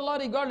repent to Allah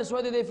regardless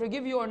whether they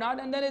forgive you or not,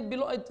 and then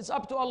it's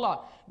up to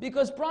Allah.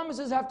 Because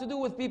promises have to do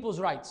with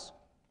people's rights.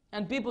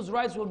 And people's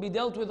rights will be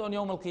dealt with on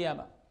Yawm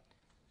al-Qiyamah.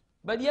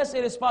 But yes,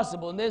 it is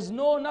possible. And there's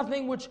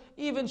nothing which,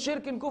 even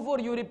shirk and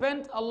kufr, you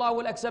repent, Allah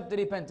will accept the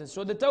repentance.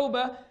 So the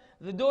tawbah,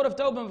 the door of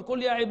tawbah,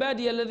 قُلْ يَا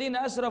عِبَادِيَ الَّذِينَ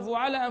أَسْرَفُوا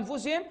عَلَىٰ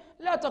أَنفُسِهِمْ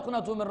لَا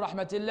تَقْنَطُوا مِنْ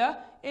رَحْمَةِ اللَّهِ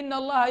إِنَّ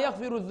اللَّهَ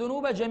يَغْفِرُ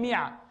الذُّنُوبَ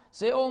جَمِيعًا.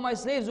 Say, oh my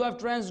slaves who have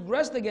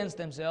transgressed against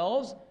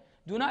themselves,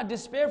 do not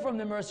despair from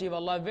the mercy of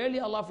Allah. Verily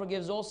Allah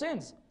forgives all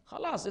sins.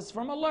 Khalas, it's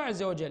from Allah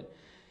Azza wa Jal.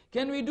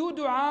 Can we do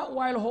dua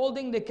while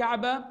holding the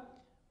Kaaba,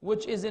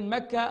 which is in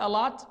Mecca a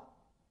lot?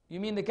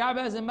 You mean the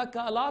Kaaba is in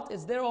Mecca a lot?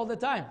 It's there all the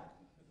time.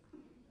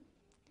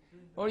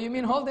 Or you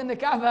mean holding the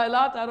Kaaba a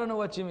lot? I don't know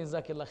what you mean,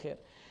 Zakillah khair.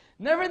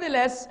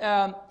 Nevertheless,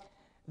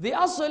 the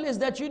asl is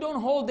that you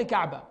don't hold the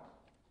Kaaba.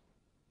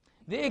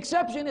 The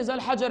exception is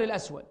Al-Hajar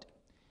Al-Aswad.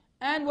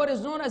 And what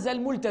is known as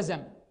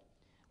Al-Multazam,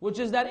 which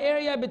is that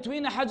area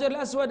between the Hajar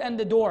Al-Aswad and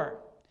the door.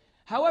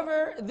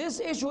 However, this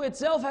issue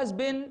itself has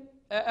been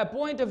a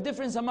point of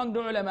difference among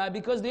the ulama,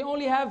 because they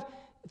only have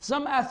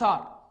some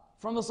athar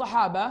from the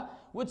Sahaba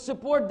which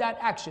support that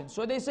action.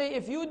 So they say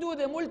if you do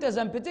the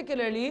Multazam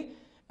particularly,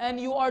 and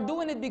you are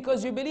doing it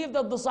because you believe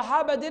that the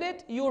Sahaba did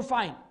it, you're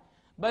fine.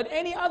 But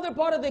any other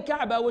part of the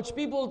Kaaba which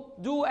people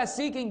do as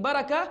seeking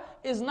barakah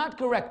is not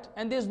correct,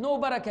 and there's no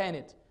barakah in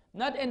it.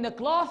 Not in the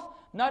cloth,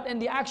 not in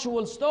the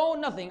actual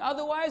stone, nothing.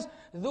 Otherwise,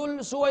 Dhul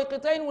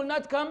Suwayqitain will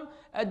not come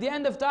at the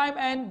end of time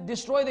and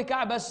destroy the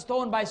Kaaba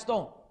stone by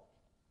stone.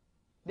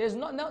 There's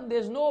no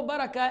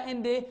barakah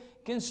in the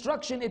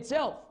construction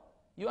itself.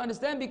 You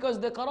understand? Because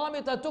the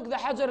Qaramita took the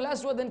Hajar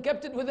al-Aswad and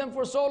kept it with them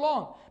for so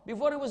long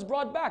before it was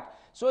brought back.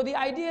 So the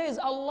idea is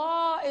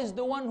Allah is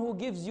the one who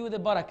gives you the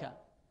barakah.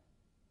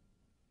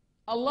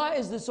 Allah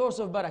is the source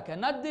of barakah,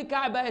 not the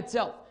Kaaba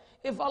itself.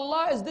 If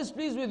Allah is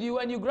displeased with you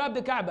and you grab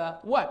the Kaaba,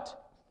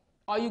 what?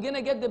 Are you going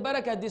to get the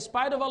barakah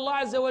despite of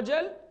Allah Azza wa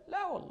Jal?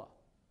 La wallah.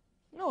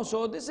 No,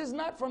 so this is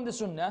not from the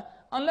Sunnah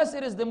unless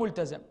it is the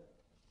Multazam.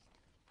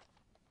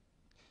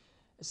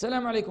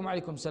 Assalamu alaikum wa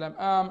alaikum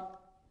salam.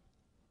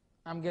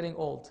 I'm getting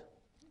old.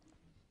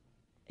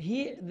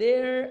 Is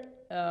there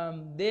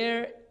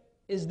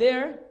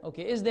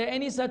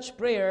any such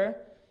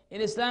prayer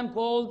in Islam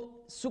called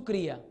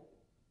Sukriya?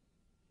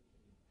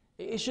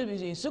 It should be,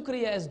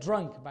 Sukriya is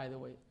drunk, by the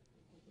way.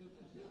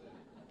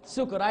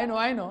 Sukr, I know.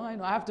 I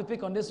have to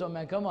pick on this one,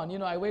 man. Come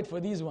on, I wait for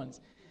these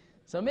ones.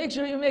 So make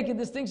sure you make a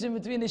distinction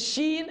between the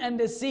sheen and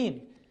the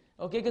seen.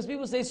 Okay, because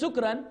people say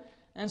sukran,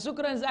 and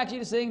sukran is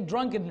actually saying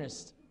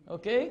drunkenness.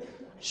 Okay?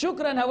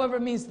 Shukran, however,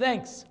 means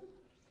thanks.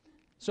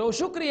 So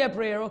shukriya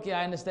prayer, okay,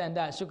 I understand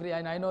that.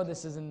 Shukriya, I know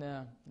this is in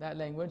that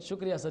language.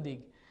 Shukriya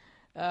Sadiq.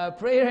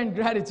 Prayer and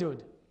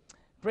gratitude.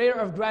 prayer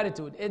of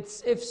gratitude.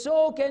 If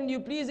so, can you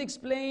please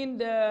explain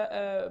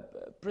the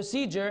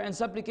procedure and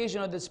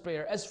supplication of this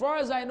prayer? As far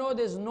as I know,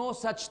 there's no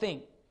such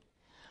thing.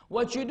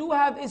 What you do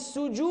have is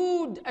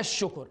sujood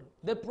ash-shukr,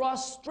 the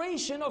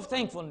prostration of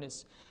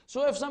thankfulness.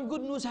 So if some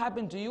good news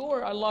happened to you,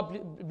 or Allah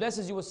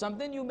blesses you with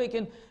something, you make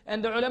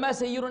and the ulama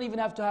say you don't even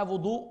have to have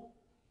wudu,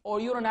 or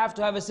you don't have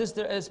to have a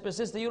sister,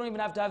 you don't even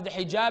have to have the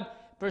hijab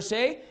per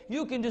se.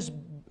 You can just,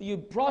 you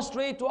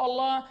prostrate to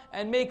Allah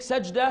and make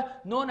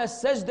sajda, known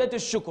as sajda to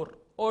shukr,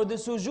 or the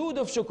sujood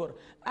of shukr.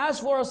 As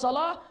for a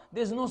salah,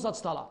 there's no such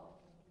salah.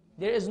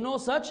 There is no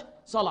such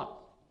salah.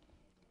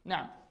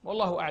 Now,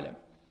 wallahu a'lam.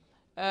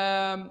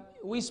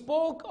 We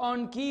spoke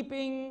on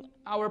keeping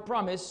our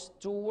promise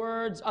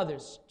towards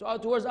others,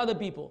 towards other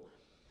people.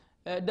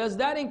 Does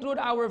that include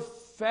our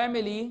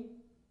families?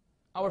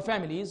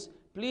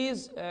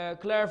 Please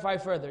clarify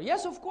further.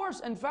 Yes, of course.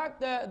 In fact,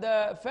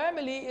 the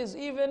family is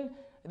even,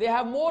 they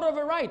have more of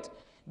a right,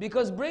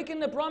 because breaking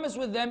the promise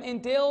with them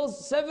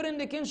entails severing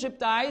the kinship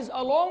ties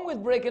along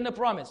with breaking the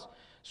promise.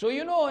 So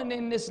you know,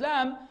 in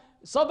Islam,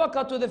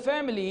 sadaqah to the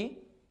family,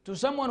 to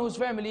someone whose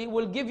family,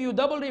 will give you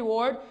double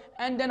reward,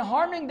 and then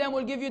harming them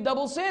will give you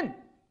double sin.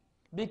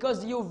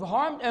 Because you've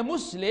harmed a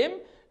Muslim,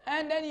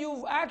 and then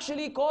you've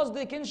actually caused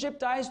the kinship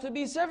ties to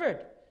be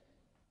severed.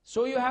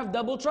 So you have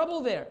double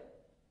trouble there.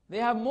 They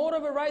have more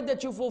of a right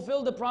that you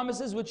fulfill the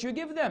promises which you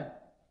give them.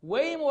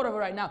 Way more of a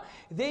right. Now,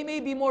 they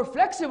may be more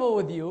flexible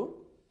with you.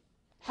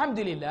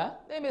 Alhamdulillah.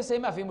 They may say,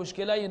 ma fi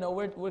mushkila, you know,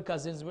 we're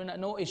cousins, we're not,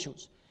 no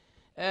issues.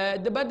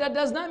 But that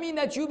does not mean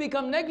that you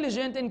become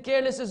negligent and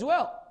careless as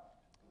well.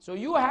 So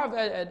you have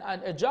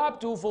a job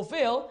to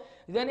fulfill.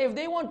 Then if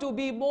they want to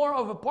be more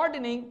of a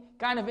pardoning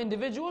kind of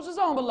individuals,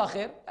 Jazakumullah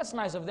khair, that's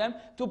nice of them,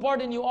 to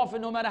pardon you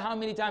often no matter how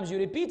many times you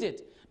repeat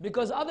it.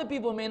 Because other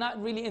people may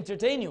not really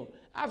entertain you.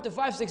 After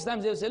 5-6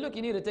 times they'll say, look,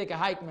 you need to take a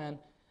hike, man.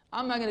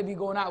 I'm not going to be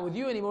going out with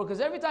you anymore,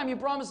 because every time you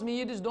promise me,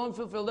 you just don't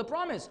fulfill the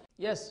promise.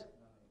 Yes,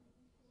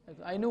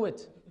 I knew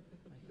it.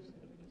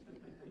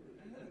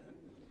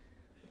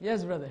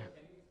 Yes, brother.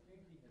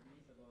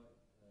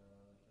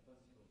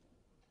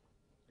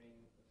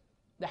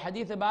 The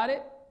hadith about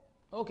it?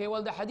 Okay,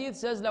 well the hadith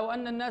says لو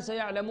أن الناس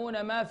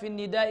يعلمون ما في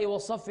النداء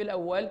والصف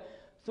الأول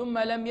ثم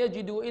لم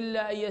يجدوا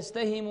إلا أن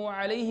يستهموا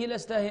عليه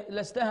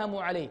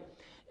لاستهموا عليه.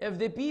 If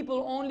the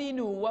people only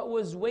knew what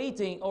was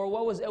waiting or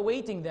what was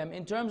awaiting them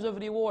in terms of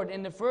reward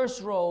in the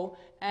first row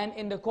and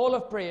in the call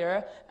of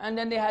prayer, and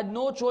then they had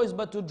no choice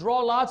but to draw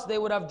lots, they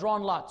would have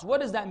drawn lots. What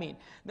does that mean?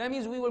 That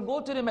means we will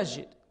go to the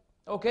masjid,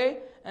 okay,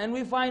 and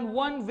we find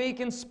one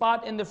vacant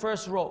spot in the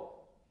first row.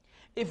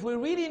 If we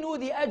really knew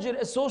the ajr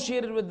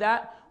associated with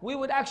that, we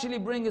would actually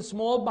bring a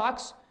small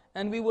box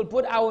and we would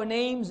put our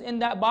names in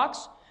that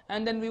box,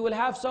 and then we will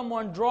have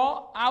someone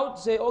draw out,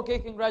 say, okay,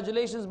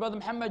 congratulations, Brother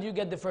Muhammad, you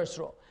get the first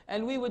row.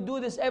 And we would do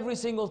this every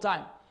single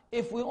time.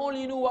 If we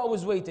only knew what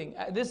was waiting.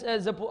 This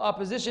is a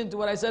opposition to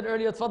what I said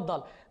earlier,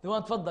 tfaddal, the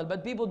one tfaddal,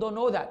 but people don't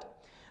know that.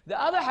 The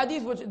other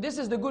hadith, which this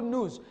is the good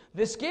news.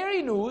 The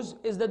scary news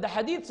is that the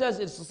hadith says,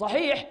 it's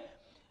sahih,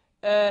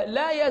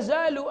 لا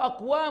يزال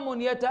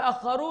أقوام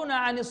يتأخرون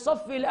عن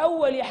الصف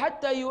الأول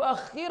حتى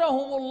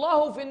يؤخرهم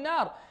الله في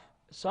النار.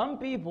 Some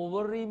people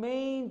will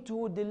remain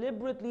to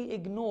deliberately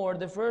ignore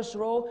the first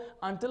row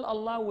until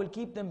Allah will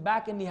keep them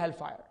back in the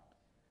hellfire.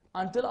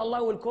 Until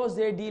Allah will cause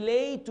their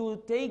delay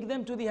to take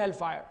them to the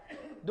hellfire.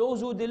 Those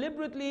who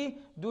deliberately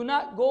do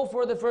not go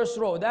for the first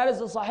row. That is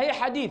the Sahih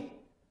Hadith,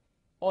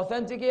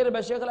 authenticated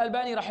by Shaykh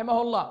al-Albani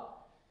rahimahullah.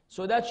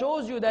 So that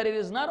shows you that it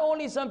is not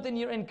only something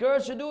you're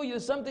encouraged to do,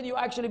 it's something you're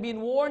actually being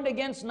warned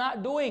against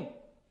not doing.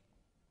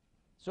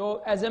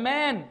 So as a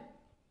man,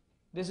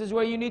 this is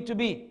where you need to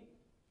be.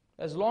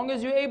 As long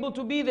as you're able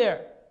to be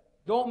there,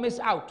 don't miss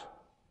out.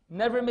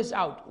 Never miss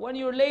out. When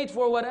you're late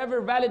for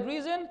whatever valid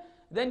reason,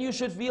 then you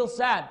should feel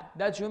sad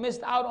that you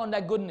missed out on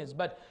that goodness.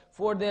 But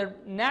for their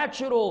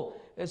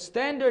natural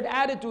standard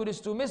attitude is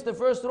to miss the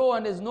first row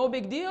and there's no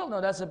big deal,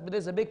 no,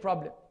 there's a big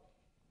problem.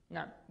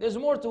 Now, there's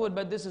more to it,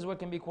 but this is what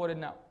can be quoted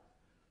now.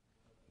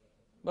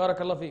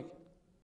 Barakallah feek.